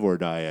carnivore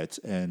diet,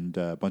 and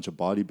a bunch of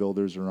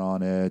bodybuilders are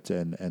on it,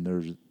 and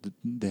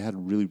they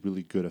had really,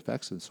 really good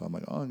effects. And so I'm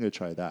like, oh, I'm going to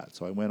try that.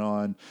 So I went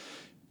on.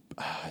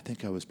 I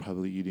think I was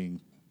probably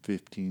eating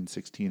 15,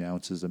 16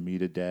 ounces of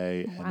meat a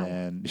day. Wow.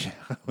 And then,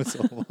 it was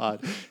a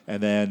lot.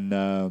 And then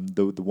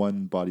the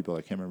one bodybuilder,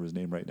 I can't remember his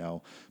name right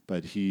now,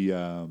 but he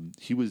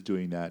was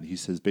doing that. He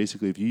says,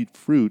 basically, if you eat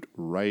fruit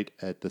right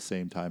at the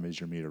same time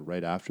as your meat or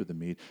right after the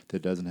meat,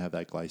 that doesn't have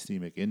that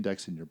glycemic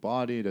index in your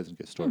body. It doesn't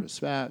get stored as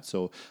fat.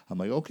 So I'm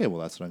like, okay,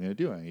 well, that's what I'm going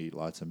to do. I'm going to eat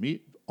lots of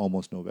meat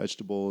almost no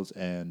vegetables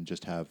and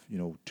just have,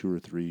 2 or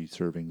 3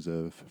 servings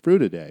of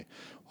fruit a day.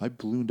 Well, I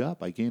ballooned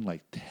up. I gained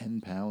like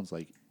 10 pounds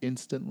like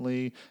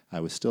instantly.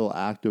 I was still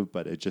active,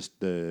 but it just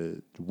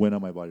went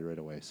on my body right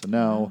away. So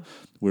now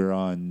we're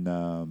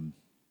on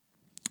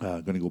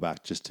going to go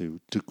back just to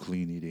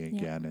clean eating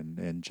again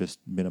and just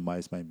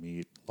minimize my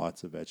meat,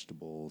 lots of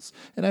vegetables.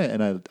 And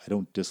I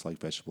don't dislike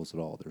vegetables at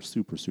all. They're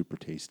super, super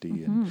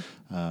tasty. And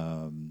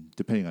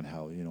depending on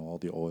how, all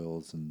the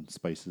oils and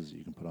spices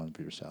you can put on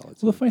for your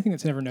salads. Well, the funny thing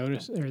that's never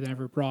noticed or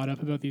never brought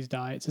up about these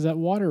diets is that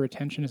water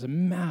retention is a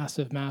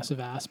massive, massive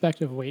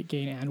aspect of weight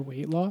gain and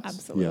weight loss.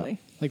 Absolutely.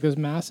 Like those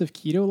massive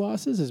keto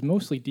losses is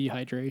mostly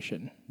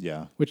dehydration.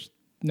 Yeah. Which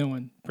no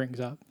one brings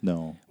up.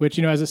 No. Which,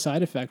 as a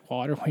side effect,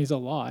 water weighs a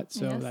lot,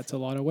 so Yes. that's a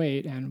lot of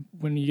weight. And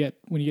when you get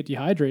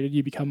dehydrated,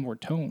 you become more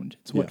toned.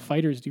 It's what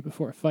fighters do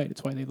before a fight.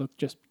 It's why they look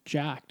just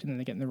jacked, and then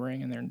they get in the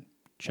ring and they're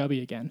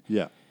chubby again.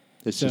 Yeah.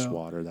 It's just So-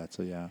 water. That's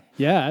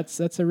Yeah,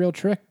 that's a real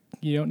trick.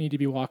 You don't need to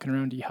be walking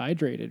around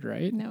dehydrated,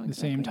 right? No, At the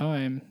same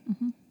time.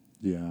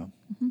 Yeah.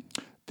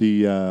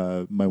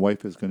 The my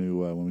wife is going to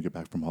when we get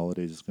back from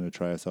holidays is going to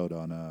try us out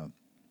on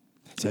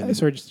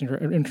Sorry, just to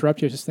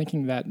interrupt you. I was just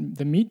thinking that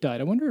the meat diet,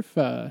 I wonder if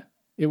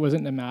it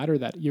wasn't a matter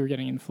that you were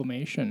getting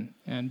inflammation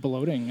and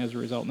bloating as a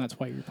result, and that's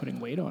why you're putting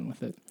weight on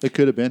with it. It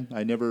could have been.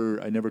 I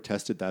never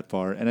tested that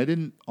far, and I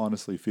didn't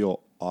honestly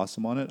feel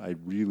awesome on it. I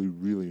really,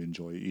 really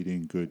enjoy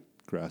eating good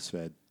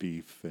grass-fed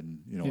beef,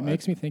 and It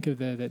makes me think of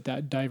the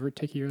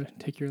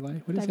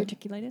diverticulitis. What is it?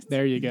 Diverticulitis.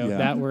 There you go. Yeah.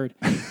 That word.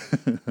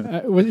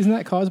 Isn't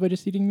that caused by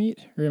just eating meat,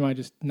 or am I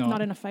just not?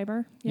 Not enough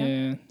fiber.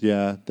 Yeah.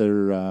 Yeah,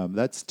 they're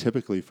that's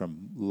typically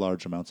from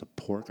large amounts of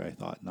pork. I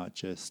thought not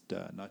just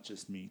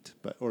meat,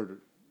 or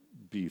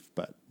beef,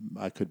 but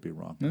I could be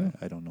wrong. Yeah.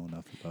 I don't know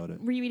enough about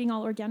it. Were you eating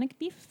all organic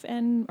beef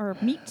or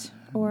meat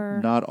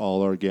or? Not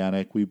all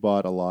organic. We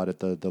bought a lot at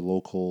the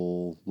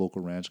local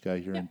ranch guy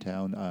here in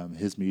town.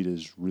 His meat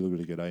is really,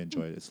 really good. I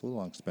enjoy it. It's a little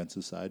on the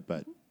expensive side,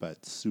 but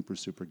super,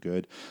 super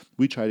good.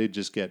 We try to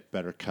just get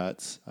better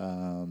cuts.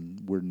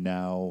 We're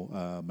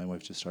now my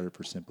wife just started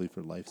for Simply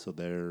for Life, so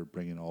they're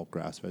bringing all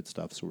grass-fed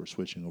stuff. So we're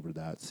switching over to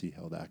that. See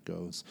how that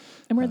goes.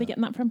 And where are they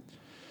getting that from?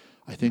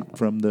 I think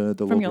from the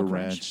From local your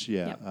ranch. ranch.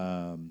 Yeah. Yep.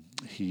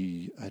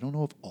 I don't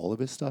know if all of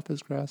his stuff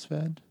is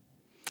grass-fed.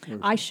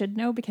 I should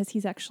know because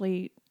he's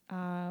actually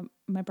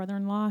my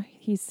brother-in-law.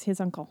 He's his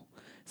uncle.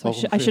 So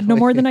Oh, I should know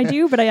more than I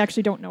do, but I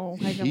actually don't know.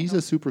 He's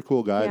a super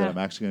cool guy that Yeah. I'm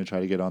actually going to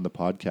try to get on the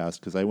podcast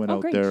because I went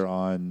out great. there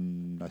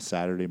on a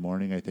Saturday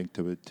morning, I think,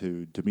 to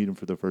meet him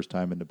for the first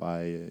time and to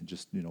buy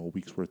just a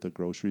week's worth of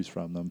groceries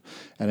from them.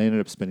 And I ended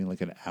up spending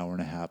like an hour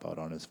and a half out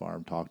on his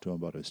farm, talk to him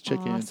about his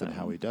chickens and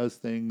how he does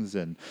things.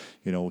 And,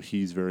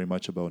 he's very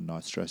much about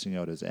not stressing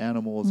out his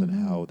animals and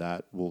how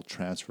that will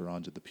transfer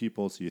onto the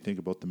people. So you think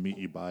about the meat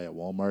you buy at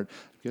Walmart.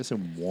 I'm guessing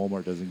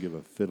Walmart doesn't give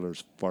a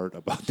fiddler's fart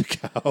about the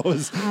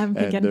cows. I'm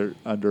thinking- and they're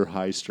under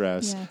high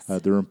stress.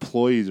 Yes. Their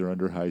employees are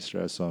under high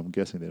stress, so I'm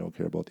guessing they don't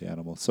care about the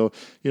animals. So,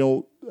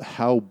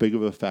 how big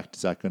of an effect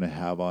is that going to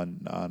have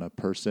on a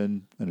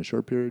person in a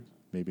short period?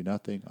 Maybe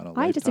nothing. On a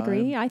lifetime? I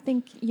disagree. I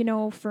think,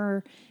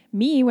 for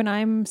me, when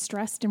I'm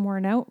stressed and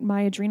worn out,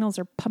 my adrenals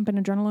are pumping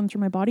adrenaline through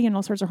my body and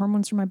all sorts of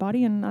hormones through my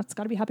body, and that's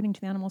got to be happening to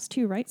the animals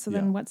too, right? So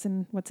then what's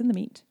in the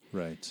meat?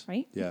 Right.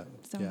 Right? Yeah.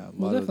 So- Yeah.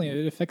 Well, definitely,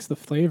 it affects the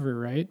flavor,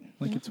 right?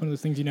 Like it's one of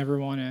those things you never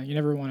want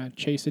to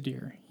chase a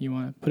deer. You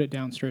want to put it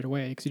down straight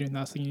away because the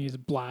last thing you need is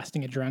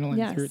blasting adrenaline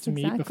Yes, through its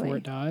meat exactly. before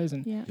it dies.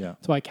 And Yeah. Yeah.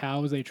 that's why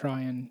cows, they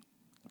try and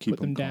Keep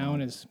put them down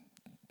calm, as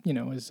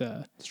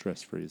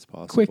stress-free as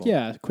possible.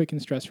 quick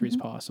and stress-free as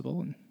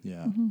possible. And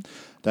Yeah,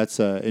 that's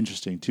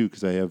interesting too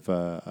because I have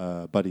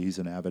a buddy. He's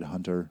an avid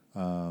hunter,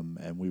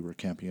 and we were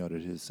camping out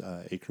at his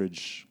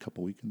acreage a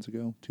couple weekends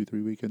ago,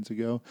 2-3 weekends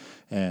ago,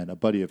 and a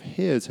buddy of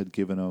his had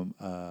given him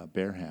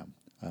bear ham.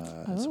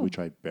 So we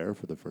tried bear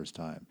for the first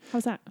time.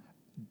 How's that?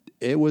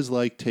 It was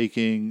like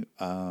taking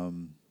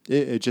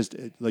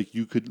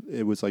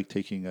it was like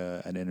taking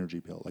an energy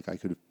pill. Like I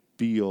could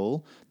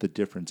feel the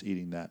difference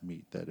eating that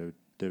meat. They're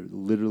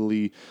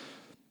literally,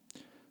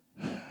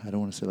 I don't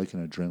want to say like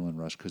an adrenaline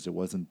rush because it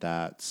wasn't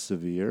that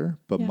severe,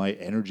 but my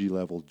energy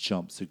level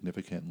jumped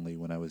significantly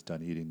when I was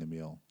done eating the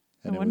meal.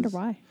 And I wonder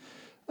why.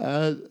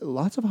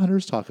 Lots of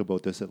hunters talk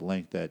about this at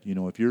length that,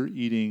 if you're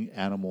eating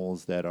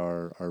animals that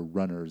are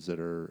runners, that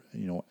are,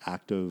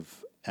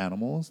 active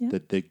animals,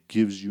 that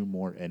gives you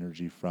more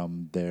energy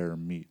from their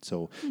meat.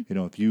 So,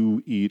 if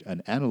you eat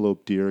an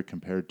antelope deer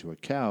compared to a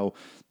cow,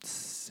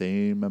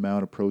 same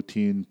amount of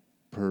protein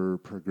per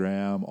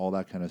gram, all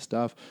that kind of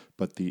stuff,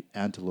 but the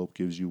antelope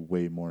gives you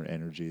way more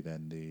energy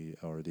than the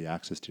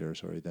axis deer,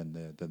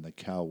 than the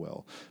cow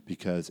will,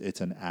 because it's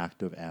an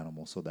active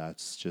animal. So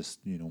that's just,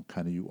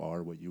 kind of you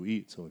are what you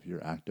eat. So if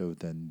you're active,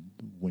 then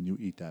when you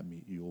eat that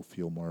meat, you'll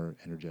feel more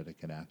energetic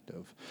and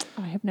active.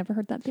 I have never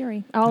heard that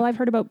theory. All I've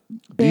heard about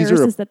bears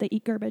is that they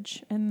eat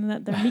garbage and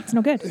that their meat's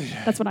no good.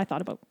 That's what I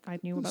thought about. I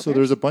knew about So bears.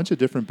 there's a bunch of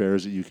different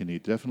bears that you can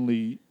eat.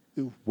 Definitely,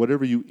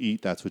 whatever you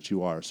eat, that's what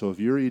you are. So if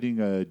you're eating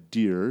a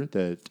deer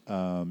that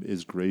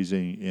is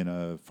grazing in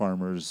a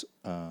farmer's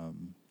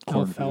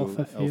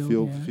Alfalfa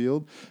field,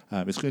 field,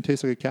 it's going to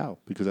taste like a cow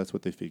because that's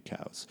what they feed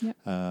cows. Yep.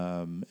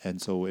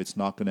 And so it's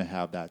not going to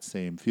have that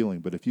same feeling.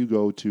 But if you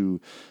go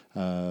to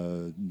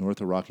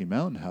north of Rocky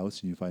Mountain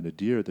House and you find a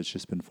deer that's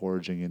just been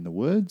foraging in the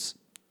woods,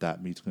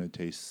 that meat's going to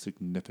taste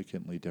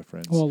significantly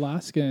different. Well,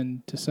 Alaska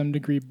and to some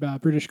degree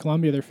British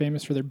Columbia, they're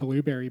famous for their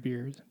blueberry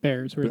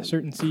bears, where at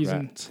certain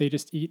seasons they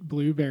just eat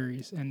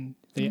blueberries, and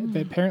they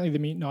apparently the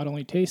meat not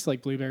only tastes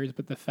like blueberries,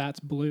 but the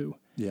fat's blue.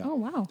 Yeah. Oh,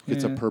 wow.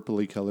 It's a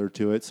purpley color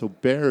to it. So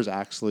bears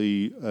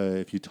actually,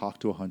 if you talk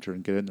to a hunter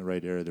and get it in the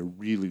right area, they're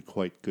really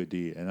quite good to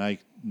eat. And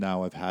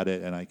I've had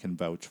it and I can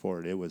vouch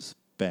for it. It was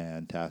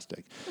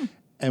fantastic.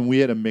 And we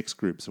had a mixed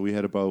group. So we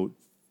had about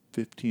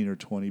 15 or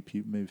 20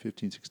 people, maybe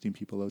 15, 16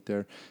 people out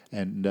there.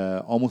 And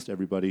almost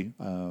everybody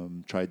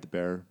tried the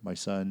bear. My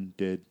son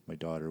did. My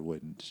daughter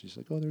wouldn't. She's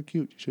like, oh, they're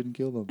cute. You shouldn't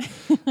kill them.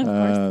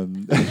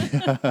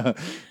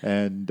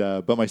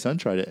 But my son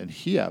tried it, and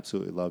he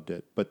absolutely loved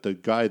it. But the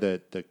guy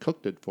that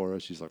cooked it for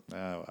us, he's like,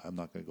 no, I'm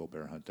not going to go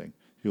bear hunting.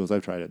 He goes,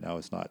 I've tried it. Now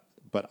it's not.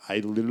 But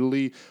I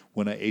literally,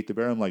 when I ate the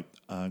bear, I'm like,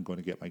 I'm going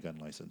to get my gun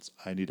license.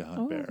 I need to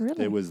hunt bear.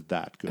 Really? It was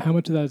that good. How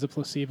much of that is a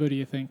placebo, do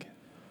you think?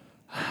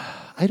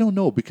 I don't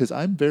know, because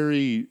I'm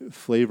very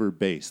flavor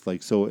based.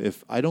 Like, so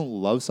if I don't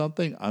love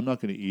something, I'm not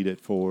going to eat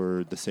it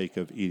for the sake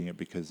of eating it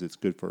because it's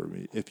good for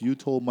me. If you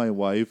told my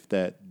wife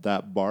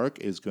that bark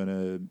is going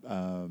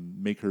to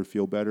make her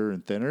feel better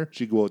and thinner,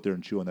 she'd go out there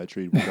and chew on that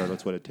tree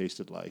regardless what it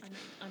tasted like.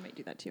 I might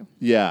do that too.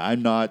 Yeah,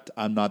 I'm not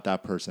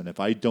that person. If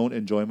I don't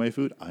enjoy my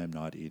food, I'm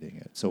not eating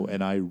it. So,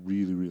 and I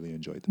really, really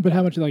enjoyed them. But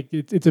how much, like,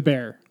 it's a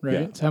bear, right?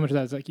 Yeah. So how much of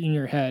that is like in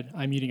your head,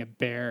 I'm eating a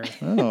bear.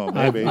 Oh,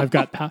 maybe. I've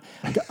got, to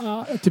I be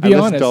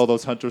listened honest, to all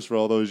those hunters for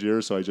all those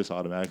years, so I just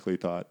automatically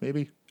thought,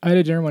 maybe. I had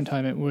a dinner one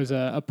time. It was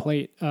a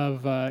plate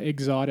of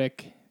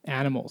exotic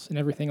animals, and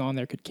everything on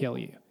there could kill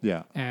you.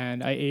 Yeah.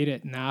 And I ate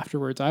it, and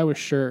afterwards, I was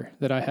sure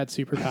that I had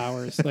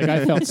superpowers. Like,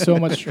 I felt so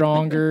much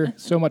stronger,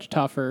 so much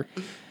tougher.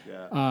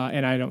 Yeah.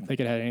 And I don't think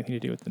it had anything to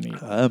do with the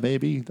meat.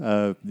 Maybe.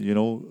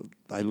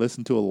 I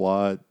listen to a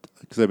lot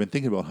because I've been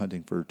thinking about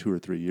hunting for 2 or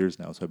 3 years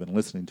now. So I've been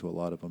listening to a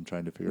lot of them,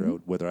 trying to figure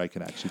out whether I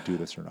can actually do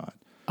this or not.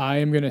 I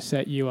am going to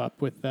set you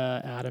up with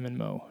Adam and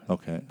Mo.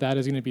 Okay. That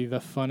is going to be the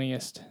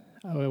funniest.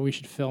 We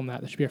should film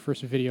that. That should be our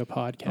first video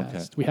podcast.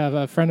 Okay. We have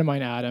a friend of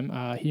mine, Adam.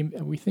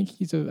 We think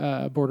he's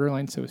a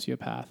borderline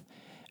sociopath,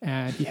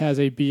 and he has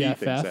a He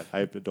thinks BFF. that.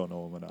 I don't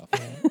know him enough.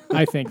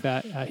 I think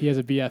that he has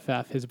a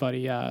BFF. His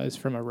buddy is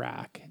from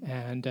Iraq,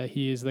 and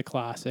he is the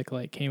classic,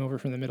 like, came over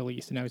from the Middle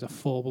East, and now he's a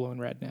full-blown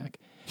redneck,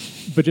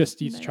 but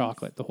just eats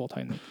chocolate the whole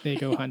time they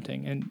go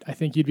hunting. And I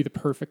think you'd be the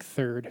perfect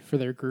third for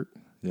their group.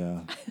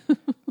 Yeah.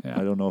 Yeah.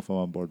 I don't know if I'm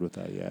on board with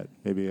that yet.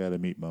 Maybe I got to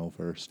meet Mo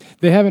first.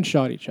 They haven't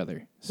shot each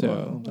other, so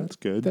Well, that's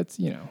good. that's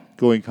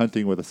Going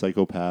hunting with a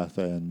psychopath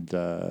and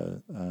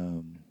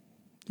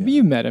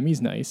You met him.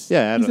 He's nice.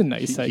 yeah, he's a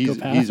nice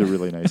psychopath. He's a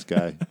really nice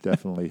guy.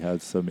 Definitely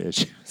has some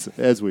issues,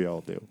 as we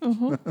all do.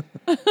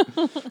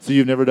 So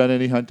you've never done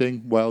any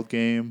hunting, wild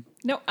game?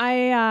 No,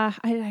 I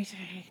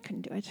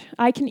couldn't do it.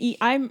 I can eat.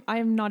 I'm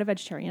not a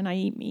vegetarian. I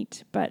eat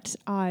meat, but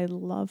I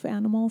love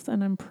animals,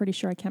 and I'm pretty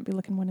sure I can't be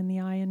looking one in the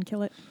eye and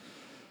kill it.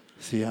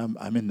 See,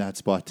 I'm in that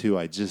spot too.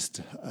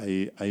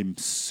 I'm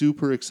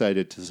super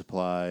excited to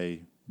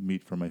supply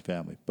meat for my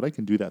family, but I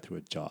can do that through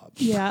a job.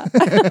 Yeah.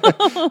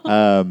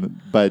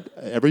 But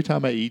every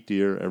time I eat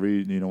deer,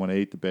 when I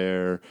ate the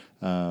bear,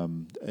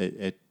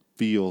 it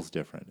feels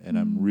different, and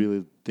I'm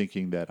really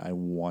thinking that I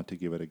want to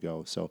give it a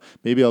go. So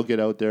maybe I'll get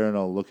out there and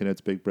I'll look in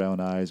its big brown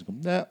eyes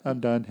and go, nah,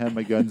 I'm done. Have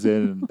my guns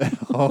in, and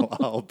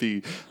I'll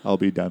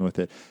be done with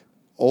it.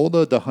 All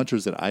the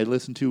hunters that I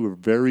listen to are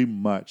very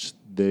much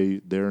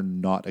they're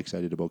not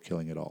excited about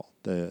killing at all.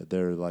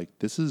 They're like,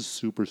 this is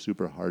super,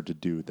 super hard to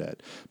do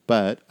that.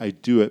 But I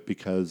do it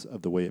because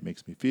of the way it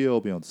makes me feel,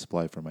 being able to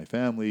supply for my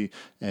family,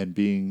 and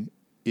being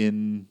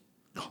in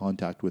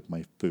contact with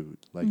my food.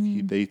 Like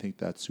they think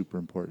that's super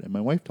important. And my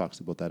wife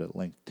talks about that at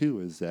length too,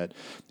 is that,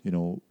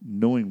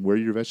 knowing where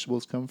your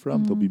vegetables come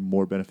from, they'll be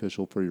more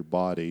beneficial for your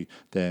body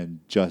than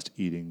just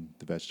eating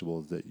the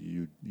vegetables that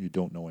you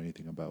don't know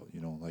anything about,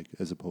 like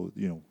as opposed,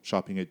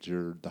 shopping at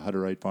the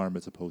Hutterite farm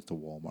as opposed to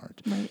Walmart.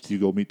 Right. You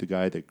go meet the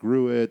guy that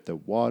grew it, that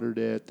watered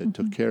it, that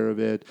took care of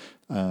it,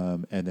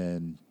 and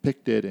then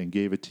picked it and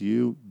gave it to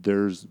you.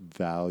 There's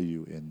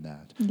value in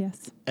that.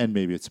 Yes. And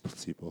maybe it's a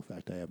placebo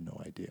effect. I have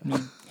no idea.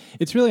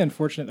 It's really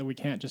unfortunate that we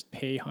can't just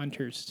pay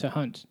hunters to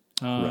hunt.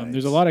 Right.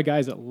 There's a lot of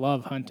guys that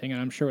love hunting, and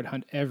I'm sure would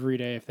hunt every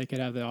day if they could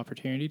have the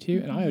opportunity to.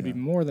 And I would be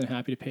more than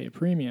happy to pay a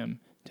premium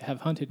to have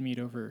hunted meat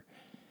over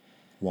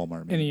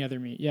Walmart meat. any other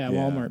meat. Yeah,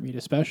 Walmart meat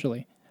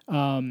especially.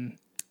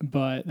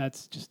 But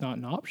that's just not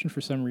an option for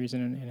some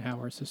reason in how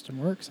our system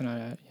works. And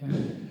I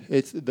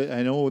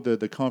know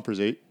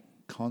the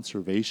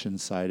conservation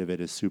side of it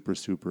is super,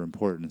 super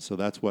important. So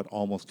that's what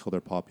almost killed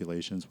our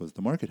populations, was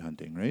the market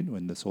hunting, right?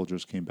 When the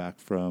soldiers came back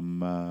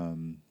from,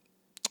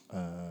 I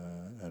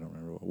don't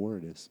remember what war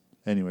it is.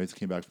 anyways,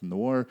 came back from the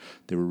war.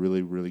 They were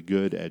really, really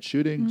good at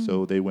shooting.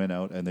 So they went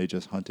out and they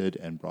just hunted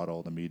and brought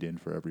all the meat in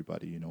for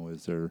everybody. You know,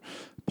 as they're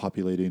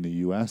populating the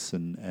U.S.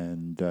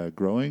 and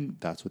growing,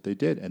 that's what they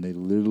did. And they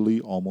literally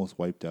almost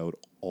wiped out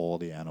all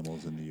the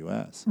animals in the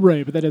U.S.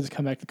 Right, but that does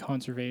come back to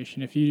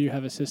conservation. If you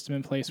have a system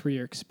in place where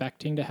you're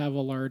expecting to have a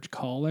large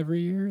cull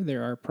every year,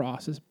 there are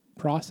processes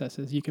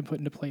you can put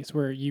into place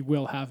where you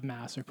will have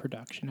massive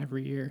production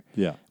every year.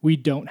 Yeah. We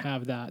don't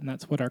have that, and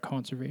that's what our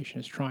conservation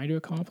is trying to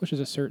accomplish, is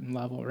a certain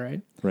level,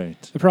 right?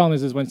 Right. The problem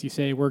is once you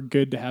say we're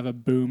good to have a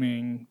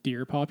booming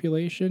deer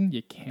population,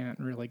 you can't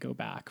really go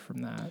back from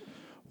that.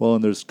 Well,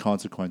 and there's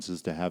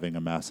consequences to having a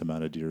mass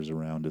amount of deers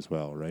around as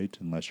well, right?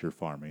 Unless you're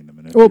farming them.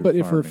 And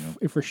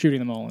If we're shooting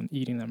them all and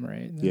eating them,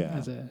 right?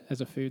 Yeah. As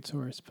a food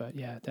source, but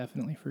yeah,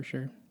 definitely for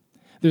sure.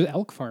 There's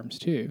elk farms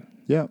too.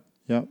 Yeah.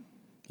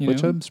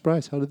 Which know? I'm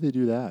surprised. How did they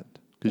do that?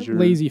 Because you're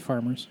Lazy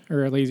farmers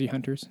or lazy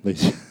hunters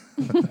lazy.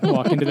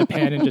 walk into the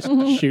pen and just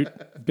shoot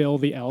Bill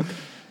the elk.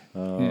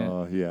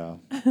 Oh, yeah.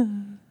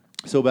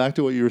 So back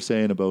to what you were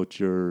saying about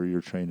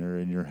your trainer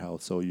and your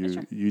health. So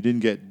you didn't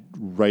get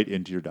right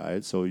into your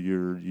diet. So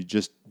you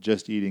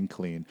just eating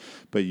clean,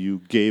 but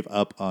you gave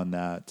up on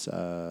that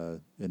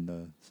in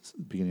the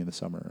beginning of the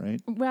summer,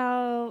 right?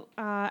 Well,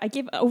 I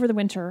gave over the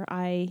winter.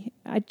 I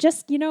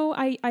just,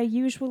 I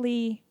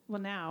usually,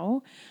 well,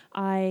 now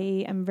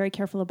I am very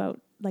careful about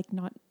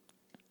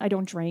I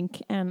don't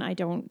drink, and I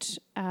don't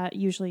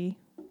usually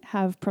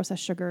have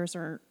processed sugars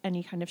or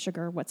any kind of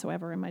sugar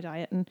whatsoever in my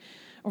diet. And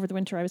over the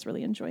winter, I was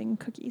really enjoying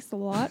cookies a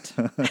lot.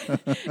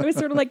 It was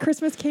sort of like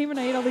Christmas came and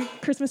I ate all the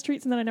Christmas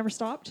treats and then I never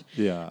stopped.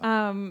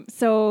 Yeah.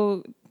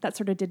 So that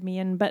sort of did me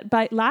in. But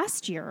by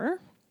last year,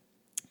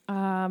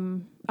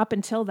 up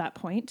until that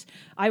point,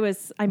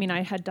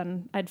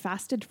 I'd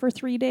fasted for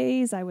 3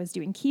 days. I was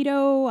doing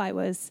keto.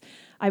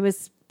 I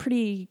was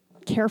pretty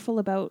careful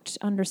about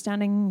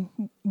understanding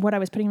what I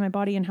was putting in my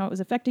body and how it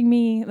was affecting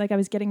me. Like I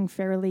was getting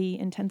fairly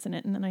intense in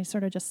it. And then I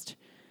sort of just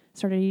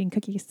started eating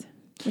cookies,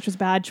 which was a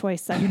bad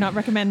choice. I do not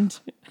recommend.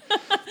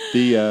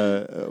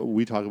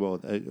 We talk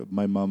about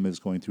my mom is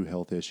going through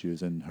health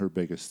issues, and her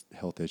biggest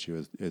health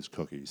issue is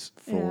cookies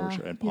sure,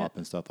 and pop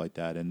and stuff like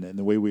that. And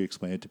the way we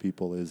explain it to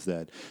people is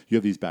that you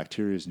have these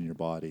bacteria in your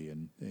body,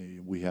 and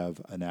we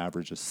have an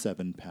average of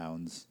 7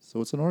 pounds.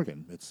 So it's an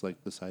organ. It's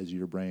like the size of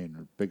your brain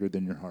or bigger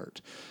than your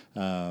heart,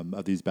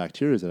 of these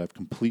bacteria that have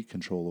complete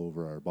control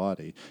over our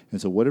body.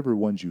 And so whatever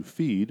ones you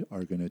feed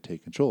are going to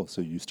take control.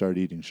 So you start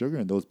eating sugar,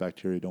 and those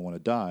bacteria don't want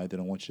to die. They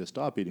don't want you to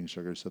stop eating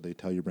sugar. So they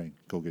tell your brain,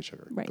 go get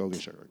sugar, Right. go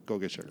get sugar. Go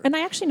get sugar. And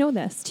I actually know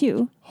this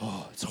too.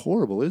 Oh, it's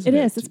horrible, isn't it?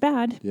 It is. It's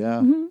bad.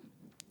 Yeah. Mm-hmm.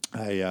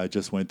 I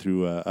just went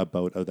through a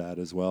bout of that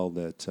as well,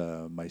 that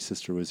my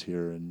sister was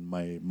here and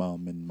my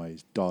mom and my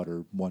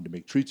daughter wanted to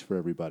make treats for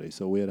everybody.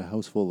 So we had a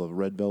house full of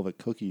red velvet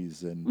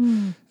cookies,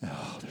 and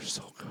they're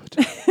so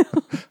good.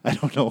 I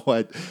don't know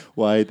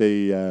why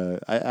they...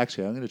 I'm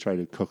going to try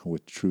to cook them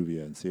with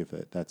Truvia and see if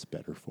that's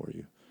better for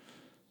you.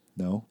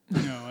 No?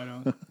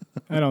 No,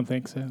 I don't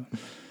think so.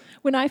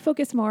 When I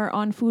focus more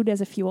on food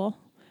as a fuel,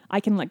 I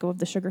can let go of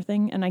the sugar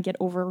thing and I get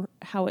over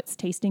how it's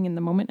tasting in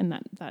the moment, and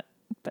but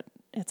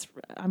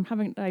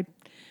I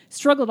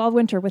struggled all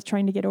winter with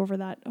trying to get over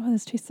that. Oh,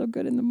 this tastes so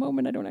good in the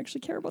moment. I don't actually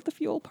care about the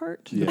fuel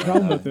part. Yeah. The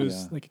problem with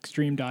those like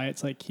extreme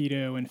diets like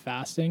keto and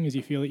fasting is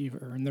you feel that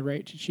you've earned the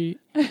right to cheat.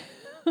 And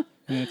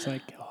it's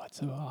like, it's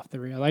so off the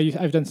rail.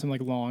 I've done some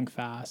like long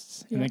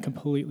fasts and then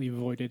completely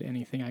avoided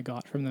anything I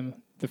got from them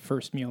the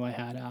first meal I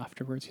had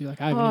afterwards. You're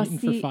like, I haven't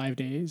eaten for 5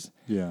 days.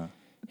 Yeah.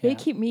 They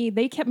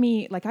kept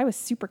me, like I was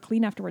super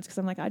clean afterwards because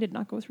I'm like, I did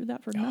not go through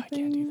that for nothing. I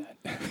can't do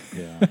that.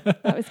 Yeah.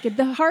 That was good.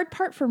 The hard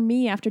part for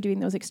me after doing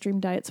those extreme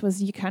diets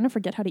was you kind of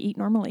forget how to eat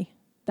normally.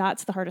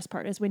 That's the hardest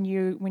part, is when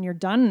you're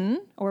done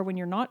or when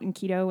you're not in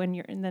keto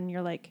and then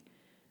you're like,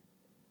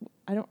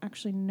 I don't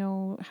actually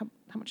know how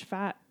much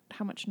fat,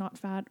 how much not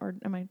fat, or do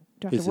I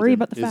have to worry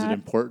about the fat? Is it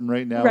important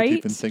right now right? to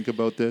even think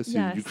about this?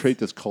 Yes. You create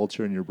this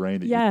culture in your brain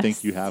that you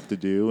think you have to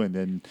do, and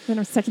then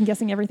I'm second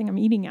guessing everything I'm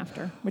eating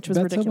after, which was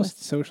That's ridiculous.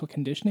 almost social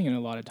conditioning in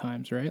a lot of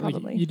times, right?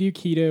 Probably. Like you do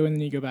keto and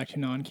then you go back to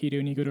non-keto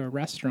and you go to a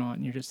restaurant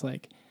and you're just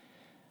like,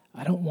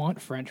 I don't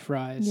want French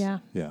fries. Yeah.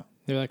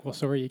 They're like, well,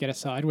 sorry, you get a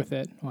side with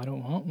it. Well, I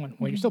don't want one.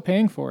 Well, you're still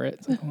paying for it.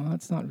 It's like, well,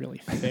 that's not really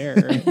fair.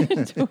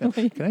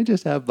 Totally. Can I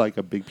just have like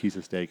a big piece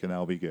of steak and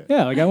that'll be good?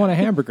 Yeah, like I want a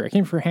hamburger. I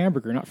came for a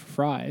hamburger, not for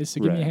fries.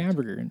 So give me a Right.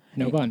 hamburger,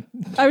 no bun.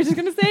 I was just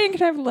going to say,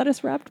 can I have a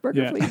lettuce wrapped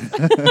burger, Yeah.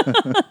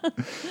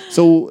 please?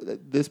 So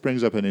this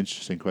brings up an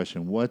interesting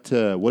question. What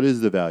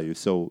is the value?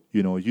 So,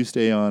 you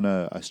stay on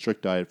a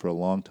strict diet for a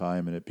long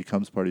time and it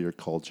becomes part of your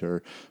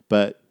culture,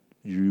 but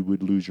you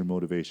would lose your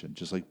motivation,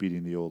 just like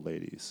beating the old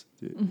ladies.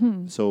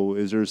 Mm-hmm. So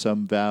is there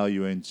some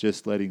value in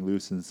just letting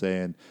loose and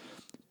saying,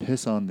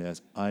 piss on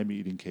this, I'm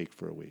eating cake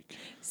for a week?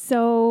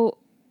 So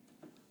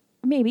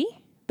maybe,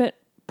 but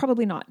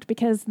probably not,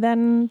 because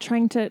then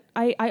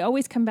I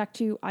always come back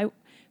to,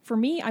 For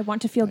me, I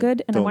want to feel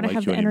good and I want to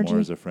have the energy. Don't like you anymore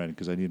as a friend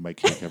because I need my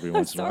cake every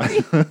once in a while.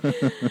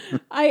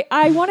 Sorry.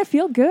 I want to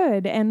feel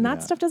good, and that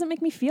Yeah. stuff doesn't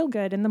make me feel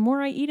good. And the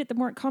more I eat it, the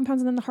more it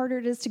compounds, and then the harder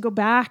it is to go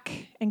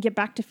back and get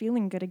back to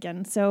feeling good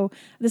again. So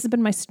this has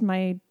been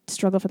my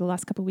struggle for the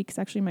last couple of weeks.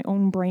 Actually, my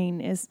own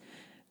brain is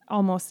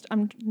almost.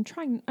 I'm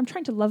trying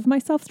to love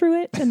myself through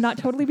it and not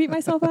totally beat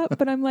myself up.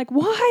 But I'm like,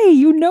 why?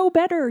 You know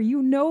better.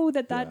 You know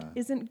that Yeah.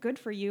 isn't good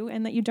for you,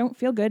 and that you don't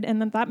feel good,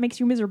 and that makes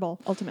you miserable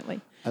ultimately.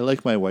 I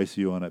like my wife's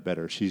view on it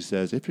better. She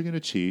says, if you're going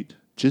to cheat,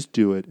 just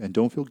do it and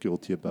don't feel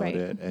guilty about Right.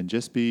 it, and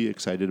just be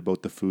excited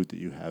about the food that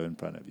you have in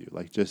front of you.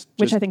 Like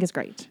Which I think is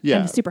great. Yeah.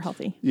 And super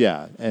healthy.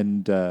 Yeah,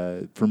 and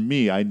for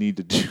me, I need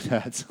to do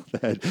that so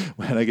that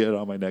when I get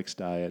on my next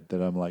diet,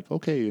 that I'm like,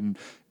 okay, in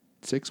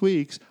 6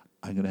 weeks,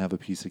 I'm going to have a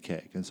piece of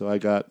cake. And so I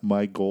got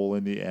my goal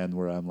in the end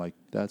where I'm like,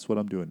 that's what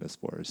I'm doing this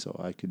for, so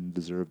I can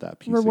deserve that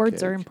piece of cake.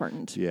 Rewards are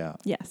important. Yeah.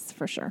 Yes,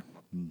 for sure.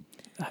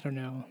 I don't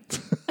know.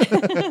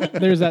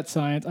 There's that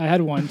science. I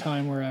had one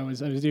time where I was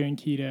doing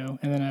keto,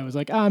 and then I was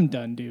like, I'm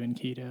done doing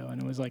keto,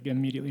 and it was like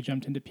immediately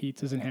jumped into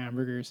pizzas and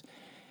hamburgers.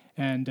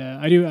 And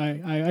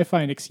I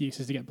find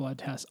excuses to get blood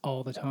tests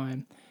all the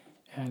time.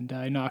 And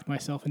I knocked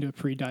myself into a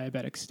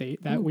pre-diabetic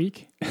state that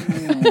week.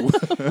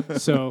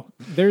 So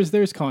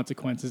there's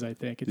consequences. I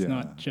think it's Yeah.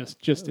 not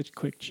just a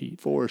quick cheat.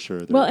 For sure.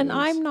 there Well, and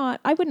is.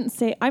 I wouldn't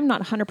say I'm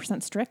not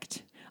 100%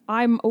 strict.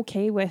 I'm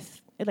okay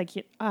with, like,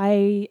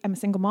 I am a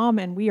single mom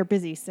and we are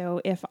busy. So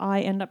if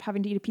I end up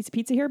having to eat a piece of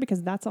pizza here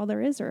because that's all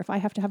there is, or if I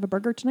have to have a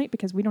burger tonight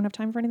because we don't have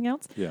time for anything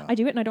else, Yeah. I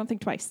do it and I don't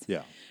think twice.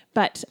 Yeah.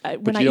 But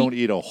when But I you don't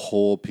eat a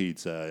whole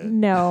pizza.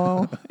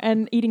 no,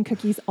 and eating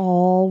cookies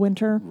all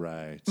winter.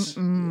 Right.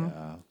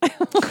 Yeah.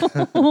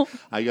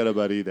 I got a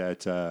buddy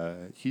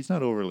that he's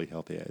not overly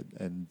healthy,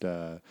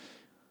 and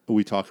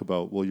we talk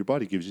about, well, your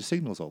body gives you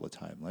signals all the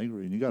time. Like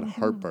when you got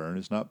heartburn,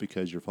 it's not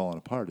because you're falling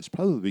apart. It's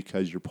probably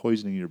because you're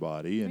poisoning your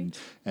body,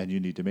 and you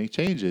need to make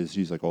changes.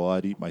 He's like, oh,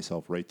 I'd eat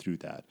myself right through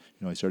that.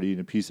 You know, I started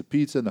eating a piece of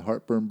pizza, and the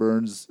heartburn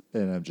burns,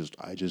 and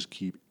I just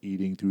keep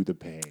eating through the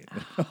pain.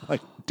 I'm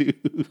like,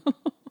 dude.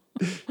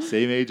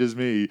 Same age as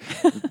me.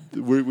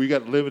 We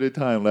got limited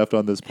time left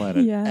on this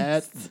planet.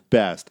 Yes. At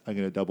best, I'm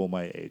going to double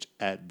my age.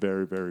 At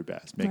very, very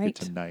best, make it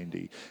to Right.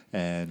 90.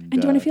 And And do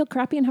you want to feel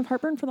crappy and have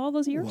heartburn for all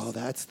those years? well,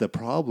 that's the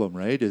problem,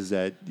 right? Is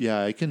that,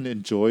 yeah, I can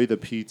enjoy the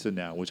pizza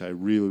now, which I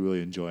really,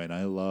 really enjoy. And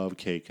I love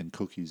cake and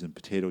cookies and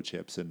potato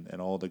chips and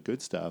all the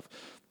good stuff.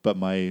 But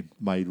my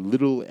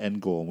little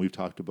end goal, and we've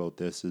talked about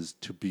this, is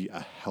to be a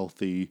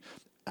healthy,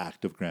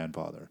 active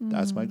grandfather.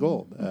 That's my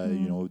goal.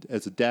 You know,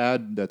 as a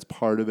dad, that's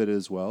part of it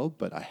as well,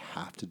 but I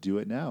have to do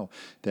it now.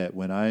 That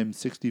when I'm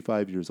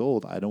 65 years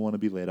old, I don't want to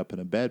be laid up in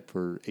a bed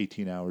for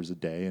 18 hours a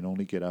day and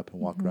only get up and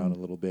walk around a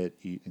little bit,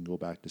 eat, and go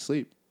back to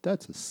sleep.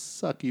 That's a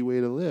sucky way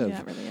to live.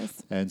 Yeah, it really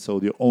is. And so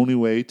the only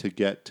way to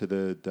get to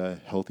the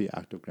healthy,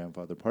 active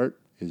grandfather part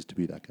is to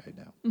be that guy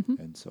now.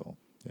 And so,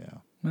 yeah.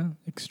 Well,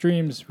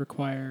 extremes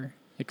require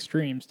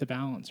extremes to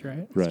balance,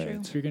 right? true. Right.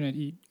 If you're gonna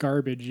eat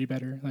garbage, you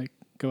better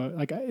go out.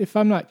 Like if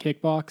I'm not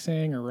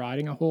kickboxing or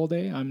riding a whole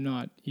day, I'm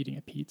not eating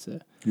a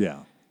pizza. Yeah.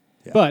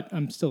 Yeah. But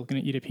I'm still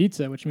gonna eat a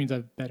pizza, which means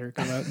I better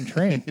go out and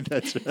train.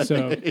 That's right.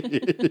 So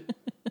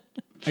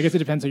I guess it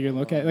depends how you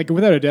look at it. Like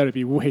without a doubt, it'd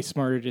be way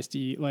smarter just to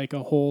eat like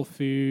a whole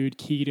food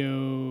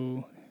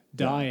keto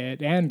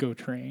diet and go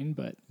train.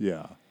 But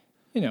Yeah.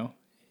 you know,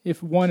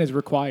 if one is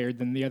required,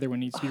 then the other one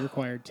needs to be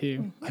required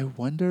too. I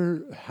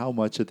wonder how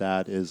much of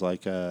that is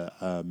like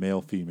a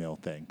male-female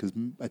thing, because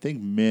I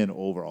think men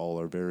overall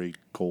are very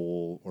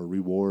goal or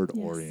reward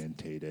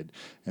orientated,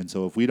 and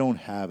so if we don't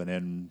have an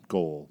end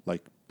goal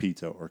like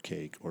pizza or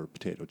cake or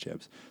potato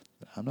chips,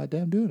 I'm not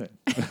damn doing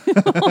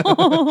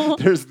it.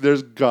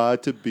 There's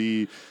got to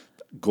be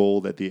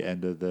gold at the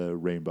end of the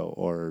rainbow,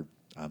 or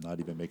I'm not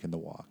even making the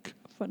walk.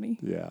 Funny.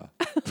 Yeah.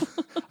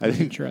 I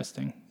think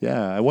Interesting.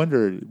 yeah, I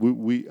wonder.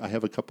 I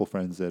have a couple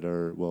friends that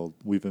are, well,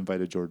 we've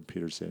invited Jordan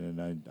Peterson,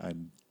 and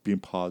I'm being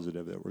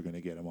positive that we're going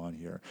to get him on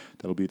here.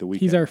 That'll be the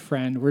weekend. He's our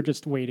friend. We're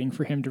just waiting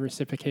for him to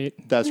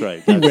reciprocate. That's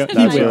right. will. That's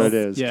He where will. it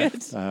is. Yeah.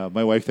 Good.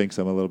 My wife thinks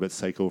I'm a little bit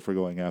psycho for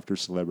going after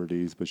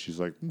celebrities, but she's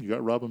like, you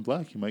got Robin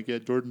Black, you might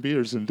get Jordan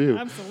Peterson too.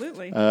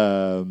 Absolutely.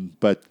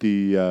 But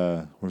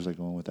the where's I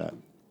going with that?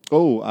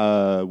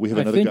 Oh, we have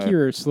I another think guy.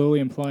 you're slowly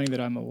implying that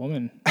I'm a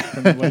woman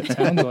from what it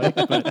sounds like,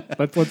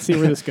 but let's see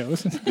where this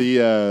goes.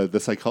 The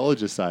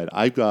psychologist side,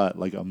 I've got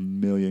like a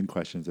million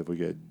questions if we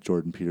get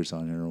Jordan Peterson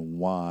on here and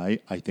why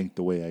I think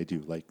the way I do.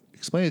 Like,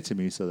 explain it to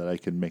me so that I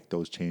can make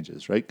those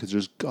changes, right? Because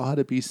there's got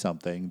to be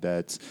something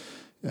that's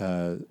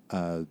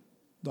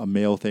a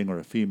male thing or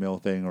a female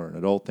thing or an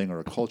adult thing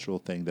or a cultural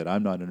thing that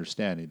I'm not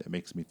understanding that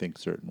makes me think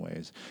certain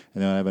ways.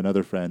 And then I have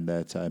another friend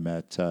that I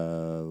met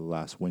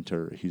last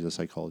winter. He's a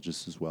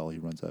psychologist as well. He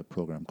runs a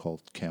program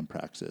called Camp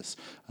Praxis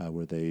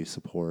where they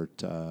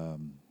support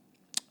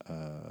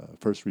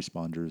first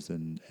responders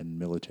and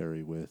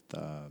military with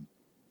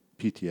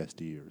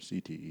PTSD or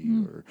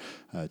CTE or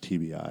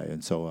TBI,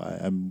 and so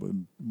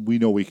we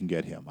know we can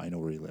get him. I know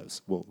where he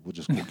lives. We'll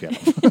just go get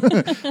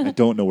him. I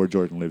don't know where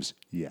Jordan lives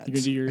yet. You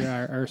can do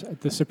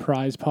the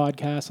surprise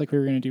podcast like we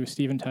were going to do with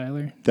Steven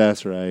Tyler.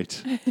 That's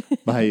right.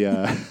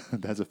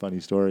 That's a funny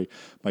story.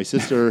 My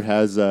sister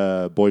has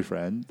a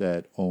boyfriend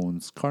that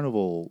owns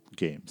carnival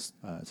games,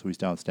 so he's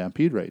down at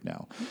Stampede right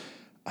now.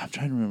 I'm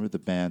trying to remember the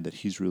band that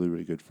he's really,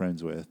 really good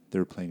friends with.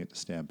 They're playing at the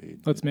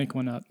Stampede. Let's make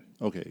one up.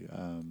 Okay.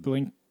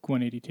 Blink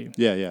 182.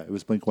 Yeah, it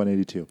was Blink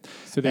 182.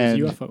 So there's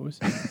UFOs.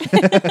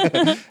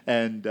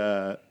 And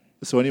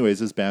so anyways,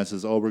 this band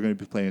says, we're going to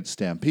be playing at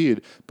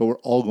Stampede, but we're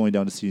all going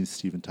down to see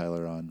Steven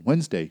Tyler on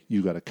Wednesday.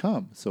 You got to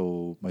come.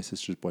 So my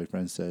sister's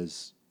boyfriend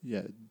says,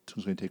 yeah,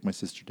 who's going to take my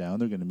sister down?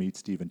 They're going to meet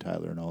Steven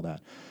Tyler and all that,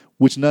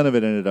 which none of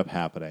it ended up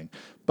happening.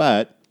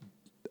 But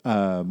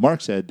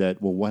Mark said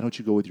that, well, why don't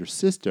you go with your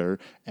sister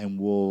and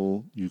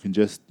you can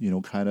just,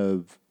 kind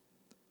of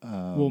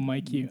we'll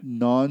mic you.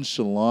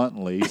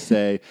 Nonchalantly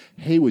say,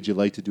 hey, would you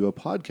like to do a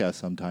podcast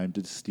sometime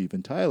to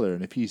Steven Tyler?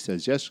 And if he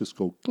says yes, just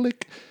go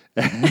click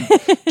and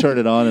turn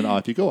it on and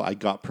off you go. I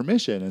got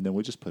permission, and then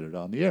we just put it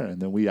on the air.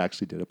 And then we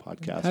actually did a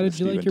podcast. How did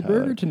you like your Tyler.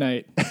 burger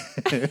tonight?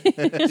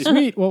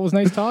 Sweet. Well, it was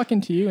nice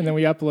talking to you. And then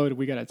we uploaded.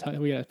 We got a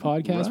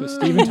podcast with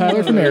Steven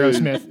Tyler from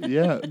Aerosmith.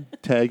 Yeah,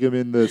 tag him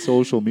in the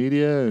social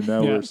media, and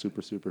now we're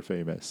super, super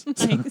famous.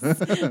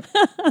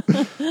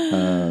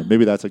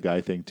 Maybe that's a guy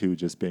thing too,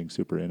 just being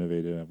super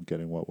innovative and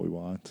getting what we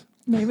want.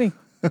 Maybe.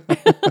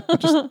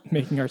 Just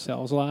making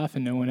ourselves laugh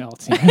and no one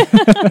else.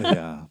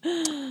 Yeah.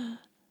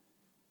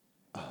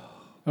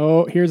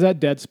 Oh, here's that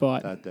dead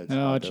spot. That dead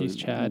oh, spot. jeez,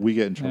 Chad. We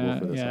get in trouble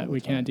for this. Yeah, we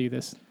can't do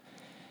this.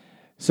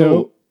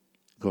 So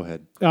go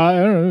ahead. I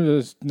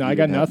don't know. I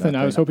got nothing.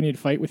 I was nothing. hoping you'd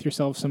fight with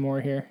yourself some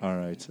more here. All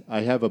right. I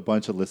have a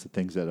bunch of lists of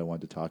things that I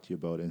wanted to talk to you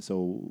about. And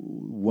so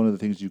one of the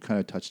things you kind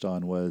of touched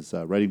on was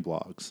writing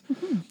blogs.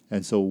 Mm-hmm.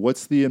 And so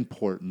what's the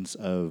importance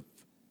of,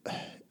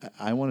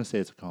 I want to say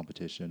it's a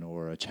competition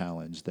or a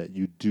challenge that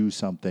you do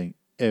something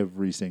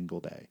every single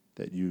day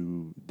that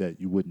you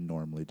wouldn't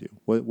normally do.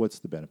 What's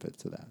the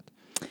benefits of that?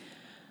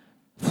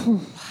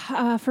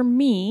 For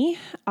me,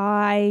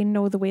 I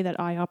know the way that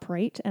I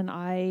operate, and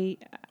I'm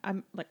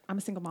a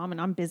single mom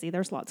and I'm busy.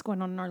 There's lots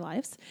going on in our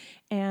lives.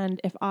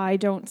 And if I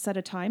don't set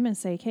a time and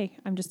say, okay,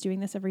 I'm just doing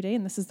this every day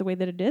and this is the way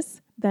that it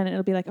is, then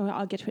it'll be like, oh,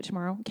 I'll get to it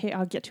tomorrow. Okay,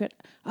 I'll get to it.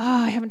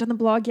 I haven't done the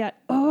blog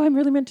yet. Oh, I'm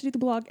really meant to do the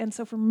blog. And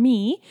so for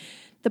me,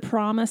 the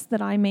promise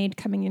that I made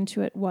coming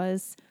into it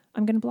was,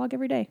 I'm going to blog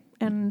every day.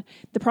 And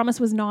the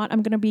promise was not,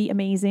 I'm going to be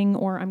amazing,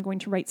 or I'm going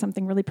to write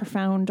something really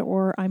profound,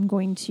 or I'm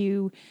going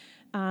to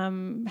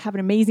have an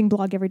amazing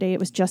blog every day. It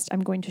was just,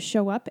 I'm going to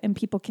show up and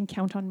people can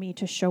count on me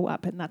to show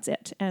up, and that's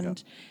it.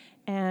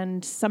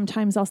 And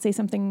sometimes I'll say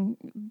something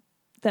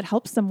that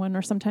helps someone,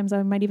 or sometimes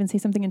I might even say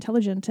something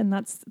intelligent, and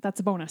that's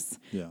a bonus.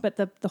 Yeah. But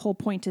the whole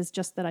point is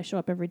just that I show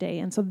up every day.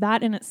 And so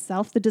that in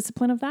itself, the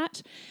discipline of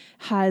that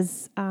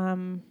has,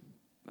 the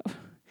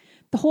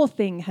whole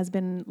thing has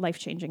been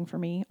life-changing for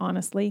me,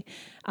 honestly.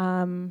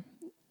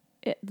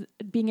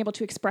 Being able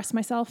to express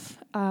myself.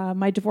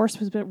 My divorce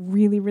was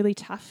really, really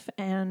tough,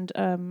 and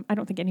I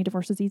don't think any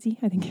divorce is easy.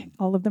 I think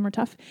all of them are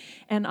tough.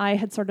 And I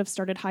had sort of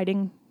started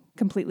hiding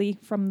completely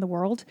from the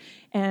world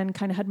and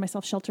kind of had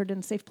myself sheltered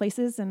in safe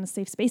places and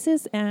safe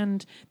spaces.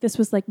 And this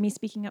was like me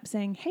speaking up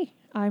saying, hey,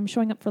 I'm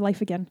showing up for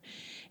life again.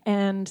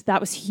 And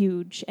that was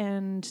huge.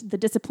 And the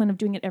discipline of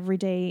doing it every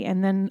day.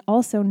 And then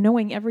also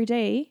knowing every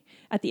day,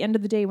 at the end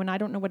of the day, when I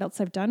don't know what else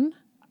I've done,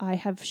 I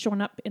have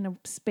shown up in a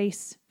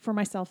space for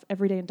myself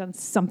every day and done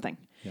something.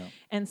 Yeah.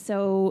 And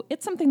so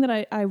it's something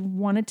that I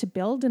wanted to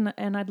build,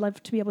 and I'd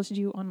love to be able to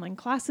do online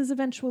classes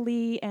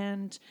eventually.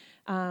 And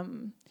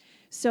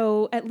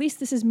so at least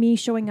this is me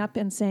showing up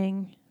and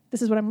saying,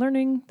 this is what I'm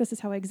learning, this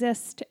is how I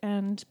exist,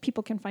 and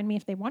people can find me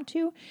if they want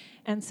to.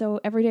 And so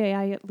every day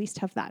I at least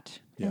have that.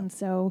 Yeah. And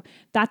so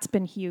that's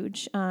been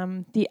huge.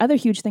 The other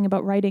huge thing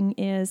about writing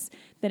is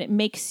that it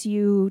makes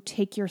you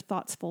take your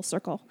thoughts full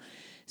circle.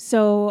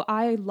 So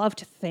I love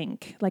to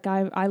think. Like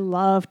I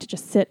love to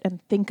just sit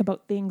and think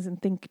about things and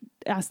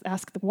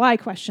ask the why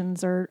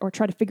questions or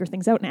try to figure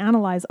things out and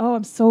analyze. Oh,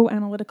 I'm so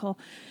analytical.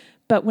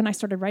 But when I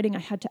started writing, I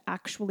had to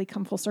actually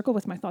come full circle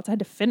with my thoughts. I had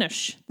to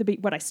finish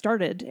what I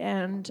started.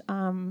 And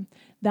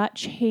that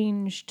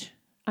changed,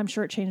 I'm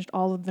sure it changed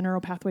all of the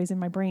neural pathways in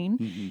my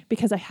brain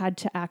because I had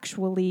to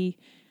actually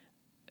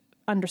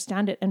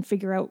understand it and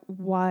figure out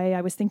why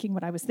I was thinking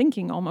what I was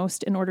thinking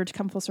almost in order to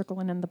come full circle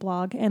and end the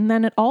blog. And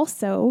then it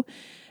also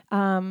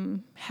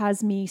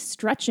has me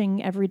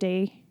stretching every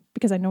day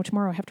because I know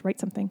tomorrow I have to write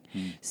something.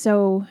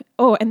 So,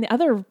 and the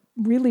other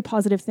really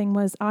positive thing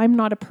was I'm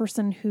not a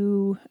person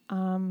who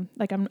I'm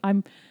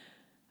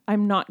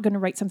not going to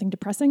write something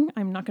depressing.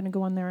 I'm not going to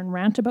go on there and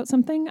rant about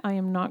something. I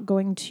am not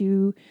going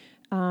to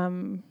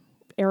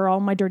air all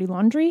my dirty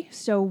laundry.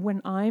 So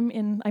when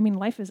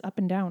life is up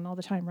and down all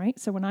the time, right?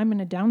 So when I'm in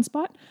a down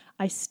spot,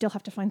 I still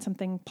have to find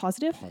something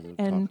positive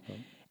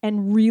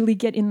and really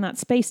get in that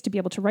space to be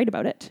able to write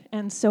about it.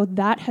 And so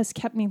that has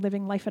kept me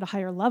living life at a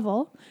higher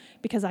level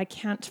because I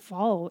can't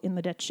fall in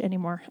the ditch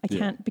anymore. I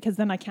can't, because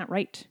then I can't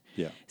write.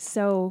 Yeah.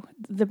 So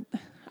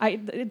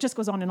it just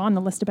goes on and on,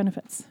 the list of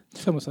benefits.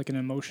 It's almost like an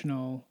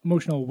emotional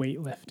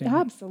weightlifting.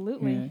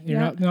 Absolutely.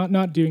 Yeah. You're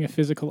not doing a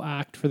physical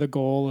act for the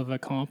goal of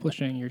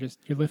accomplishing.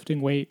 You're lifting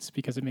weights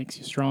because it makes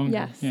you stronger.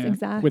 Yes,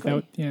 exactly.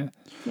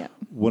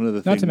 One of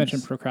the things, not to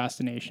mention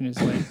procrastination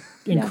is like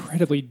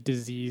incredibly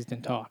diseased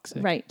and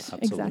toxic. Right.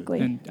 Absolutely. Exactly.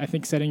 And I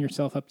think setting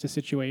yourself up to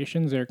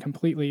situations that are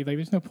completely like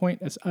there's no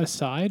point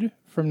aside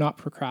from not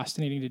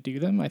procrastinating to do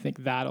them. I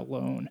think that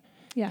alone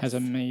has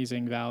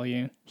amazing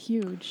value.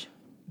 Huge.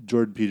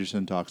 Jordan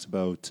Peterson talks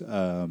about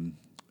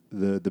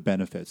the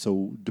benefits.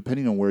 So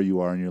depending on where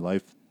you are in your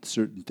life,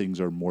 certain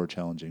things are more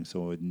challenging.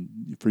 So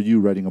for you,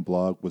 writing a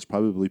blog was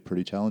probably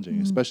pretty challenging,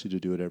 especially to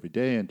do it every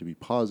day and to be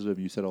positive.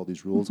 You set all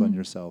these rules on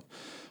yourself.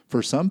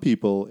 For some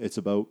people, it's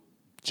about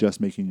just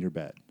making your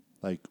bed.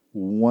 Like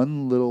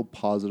one little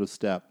positive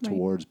step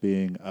towards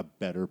being a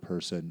better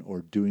person or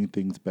doing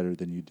things better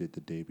than you did the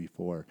day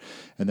before.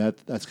 And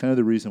that's kind of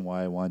the reason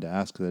why I wanted to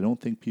ask, because I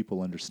don't think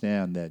people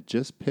understand that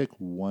just pick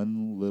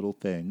one little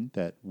thing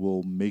that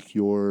will make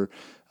your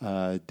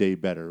day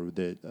better,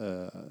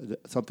 that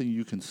something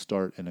you can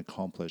start and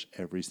accomplish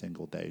every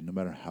single day, no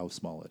matter how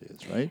small it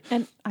is, right?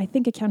 And I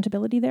think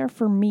accountability there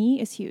for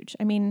me is huge.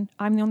 I mean,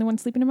 I'm the only one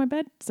sleeping in my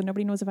bed, so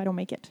nobody knows if I don't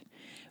make it.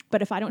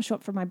 But if I don't show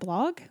up for my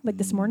blog, like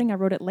this morning, I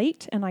wrote it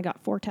late and I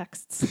got 4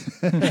 texts.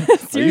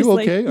 Seriously. Are you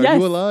okay? Are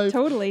you alive?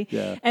 Totally.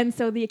 Yeah. And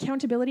so the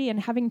accountability and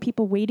having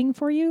people waiting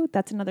for you,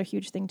 that's another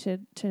huge thing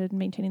to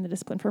maintaining the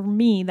discipline. For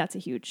me, that's a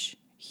huge,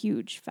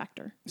 huge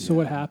factor. So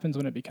what happens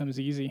when it becomes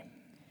easy?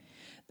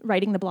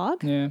 Writing the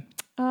blog? Yeah.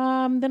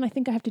 Then I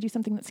think I have to do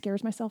something that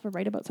scares myself or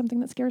write about something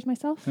that scares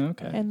myself.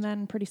 Okay. And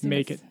then pretty soon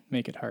Make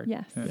it hard.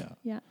 Yes. Yeah.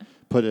 Yeah.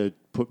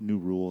 Put new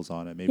rules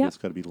on it. Maybe Yep. it's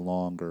got to be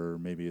longer.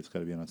 Maybe it's got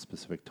to be on a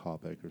specific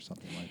topic or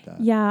something like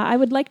that. Yeah, I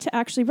would like to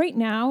actually. Right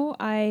now,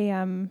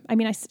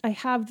 I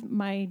have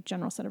my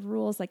general set of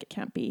rules. Like it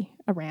can't be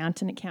a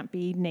rant, and it can't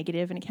be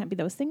negative, and it can't be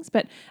those things.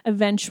 But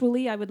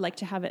eventually, I would like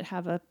to have it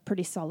have a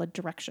pretty solid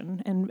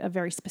direction and a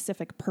very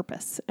specific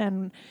purpose.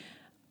 And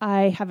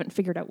I haven't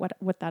figured out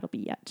what that'll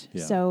be yet.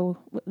 Yeah. So,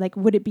 like,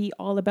 would it be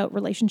all about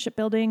relationship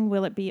building?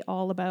 Will it be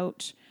all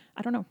about,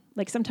 I don't know.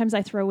 Like sometimes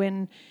I throw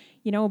in,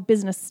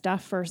 business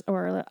stuff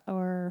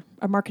or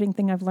a marketing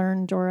thing I've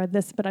learned or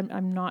this, but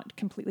I'm not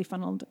completely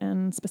funneled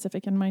and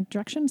specific in my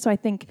direction. So I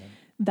think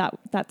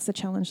that's a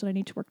challenge that I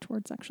need to work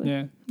towards actually.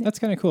 Yeah. That's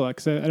kind of cool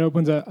because it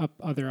opens up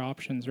other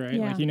options, right?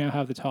 Yeah. Like you now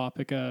have the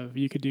topic of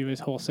you could do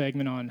this whole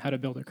segment on how to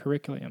build a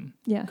curriculum.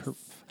 Yes. I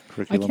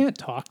Curriculum. can't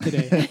talk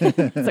today.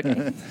 It's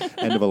okay.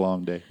 End of a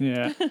long day.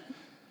 Yeah.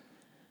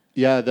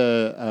 Yeah,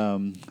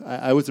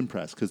 I was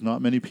impressed because not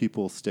many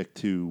people stick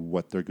to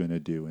what they're going to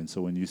do, and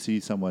so when you see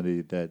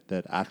somebody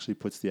that actually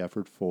puts the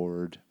effort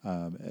forward,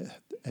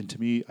 and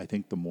to me, I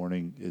think the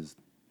morning is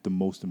the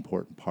most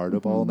important part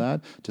of all that,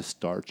 to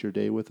start your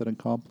day with an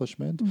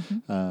accomplishment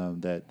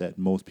that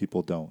most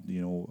people don't.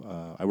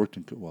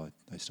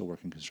 I still work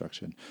in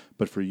construction,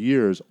 but for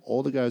years,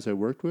 all the guys I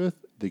worked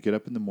with, they get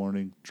up in the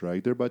morning,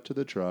 drag their butt to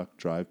the truck,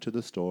 drive to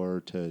the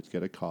store to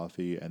get a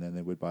coffee, and then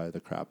they would buy the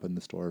crap in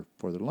the store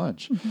for their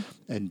lunch.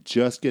 And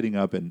just getting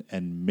up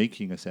and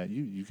making a sandwich,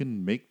 you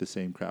can make the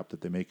same crap that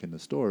they make in the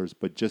stores,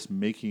 but just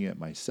making it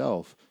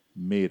myself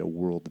made a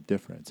world of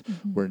difference.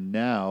 Where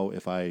now,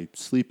 if I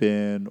sleep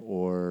in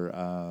or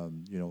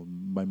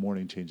my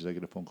morning changes, I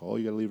get a phone call. Oh,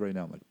 you got to leave right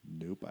now. I'm like,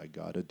 nope, I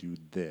got to do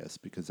this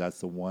because that's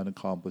the one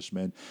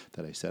accomplishment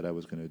that I said I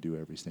was going to do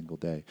every single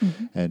day.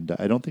 And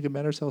I don't think it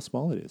matters how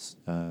small it is.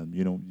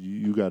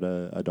 You got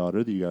a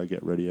daughter that you got to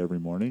get ready every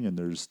morning, and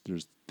there's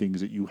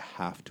things that you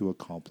have to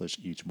accomplish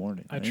each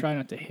morning. I right? try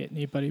not to hit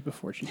anybody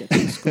before she gets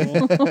to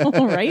school.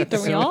 Right?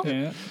 Don't we all?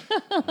 Yeah.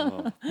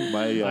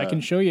 I I can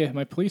show you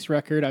my police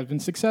record. I've been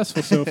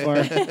successful so far.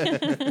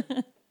 Yeah,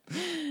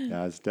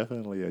 it's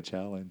definitely a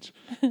challenge.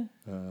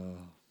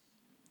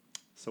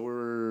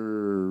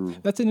 So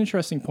That's an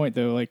interesting point,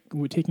 though. Like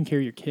taking care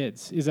of your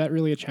kids. Is that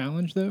really a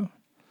challenge, though?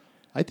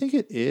 I think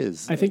it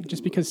is. I think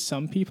just because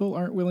some people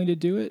aren't willing to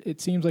do it, it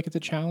seems like it's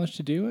a challenge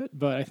to do it.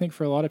 But I think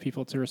for a lot of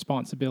people, it's a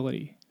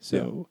responsibility.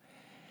 So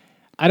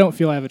I don't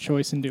feel I have a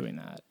choice in doing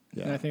that.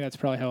 Yeah. And I think that's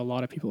probably how a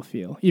lot of people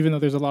feel, even though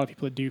there's a lot of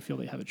people that do feel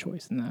they have a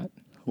choice in that.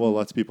 Well,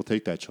 lots of people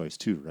take that choice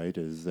too, right?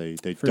 Is they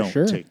For don't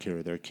sure. take care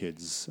of their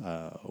kids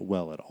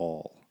well at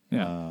all.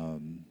 Yeah.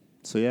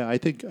 So yeah, I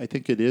think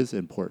it is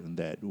important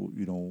that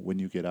when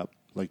you get up,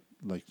 like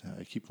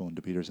I keep going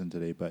to Peterson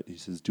today, but he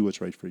says do what's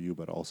right for you,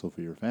 but also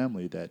for your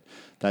family.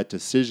 That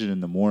decision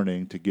in the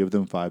morning to give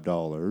them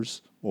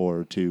 $5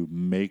 or to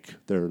make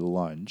their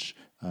lunch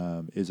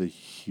is a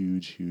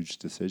huge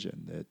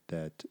decision.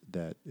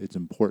 That it's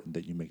important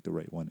that you make the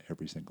right one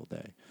every single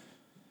day.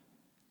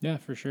 Yeah,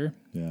 for sure.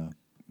 Yeah.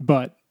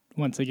 But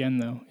once again,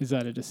 though, is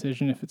that a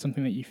decision if it's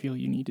something that you feel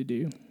you need to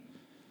do?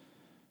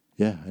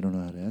 Yeah, I don't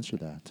know how to answer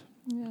that.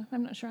 Yeah,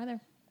 I'm not sure either.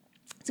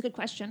 It's a good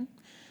question.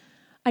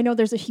 I know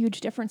there's a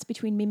huge difference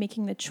between me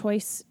making the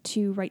choice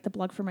to write the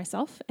blog for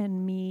myself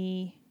and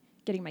me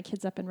getting my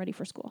kids up and ready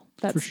for school.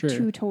 That's sure.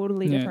 two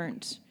totally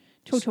different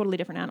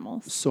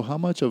animals. So how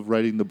much of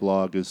writing the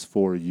blog is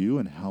for you,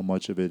 and how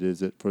much of it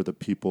is it for the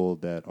people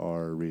that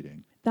are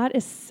reading? That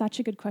is such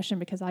a good question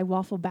because I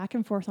waffle back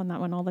and forth on that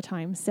one all the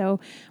time. So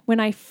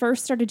when I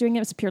first started doing it,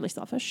 it was purely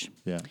selfish.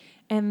 Yeah.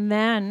 And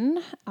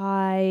then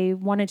I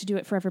wanted to do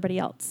it for everybody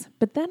else.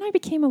 But then I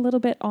became a little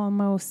bit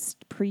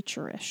almost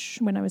preacherish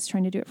when I was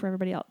trying to do it for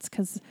everybody else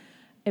because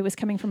it was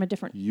coming from a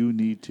different... You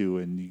need to,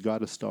 and you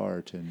got to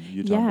start, and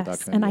you talk about that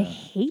Yes, kind and of... I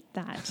hate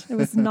that. It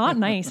was not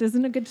nice. It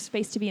wasn't a good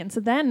space to be in. So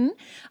then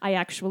I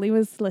actually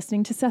was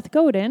listening to Seth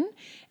Godin,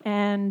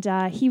 and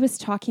he was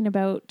talking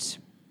about...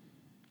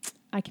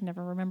 I can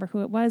never remember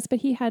who it was,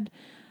 but he had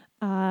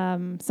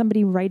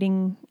somebody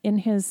writing in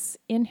his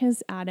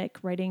attic,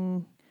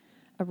 writing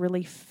a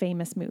really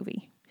famous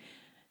movie.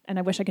 And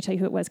I wish I could tell you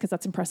who it was because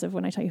that's impressive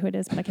when I tell you who it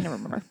is, but I can never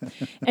remember.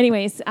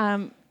 Anyways,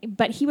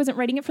 but he wasn't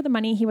writing it for the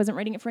money. He wasn't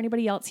writing it for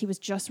anybody else. He was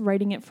just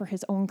writing it for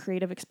his own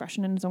creative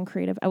expression and his own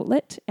creative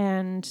outlet.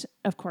 And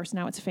of course,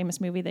 now it's a famous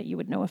movie that you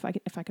would know if I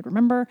could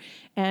remember.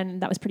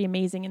 And that was pretty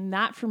amazing. And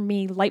that for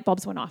me, light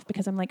bulbs went off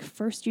because I'm like,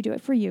 first you do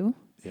it for you.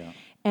 Yeah.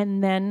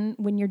 And then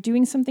when you're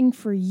doing something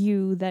for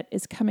you that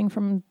is coming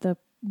from the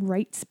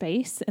right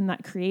space and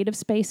that creative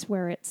space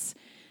where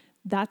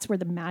that's where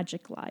the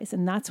magic lies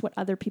and that's what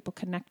other people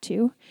connect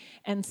to.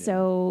 And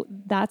so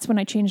that's when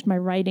I changed my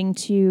writing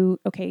to,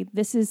 okay,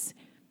 this is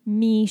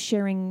me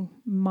sharing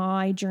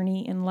my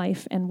journey in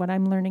life and what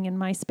I'm learning in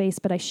my space,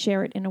 but I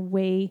share it in a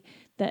way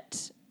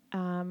that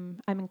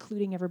I'm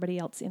including everybody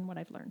else in what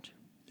I've learned.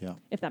 Yeah.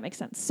 If that makes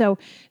sense. So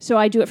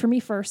I do it for me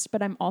first,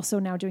 but I'm also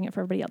now doing it for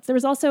everybody else. There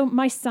was also,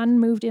 my son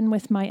moved in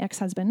with my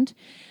ex-husband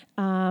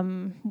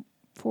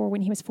for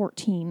when he was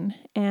 14,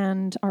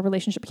 and our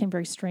relationship became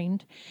very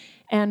strained.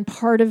 And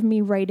part of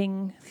me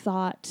writing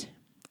thought,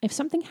 if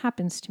something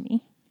happens to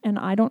me and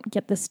I don't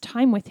get this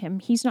time with him,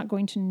 he's not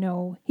going to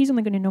know, he's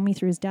only going to know me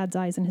through his dad's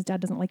eyes, and his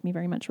dad doesn't like me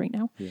very much right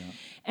now. Yeah.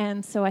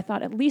 And so I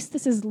thought, at least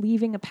this is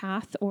leaving a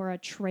path or a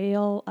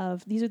trail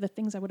of, these are the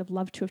things I would have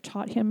loved to have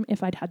taught him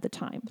if I'd had the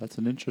time. That's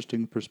an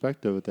interesting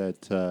perspective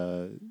that,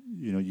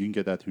 you can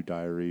get that through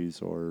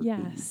diaries or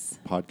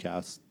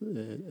podcasts.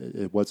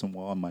 It wasn't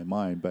well on my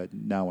mind, but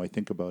now I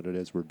think about it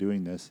as we're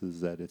doing this,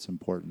 is that it's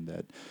important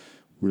that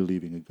we're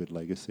leaving a good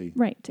legacy.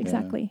 Right,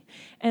 exactly.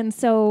 Yeah. And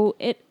so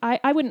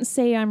I wouldn't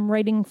say I'm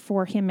writing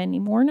for him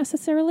anymore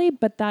necessarily,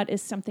 but that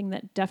is something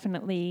that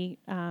definitely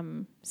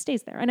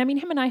stays there. And I mean,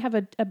 him and I have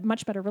a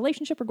much better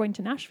relationship. We're going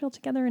to Nashville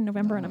together in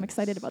November, and I'm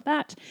excited about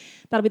that.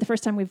 That'll be the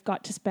first time we've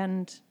got to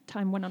spend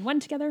time one-on-one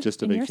together.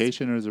 Just a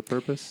vacation or is there a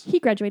purpose? He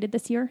graduated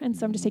this year, and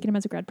so I'm just taking him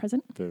as a grad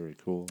present. Very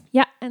cool.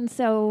 Yeah, and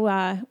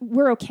so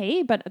we're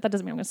okay, but that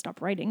doesn't mean I'm going to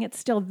stop writing. It's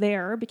still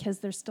there because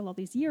there's still all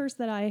these years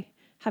that I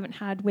haven't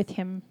had with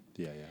him.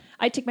 Yeah.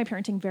 I take my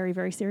parenting very,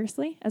 very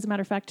seriously. As a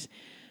matter of fact,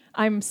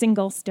 I'm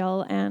single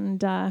still, and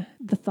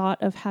the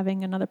thought of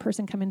having another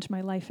person come into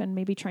my life and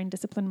maybe try and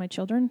discipline my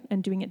children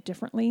and doing it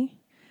differently,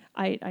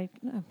 I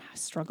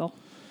struggle.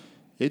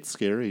 It's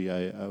scary.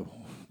 A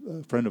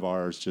friend of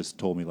ours just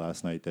told me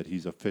last night that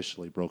he's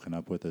officially broken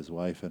up with his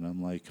wife, and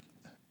I'm like,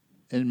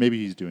 and maybe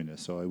he's doing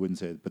this, so I wouldn't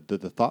say it, but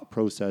the thought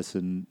process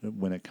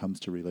when it comes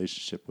to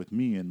relationship with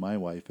me and my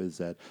wife is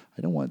that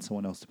I don't want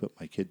someone else to put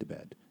my kid to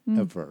bed,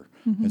 ever.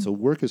 Mm-hmm. And so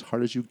work as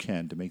hard as you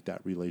can to make that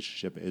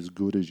relationship as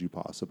good as you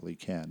possibly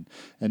can.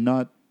 And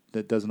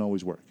that doesn't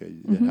always work.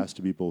 It has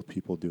to be both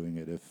people doing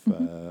it. If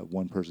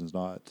one person's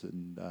not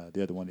and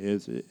the other one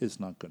is, it's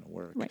not going to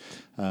work. Right.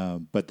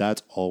 But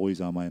that's always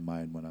on my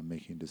mind when I'm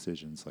making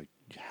decisions. Like,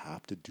 you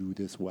have to do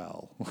this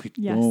well. Like,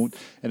 yes. don't.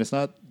 And it's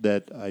not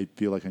that I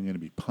feel like I'm going to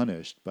be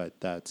punished, but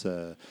that's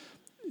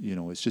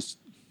it's just.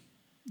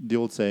 The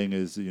old saying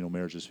is,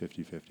 marriage is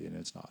 50-50, and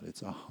it's not.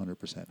 It's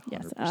 100%.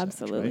 Yes,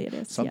 absolutely, right? It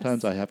is.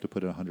 Sometimes I have to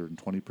put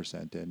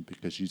 120% in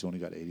because she's only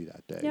got 80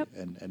 that day,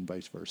 and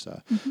vice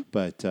versa. Mm-hmm.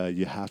 But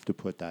you have to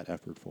put that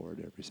effort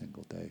forward every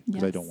single day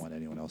because I don't want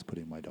anyone else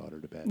putting my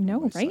daughter to bed.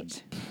 No, right?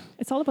 Son.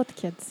 It's all about the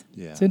kids.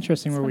 Yeah, it's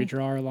interesting where we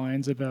draw our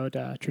lines about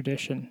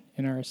tradition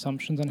in our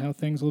assumptions on how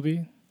things will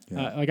be.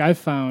 Yeah. Like I've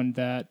found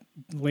that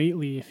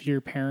lately, if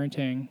you're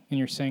parenting and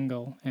you're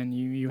single and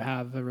you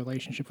have a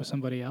relationship with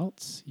somebody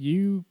else,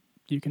 you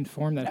can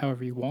form that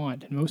however you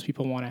want. And most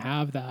people want to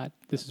have that.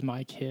 This is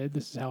my kid.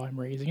 This is how I'm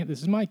raising it.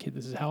 This is my kid.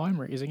 This is how I'm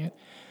raising it.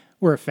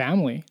 We're a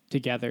family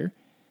together,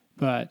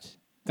 but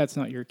that's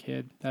not your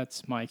kid.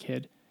 That's my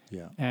kid.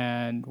 Yeah.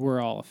 And we're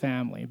all a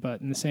family.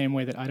 But in the same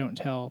way that I don't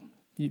tell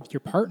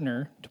your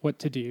partner what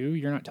to do,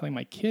 you're not telling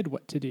my kid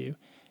what to do.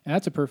 And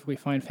that's a perfectly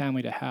fine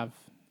family to have,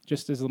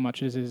 just as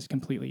much as is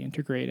completely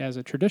integrate as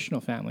a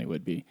traditional family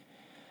would be.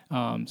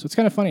 So it's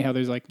kind of funny how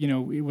there's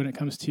when it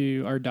comes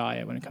to our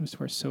diet, when it comes to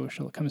our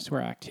social, it comes to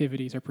our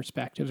activities, our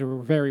perspectives, we're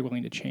very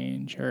willing to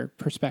change our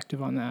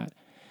perspective on that.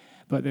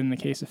 But in the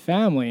case of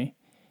family,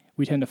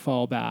 we tend to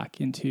fall back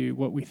into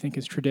what we think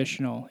is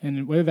traditional.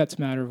 And whether that's a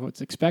matter of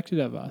what's expected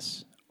of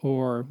us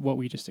or what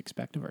we just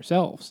expect of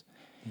ourselves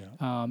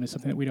is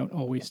something that we don't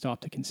always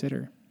stop to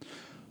consider.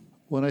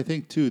 Well, and I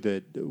think too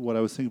that what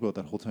I was thinking about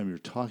that whole time you were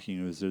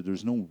talking is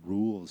there's no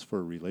rules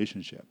for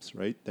relationships,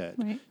 right? That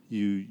Right.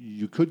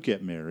 you could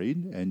get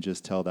married and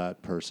just tell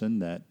that person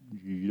that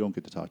you don't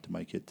get to talk to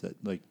my kids. That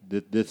like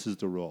this is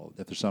the rule.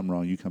 If there's something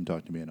wrong, you come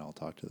talk to me and I'll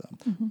talk to them,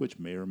 which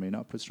may or may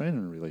not put strain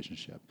on a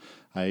relationship.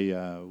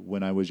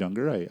 When I was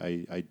younger,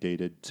 I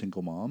dated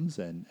single moms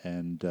and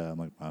I'm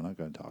like, I'm not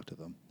going to talk to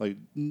them. Like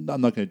I'm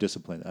not going to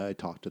discipline. I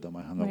talked to them.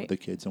 I hung out Right. with the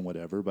kids and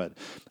whatever. But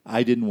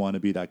I didn't want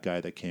to be that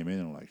guy that came in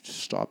and like,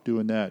 stop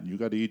doing that. And you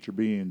got to eat your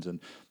beans. And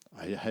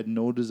I had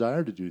no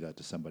desire to do that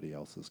to somebody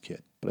else's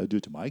kid, but I do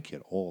it to my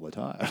kid all the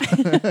time.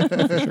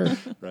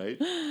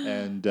 Right?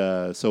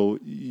 And so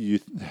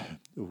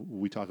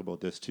we talk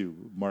about this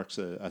too. Mark's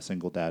a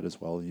single dad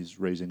as well. He's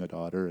raising a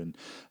daughter, and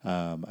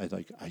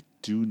I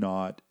do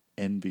not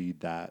envy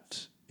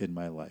that in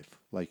my life.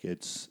 Like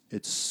it's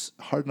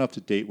hard enough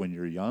to date when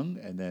you're young,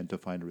 and then to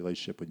find a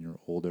relationship when you're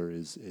older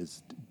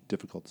is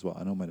difficult as well.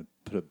 I know I'm going to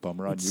put a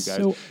bummer on you guys.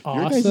 So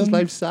Your guys' awesome.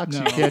 life sucks.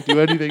 No. You can't do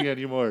anything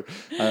anymore.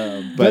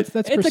 But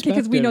that's It's okay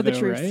 'cause we know the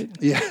perspective,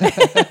 truth.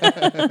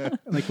 though, right?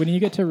 Like when you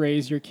get to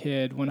raise your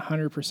kid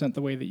 100%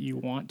 the way that you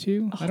want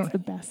to, Oh, it's the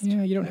best.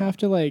 Yeah, you don't have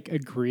to like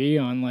agree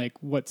on like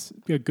what's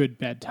a good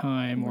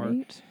bedtime or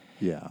Right.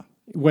 Yeah.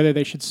 whether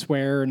they should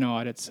swear or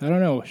not. It's I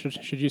don't know.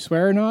 Should you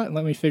swear or not?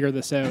 Let me figure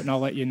this out, and I'll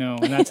let you know.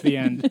 And that's the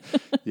end.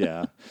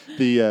 Yeah,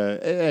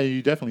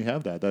 you definitely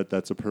have that.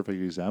 That's a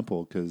perfect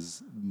example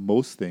because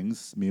most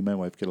things, me and my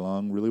wife get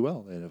along really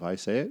well. And if I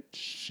say it,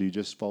 she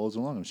just follows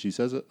along. If she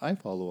says it, I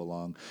follow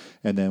along.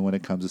 And then when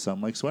it comes to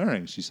something like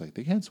swearing, she's like,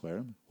 they can't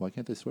swear. Why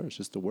can't they swear? It's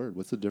just a word.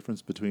 What's the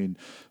difference between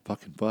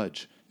fucking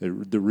fudge? There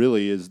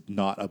really is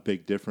not a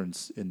big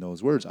difference in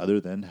those words other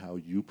than how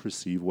you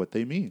perceive what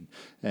they mean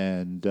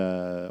and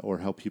or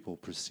how people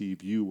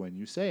perceive you when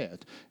you say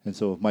it. And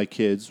so if my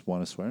kids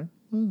want to swear,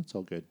 well, it's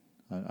all good.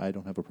 I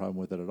don't have a problem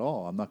with it at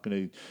all. I'm not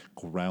going to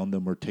ground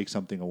them or take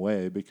something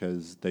away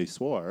because they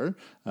swore.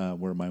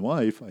 Where my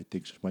wife, I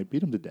think she might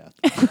beat them to death.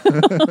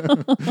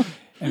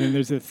 And then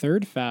there's a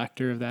third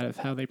factor of that of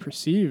how they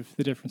perceive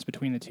the difference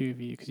between the two of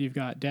you, because you've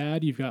got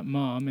dad, you've got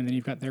mom, and then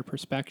you've got their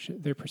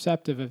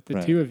perceptive of the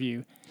Right. two of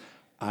you.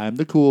 I'm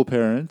the cool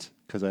parent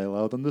because I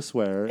allow them to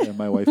swear, and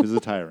my wife is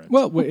a tyrant.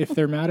 Well, if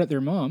they're mad at their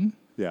mom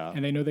yeah,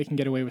 and they know they can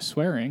get away with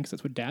swearing because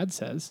that's what dad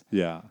says,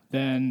 yeah,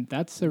 then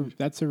that's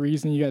a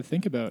reason you got to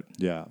think about.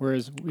 yeah,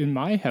 Whereas in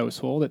my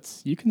household,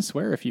 it's you can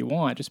swear if you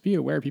want. Just be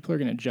aware people are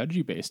going to judge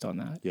you based on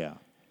that. yeah,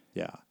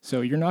 yeah.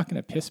 So you're not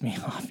going to piss me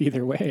off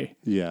either way.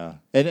 Yeah,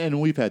 and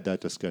we've had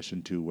that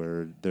discussion too,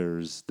 where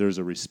there's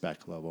a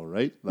respect level,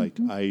 right? Like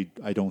I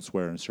don't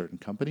swear in a certain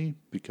company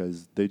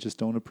because they just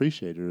don't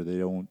appreciate it, or they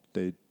don't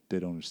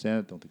understand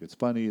it, don't think it's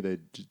funny,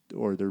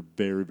 or they're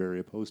very very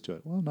opposed to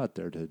it. Well, I'm not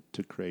there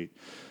to create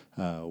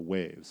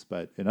waves,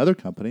 but in other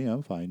company,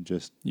 I'm fine.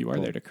 Just You are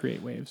there to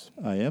create waves.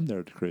 I am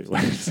there to create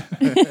waves.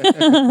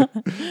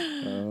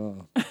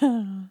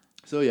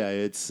 So yeah,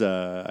 it's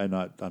I'm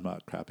not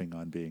crapping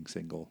on being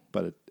single,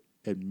 but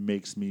it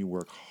makes me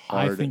work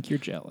hard. I think you're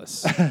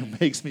jealous. It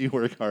makes me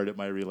work hard at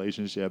my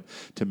relationship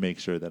to make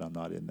sure that I'm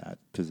not in that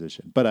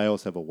position. But I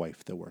also have a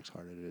wife that works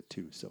hard at it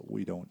too, so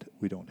we don't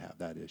have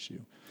that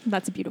issue.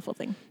 That's a beautiful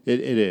thing. It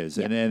is,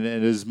 Yeah. and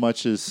as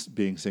much as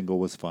being single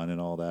was fun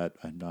and all that,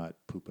 I'm not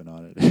pooping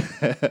on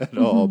it at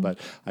all. But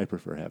I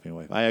prefer having a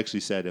wife. I actually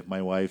said if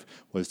my wife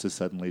was to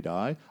suddenly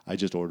die, I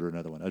just order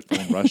another one. I'd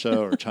phone Russia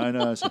or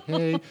China. I said,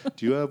 hey,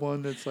 do you have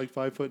one that's like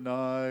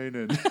 5'9"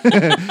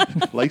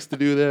 and likes to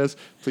do this?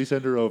 Please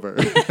send her over.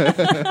 'Cause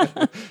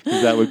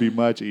that would be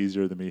much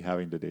easier than me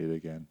having to date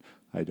again.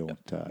 I don't.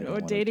 I don't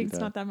wanna do Dating's that.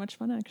 not that much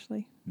fun,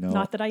 actually. No.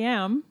 Not that I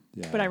am,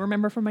 but I Yeah.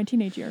 remember from my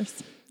teenage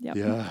years. Yep.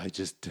 Yeah, I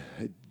just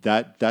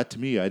that to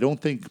me, I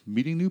don't think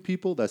meeting new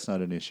people, that's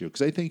not an issue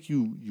because I think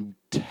you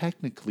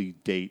technically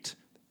date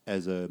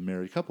as a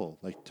married couple,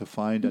 like to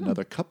find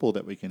another couple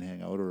that we can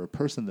hang out, or a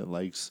person that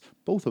likes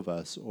both of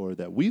us, or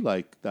that we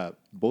like that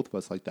both of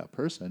us like that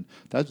person.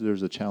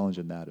 There's a challenge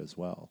in that as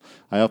well.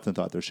 I often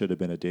thought there should have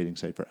been a dating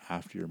site for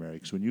after you're married,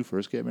 because when you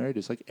first get married,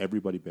 it's like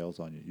everybody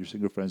bails on you. Your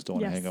single friends don't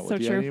want to Yes, hang out so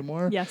with you true.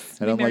 anymore. Yes,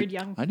 and we I'm married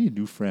like, young. I need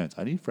new friends.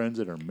 I need friends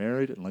that are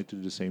married and like to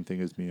do the same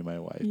thing as me and my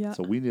wife. Yeah.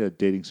 So we need a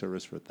dating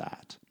service for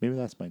that. Maybe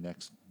that's my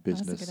next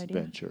That's a business good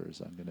idea. venture. Is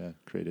I'm going to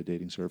create a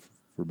dating service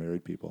for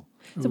married people.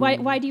 So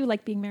why do you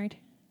like being married?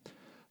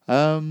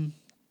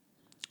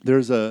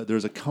 There's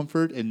a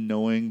comfort in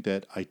knowing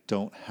that I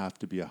don't have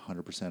to be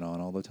 100% on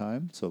all the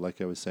time. So like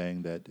I was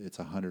saying that it's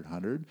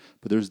 100,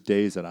 but there's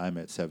days that I'm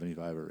at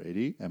 75 or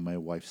 80 and my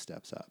wife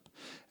steps up.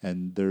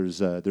 And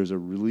there's a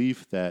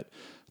relief that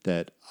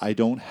I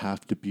don't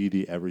have to be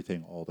the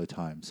everything all the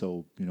time.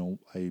 So,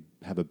 I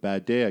have a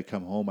bad day, I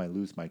come home, I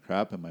lose my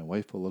crap, and my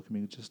wife will look at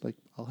me just like,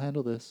 I'll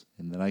handle this.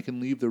 And then I can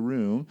leave the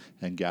room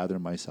and gather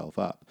myself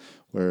up.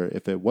 Where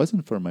if it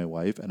wasn't for my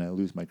wife and I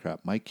lose my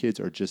crap, my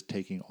kids are just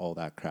taking all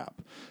that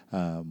crap,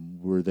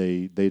 where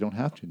they don't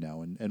have to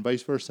now. And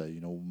vice versa.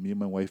 Me and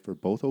my wife are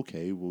both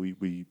okay.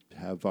 We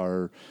have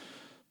our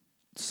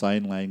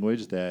sign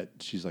language that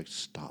she's like,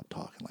 stop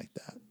talking like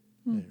that.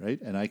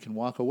 right? And I can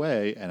walk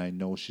away and I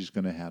know she's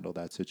going to handle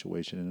that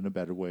situation in a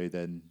better way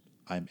than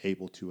I'm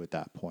able to at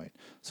that point.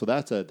 So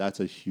that's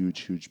a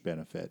huge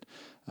benefit.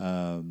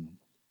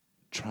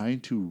 Trying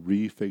to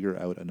refigure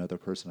out another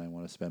person I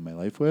want to spend my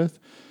life with,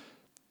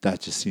 that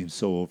just seems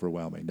so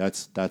overwhelming.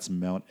 That's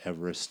Mount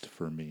Everest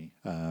for me.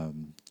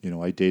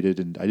 I dated,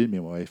 and I didn't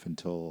meet my wife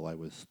until I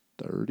was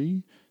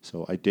 30.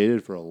 So I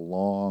dated for a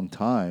long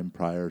time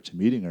prior to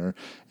meeting her.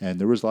 And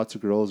there was lots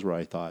of girls where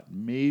I thought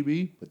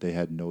maybe, but they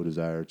had no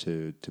desire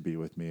to be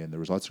with me. And there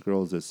was lots of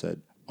girls that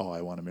said, oh,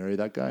 I want to marry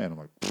that guy. And I'm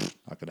like,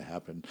 not going to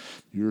happen.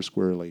 You're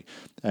squirrely.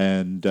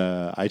 And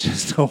I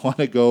just don't want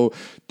to go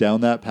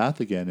down that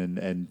path again.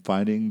 And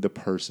finding the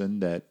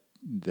person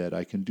that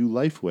I can do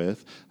life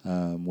with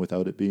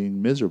without it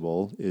being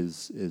miserable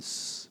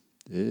is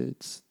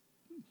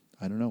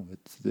I don't know.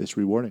 It's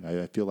rewarding.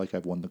 I feel like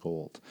I've won the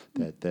gold.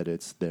 That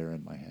it's there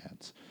in my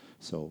hands.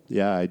 So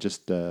yeah, I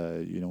just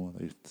I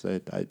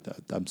said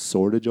I'm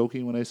sort of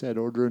joking when I said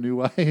order a new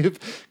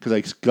wife because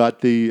I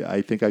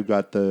think I've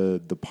got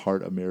the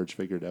part of marriage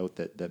figured out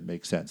that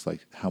makes sense.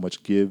 Like how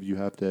much give you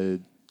have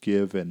to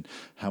give and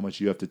how much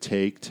you have to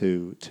take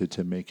to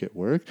make it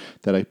work.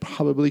 That I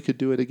probably could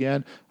do it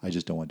again. I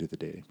just don't want to do the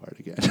dating part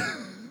again.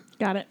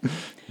 Got it.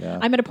 Yeah.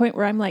 I'm at a point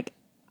where I'm like,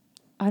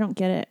 I don't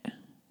get it.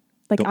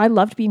 Like I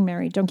loved being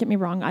married. Don't get me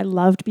wrong. I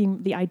loved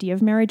the idea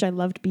of marriage. I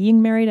loved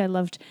being married. I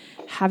loved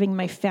having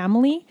my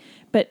family.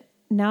 But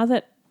now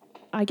that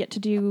I get to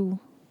do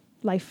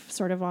life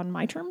sort of on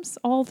my terms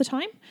all the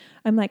time,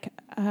 I'm like,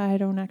 I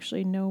don't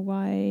actually know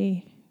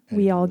why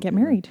we all get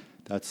married.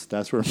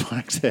 That's where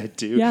Mark's head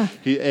too. Yeah.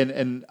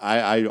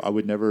 I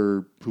would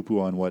never poo-poo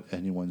on what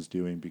anyone's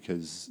doing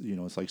because,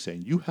 it's like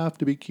saying you have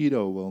to be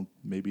keto. Well,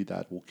 maybe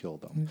that will kill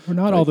them. We're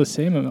not all the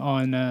same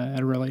on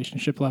a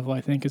relationship level,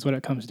 I think, is what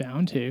it comes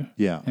down to.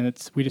 Yeah.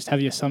 And we just have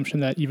the assumption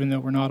that even though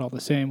we're not all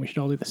the same, we should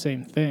all do the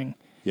same thing.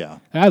 Yeah.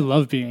 I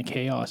love being a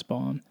chaos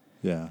bomb.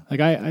 Yeah. Like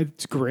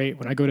it's great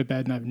when I go to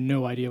bed and I have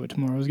no idea what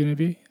tomorrow is going to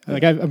be.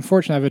 Like I'm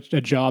fortunate I have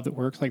a job that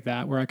works like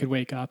that where I could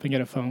wake up and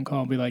get a phone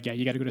call and be like, yeah,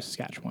 you got to go to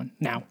Saskatchewan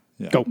now.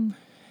 Yeah. Go. And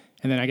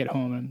then I get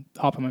home and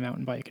hop on my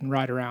mountain bike and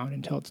ride around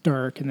until it's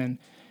dark and then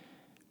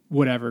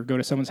whatever, go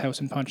to someone's house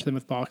and punch them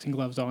with boxing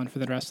gloves on for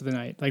the rest of the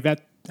night. Like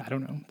that, I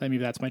don't know. Maybe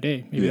that's my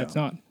day. Maybe that's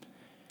not.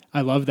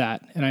 I love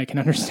that. And I can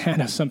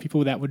understand how some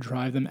people that would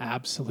drive them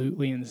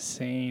absolutely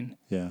insane.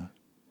 Yeah.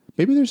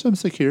 Maybe there's some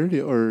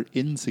security or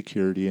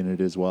insecurity in it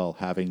as well,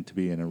 having to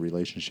be in a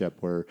relationship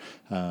where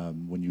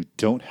when you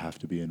don't have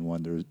to be in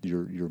one,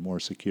 you're more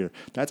secure.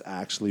 That's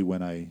actually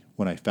when I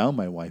found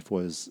my wife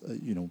was,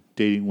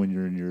 dating when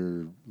you're in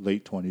your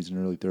late 20s and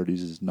early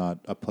 30s is not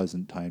a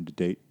pleasant time to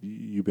date.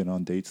 You've been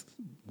on dates,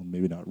 well,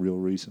 maybe not real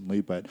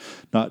recently, but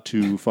not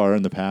too far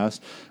in the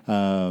past.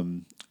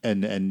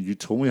 And you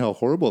told me how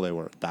horrible they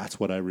were. That's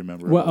what I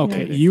remember. Well, okay,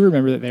 dating. you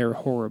remember that they were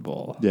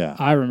horrible. Yeah.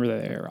 I remember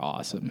that they were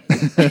awesome.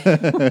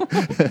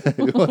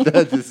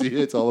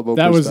 It's all about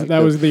that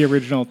perspective. was the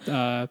original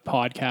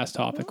podcast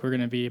topic. We're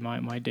going to be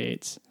my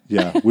dates.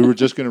 Yeah, we were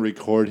just going to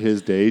record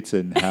his dates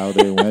and how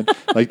they went.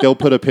 Like they'll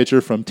put a picture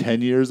from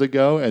 10 years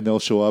ago and they'll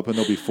show up and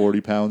they'll be 40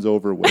 pounds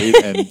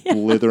overweight and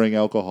blithering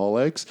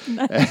alcoholics.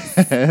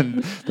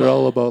 And they're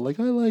all about like,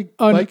 I like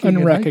biking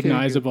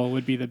unrecognizable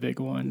would be the big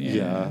one.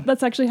 Yeah.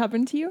 That's actually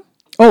happened to you?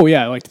 Oh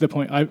yeah, like to the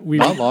point.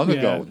 Not long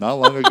ago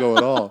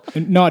at all.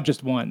 And not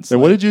just once. And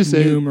what did you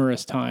say?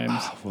 Numerous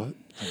times. What? I'm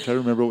trying to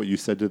remember what you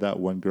said to that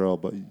one girl,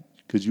 but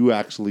because you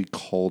actually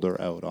called her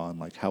out on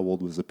like how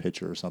old was the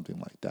picture or something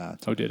like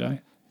that. Oh, did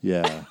I?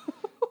 Yeah.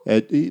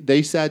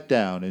 They sat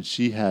down and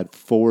she had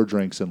 4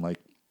 drinks in like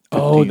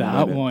 15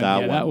 that minutes. one.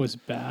 That was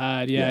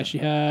bad. Yeah. She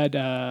had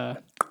it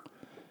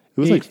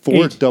was like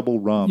 4 double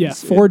rums. Yeah,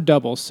 4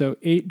 doubles, so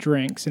 8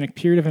 drinks in a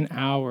period of an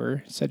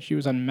hour. Said she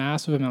was on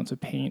massive amounts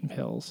of pain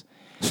pills.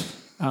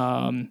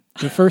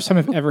 The first time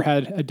I've ever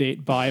had a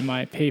date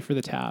pay for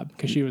the tab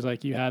because she was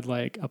like, "You had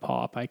like a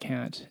pop. I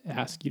can't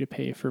ask you to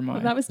pay for mine."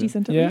 Well, that was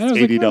decent. At Yeah,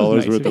 least.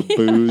 $80 worth of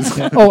booze.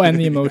 Yeah. Oh, and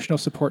the emotional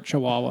support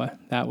chihuahua.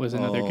 That was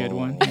another good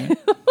one. Yeah.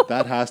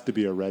 That has to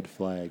be a red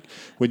flag.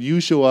 When you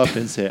show up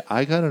and say,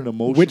 "I got an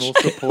emotional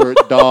support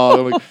dog,"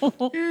 I'm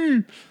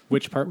like,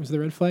 Which part was the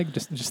red flag?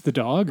 Just the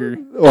dog, or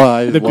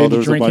there's a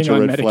bunch drinking of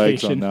on red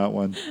flags medication? on that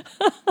one.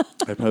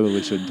 I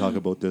probably shouldn't talk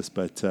about this,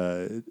 but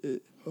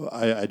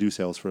I do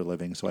sales for a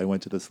living. So I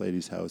went to this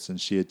lady's house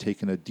and she had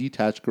taken a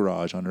detached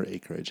garage on her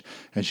acreage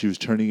and she was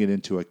turning it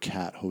into a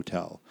cat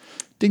hotel.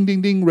 Ding,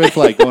 ding, ding, red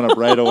flag going up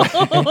right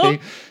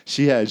away.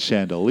 She had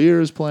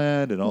chandeliers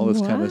planned and all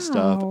this kind of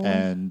stuff.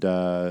 And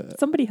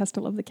somebody has to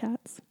love the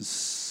cats.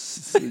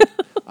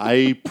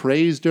 I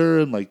praised her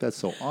and like, that's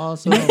so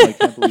awesome. I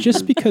can't believe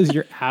just because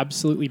you're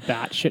absolutely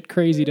batshit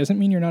crazy doesn't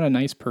mean you're not a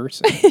nice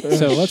person.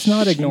 So let's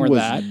not ignore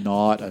that.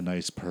 Not a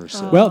nice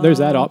person. Well, there's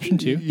that option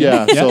too.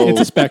 Yeah, so it's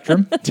a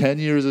spectrum. 10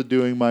 years of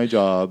doing my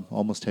job,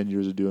 almost 10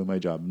 years of doing my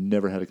job,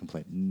 never had a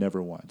complaint,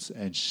 never once.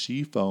 And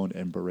she phoned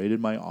and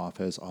berated my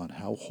office on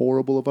how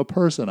horrible of a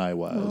person I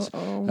was.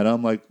 And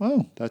I'm like,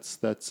 oh,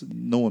 that's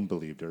no one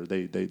believed her.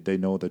 They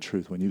know the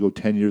truth. When you go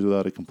 10 years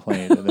without a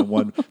complaint, and then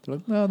they're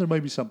like, no, there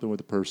might be something something with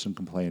the person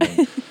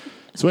complaining.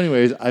 So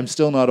anyways, I'm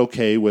still not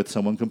okay with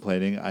someone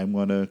complaining. I'm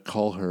going to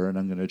call her and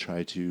I'm going to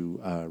try to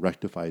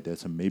rectify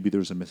this. And maybe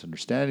there's a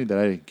misunderstanding that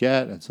I didn't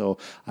get. And so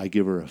I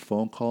give her a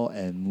phone call,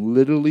 and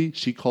literally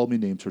she called me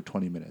names for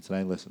 20 minutes. And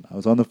I listened. I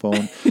was on the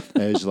phone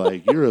and I was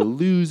like, you're a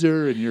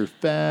loser and you're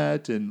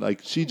fat. And like,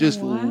 she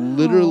just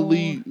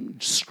literally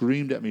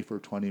screamed at me for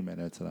 20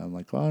 minutes. And I'm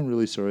like, oh, I'm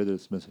really sorry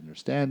there's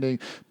misunderstanding.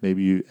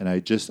 Maybe you, and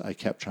I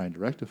kept trying to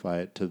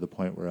rectify it to the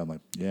point where I'm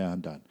like, yeah, I'm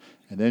done.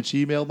 And then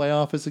she emailed my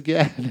office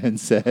again and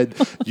said,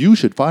 you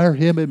should fire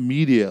him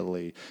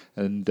immediately.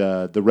 And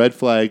the red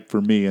flag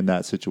for me in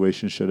that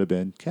situation should have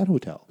been cat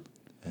hotel.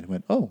 And I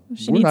went,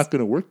 we're not going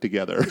to work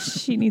together.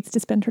 She needs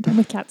to spend her time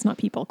with cats, not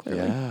people,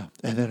 clearly. Yeah.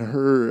 And then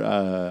her,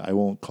 I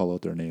won't call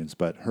out their names,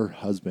 but her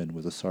husband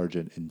was a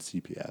sergeant in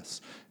CPS.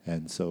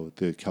 And so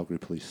the Calgary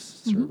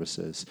Police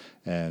Services.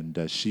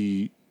 And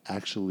she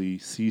actually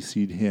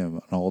CC'd him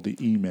on all the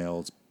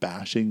emails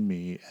bashing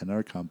me and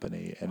our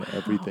company and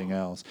everything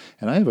else.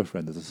 And I have a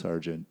friend that's a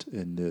sergeant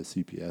in the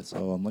CPS,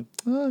 so I'm like,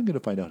 I'm going to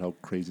find out how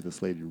crazy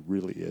this lady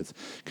really is,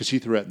 because she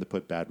threatened to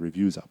put bad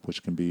reviews up,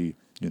 which can be,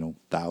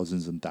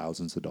 thousands and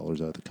thousands of dollars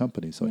out of the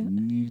company. So I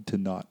need to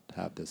not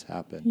have this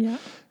happen. Yeah.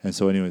 And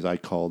so anyways, I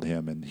called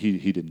him, and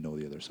he didn't know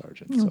the other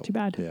sergeant. Oh, so, too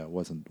bad. Yeah, it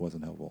wasn't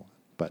helpful.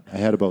 But I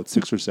had about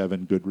 6 or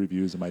 7 good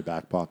reviews in my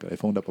back pocket. I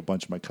phoned up a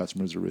bunch of my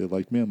customers who really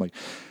liked me. I'm like,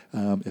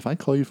 if I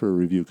call you for a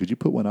review, could you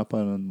put one up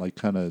on like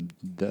kind of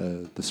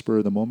the spur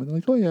of the moment? They're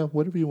like, oh yeah,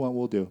 whatever you want,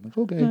 we'll do. I'm like,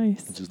 okay.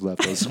 Nice. I just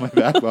left those in my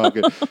back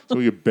pocket so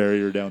we could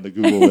bury her down the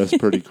Google list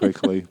pretty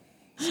quickly.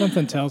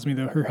 Something tells me,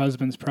 though, her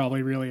husband's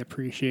probably really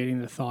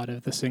appreciating the thought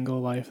of the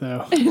single life,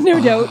 though.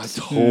 No doubt. I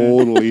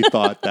totally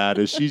thought that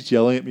as she's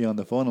yelling at me on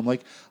the phone. I'm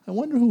like, I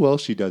wonder who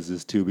else she does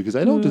this to, because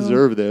I don't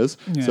deserve this.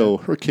 Yeah. So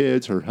her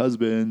kids, her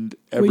husband,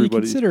 everybody.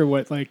 Well, you consider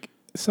what, like,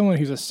 someone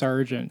who's a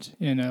sergeant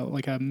in a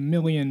 1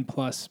 million+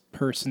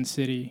 person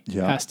city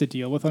has to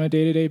deal with on a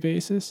day-to-day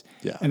basis.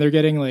 Yeah. And they're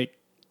getting, like,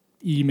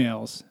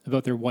 emails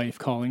about their wife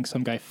calling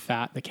some guy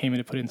fat that came in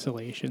to put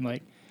insulation.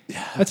 Like,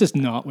 that's just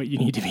not what you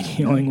need to be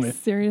dealing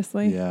with.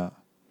 Seriously. Yeah.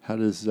 How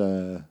does,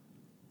 I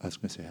was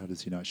going to say, how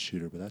does he not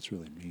shoot her? But that's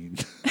really mean.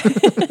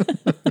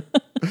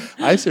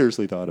 I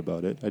seriously thought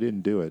about it. I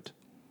didn't do it.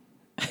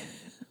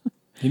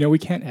 We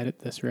can't edit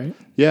this, right?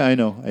 Yeah, I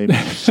know. I'm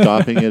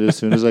stopping it as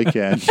soon as I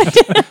can.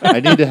 I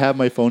need to have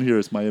my phone here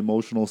as my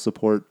emotional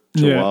support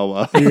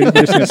chihuahua. Yeah. You're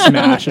just going to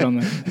smash it on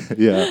the...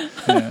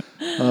 Yeah.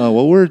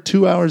 Well, we're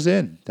 2 hours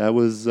in. That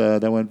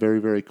went very,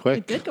 very quick.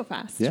 It did go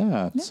fast.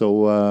 Yeah.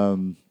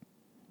 So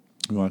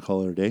we want to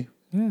call it a day?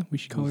 Yeah, we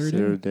should call her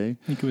a day.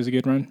 I think it was a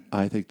good run.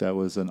 I think that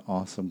was an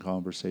awesome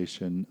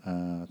conversation.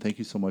 Thank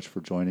you so much for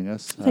joining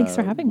us. Thanks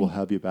for having me. We'll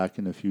have you back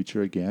in the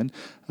future again.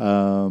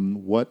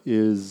 What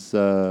is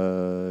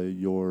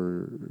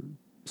your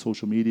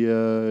social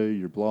media,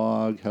 your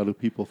blog? How do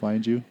people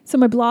find you? So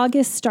my blog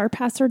is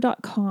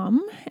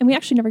starpasser.com, and we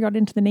actually never got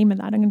into the name of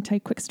that. I'm going to tell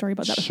you a quick story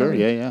about that. Sure,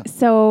 yeah.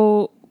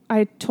 So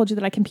I told you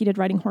that I competed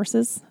riding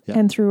horses, Yeah.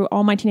 and through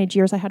all my teenage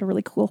years, I had a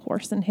really cool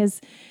horse, and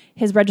his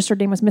registered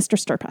name was Mr.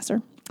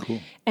 Starpasser. Cool.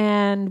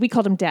 And we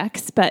called him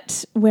Dex,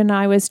 but when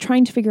I was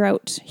trying to figure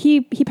out,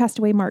 he passed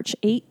away March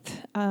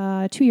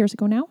 8th, 2 years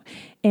ago now.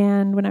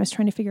 And when I was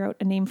trying to figure out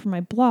a name for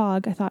my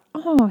blog, I thought,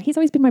 he's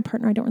always been my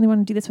partner. I don't really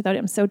want to do this without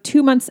him. So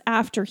 2 months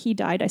after he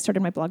died, I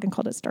started my blog and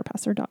called it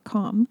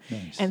starpasser.com.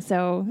 Nice. And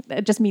so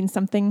it just means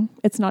something.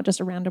 It's not just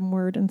a random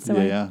word. And so I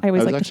always like to throw that out. I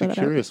was actually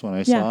curious when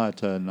I saw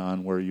it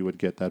on where you would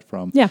get that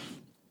from. Yeah.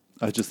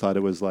 I just thought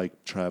it was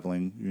like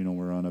traveling.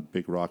 We're on a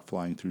big rock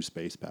flying through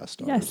space past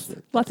stars. Yes,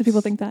 lots of people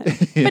think that.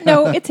 But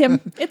no, it's him.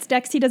 It's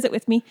Dex. He does it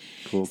with me.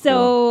 Cool.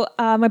 So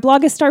my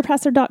blog is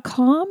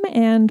starpasser.com,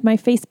 and my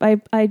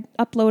I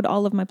upload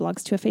all of my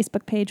blogs to a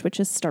Facebook page, which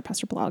is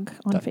Starpasser Blog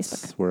on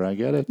Facebook. That's where I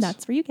get it.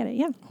 That's where you get it,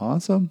 yeah.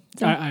 Awesome.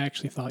 So, I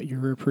actually thought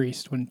you were a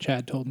priest when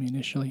Chad told me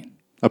initially.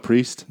 A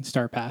priest?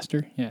 Star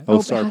pastor, yeah.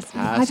 Oh, Star pastor.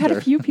 Pastor. I've had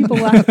a few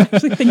people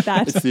actually think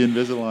that. It's the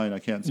Invisalign. I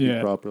can't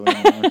speak properly.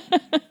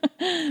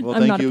 Well,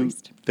 I'm not a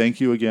priest.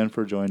 Thank you again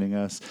for joining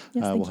us.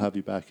 Yes, we'll have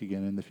you back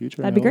again in the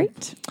future. That'd be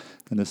great.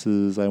 And this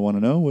is I Want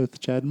to Know with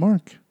Chad and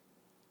Mark.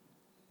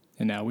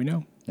 And now we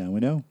know. Now we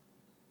know.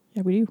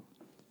 Yeah, we do.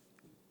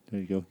 There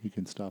you go. You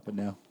can stop it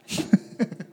now.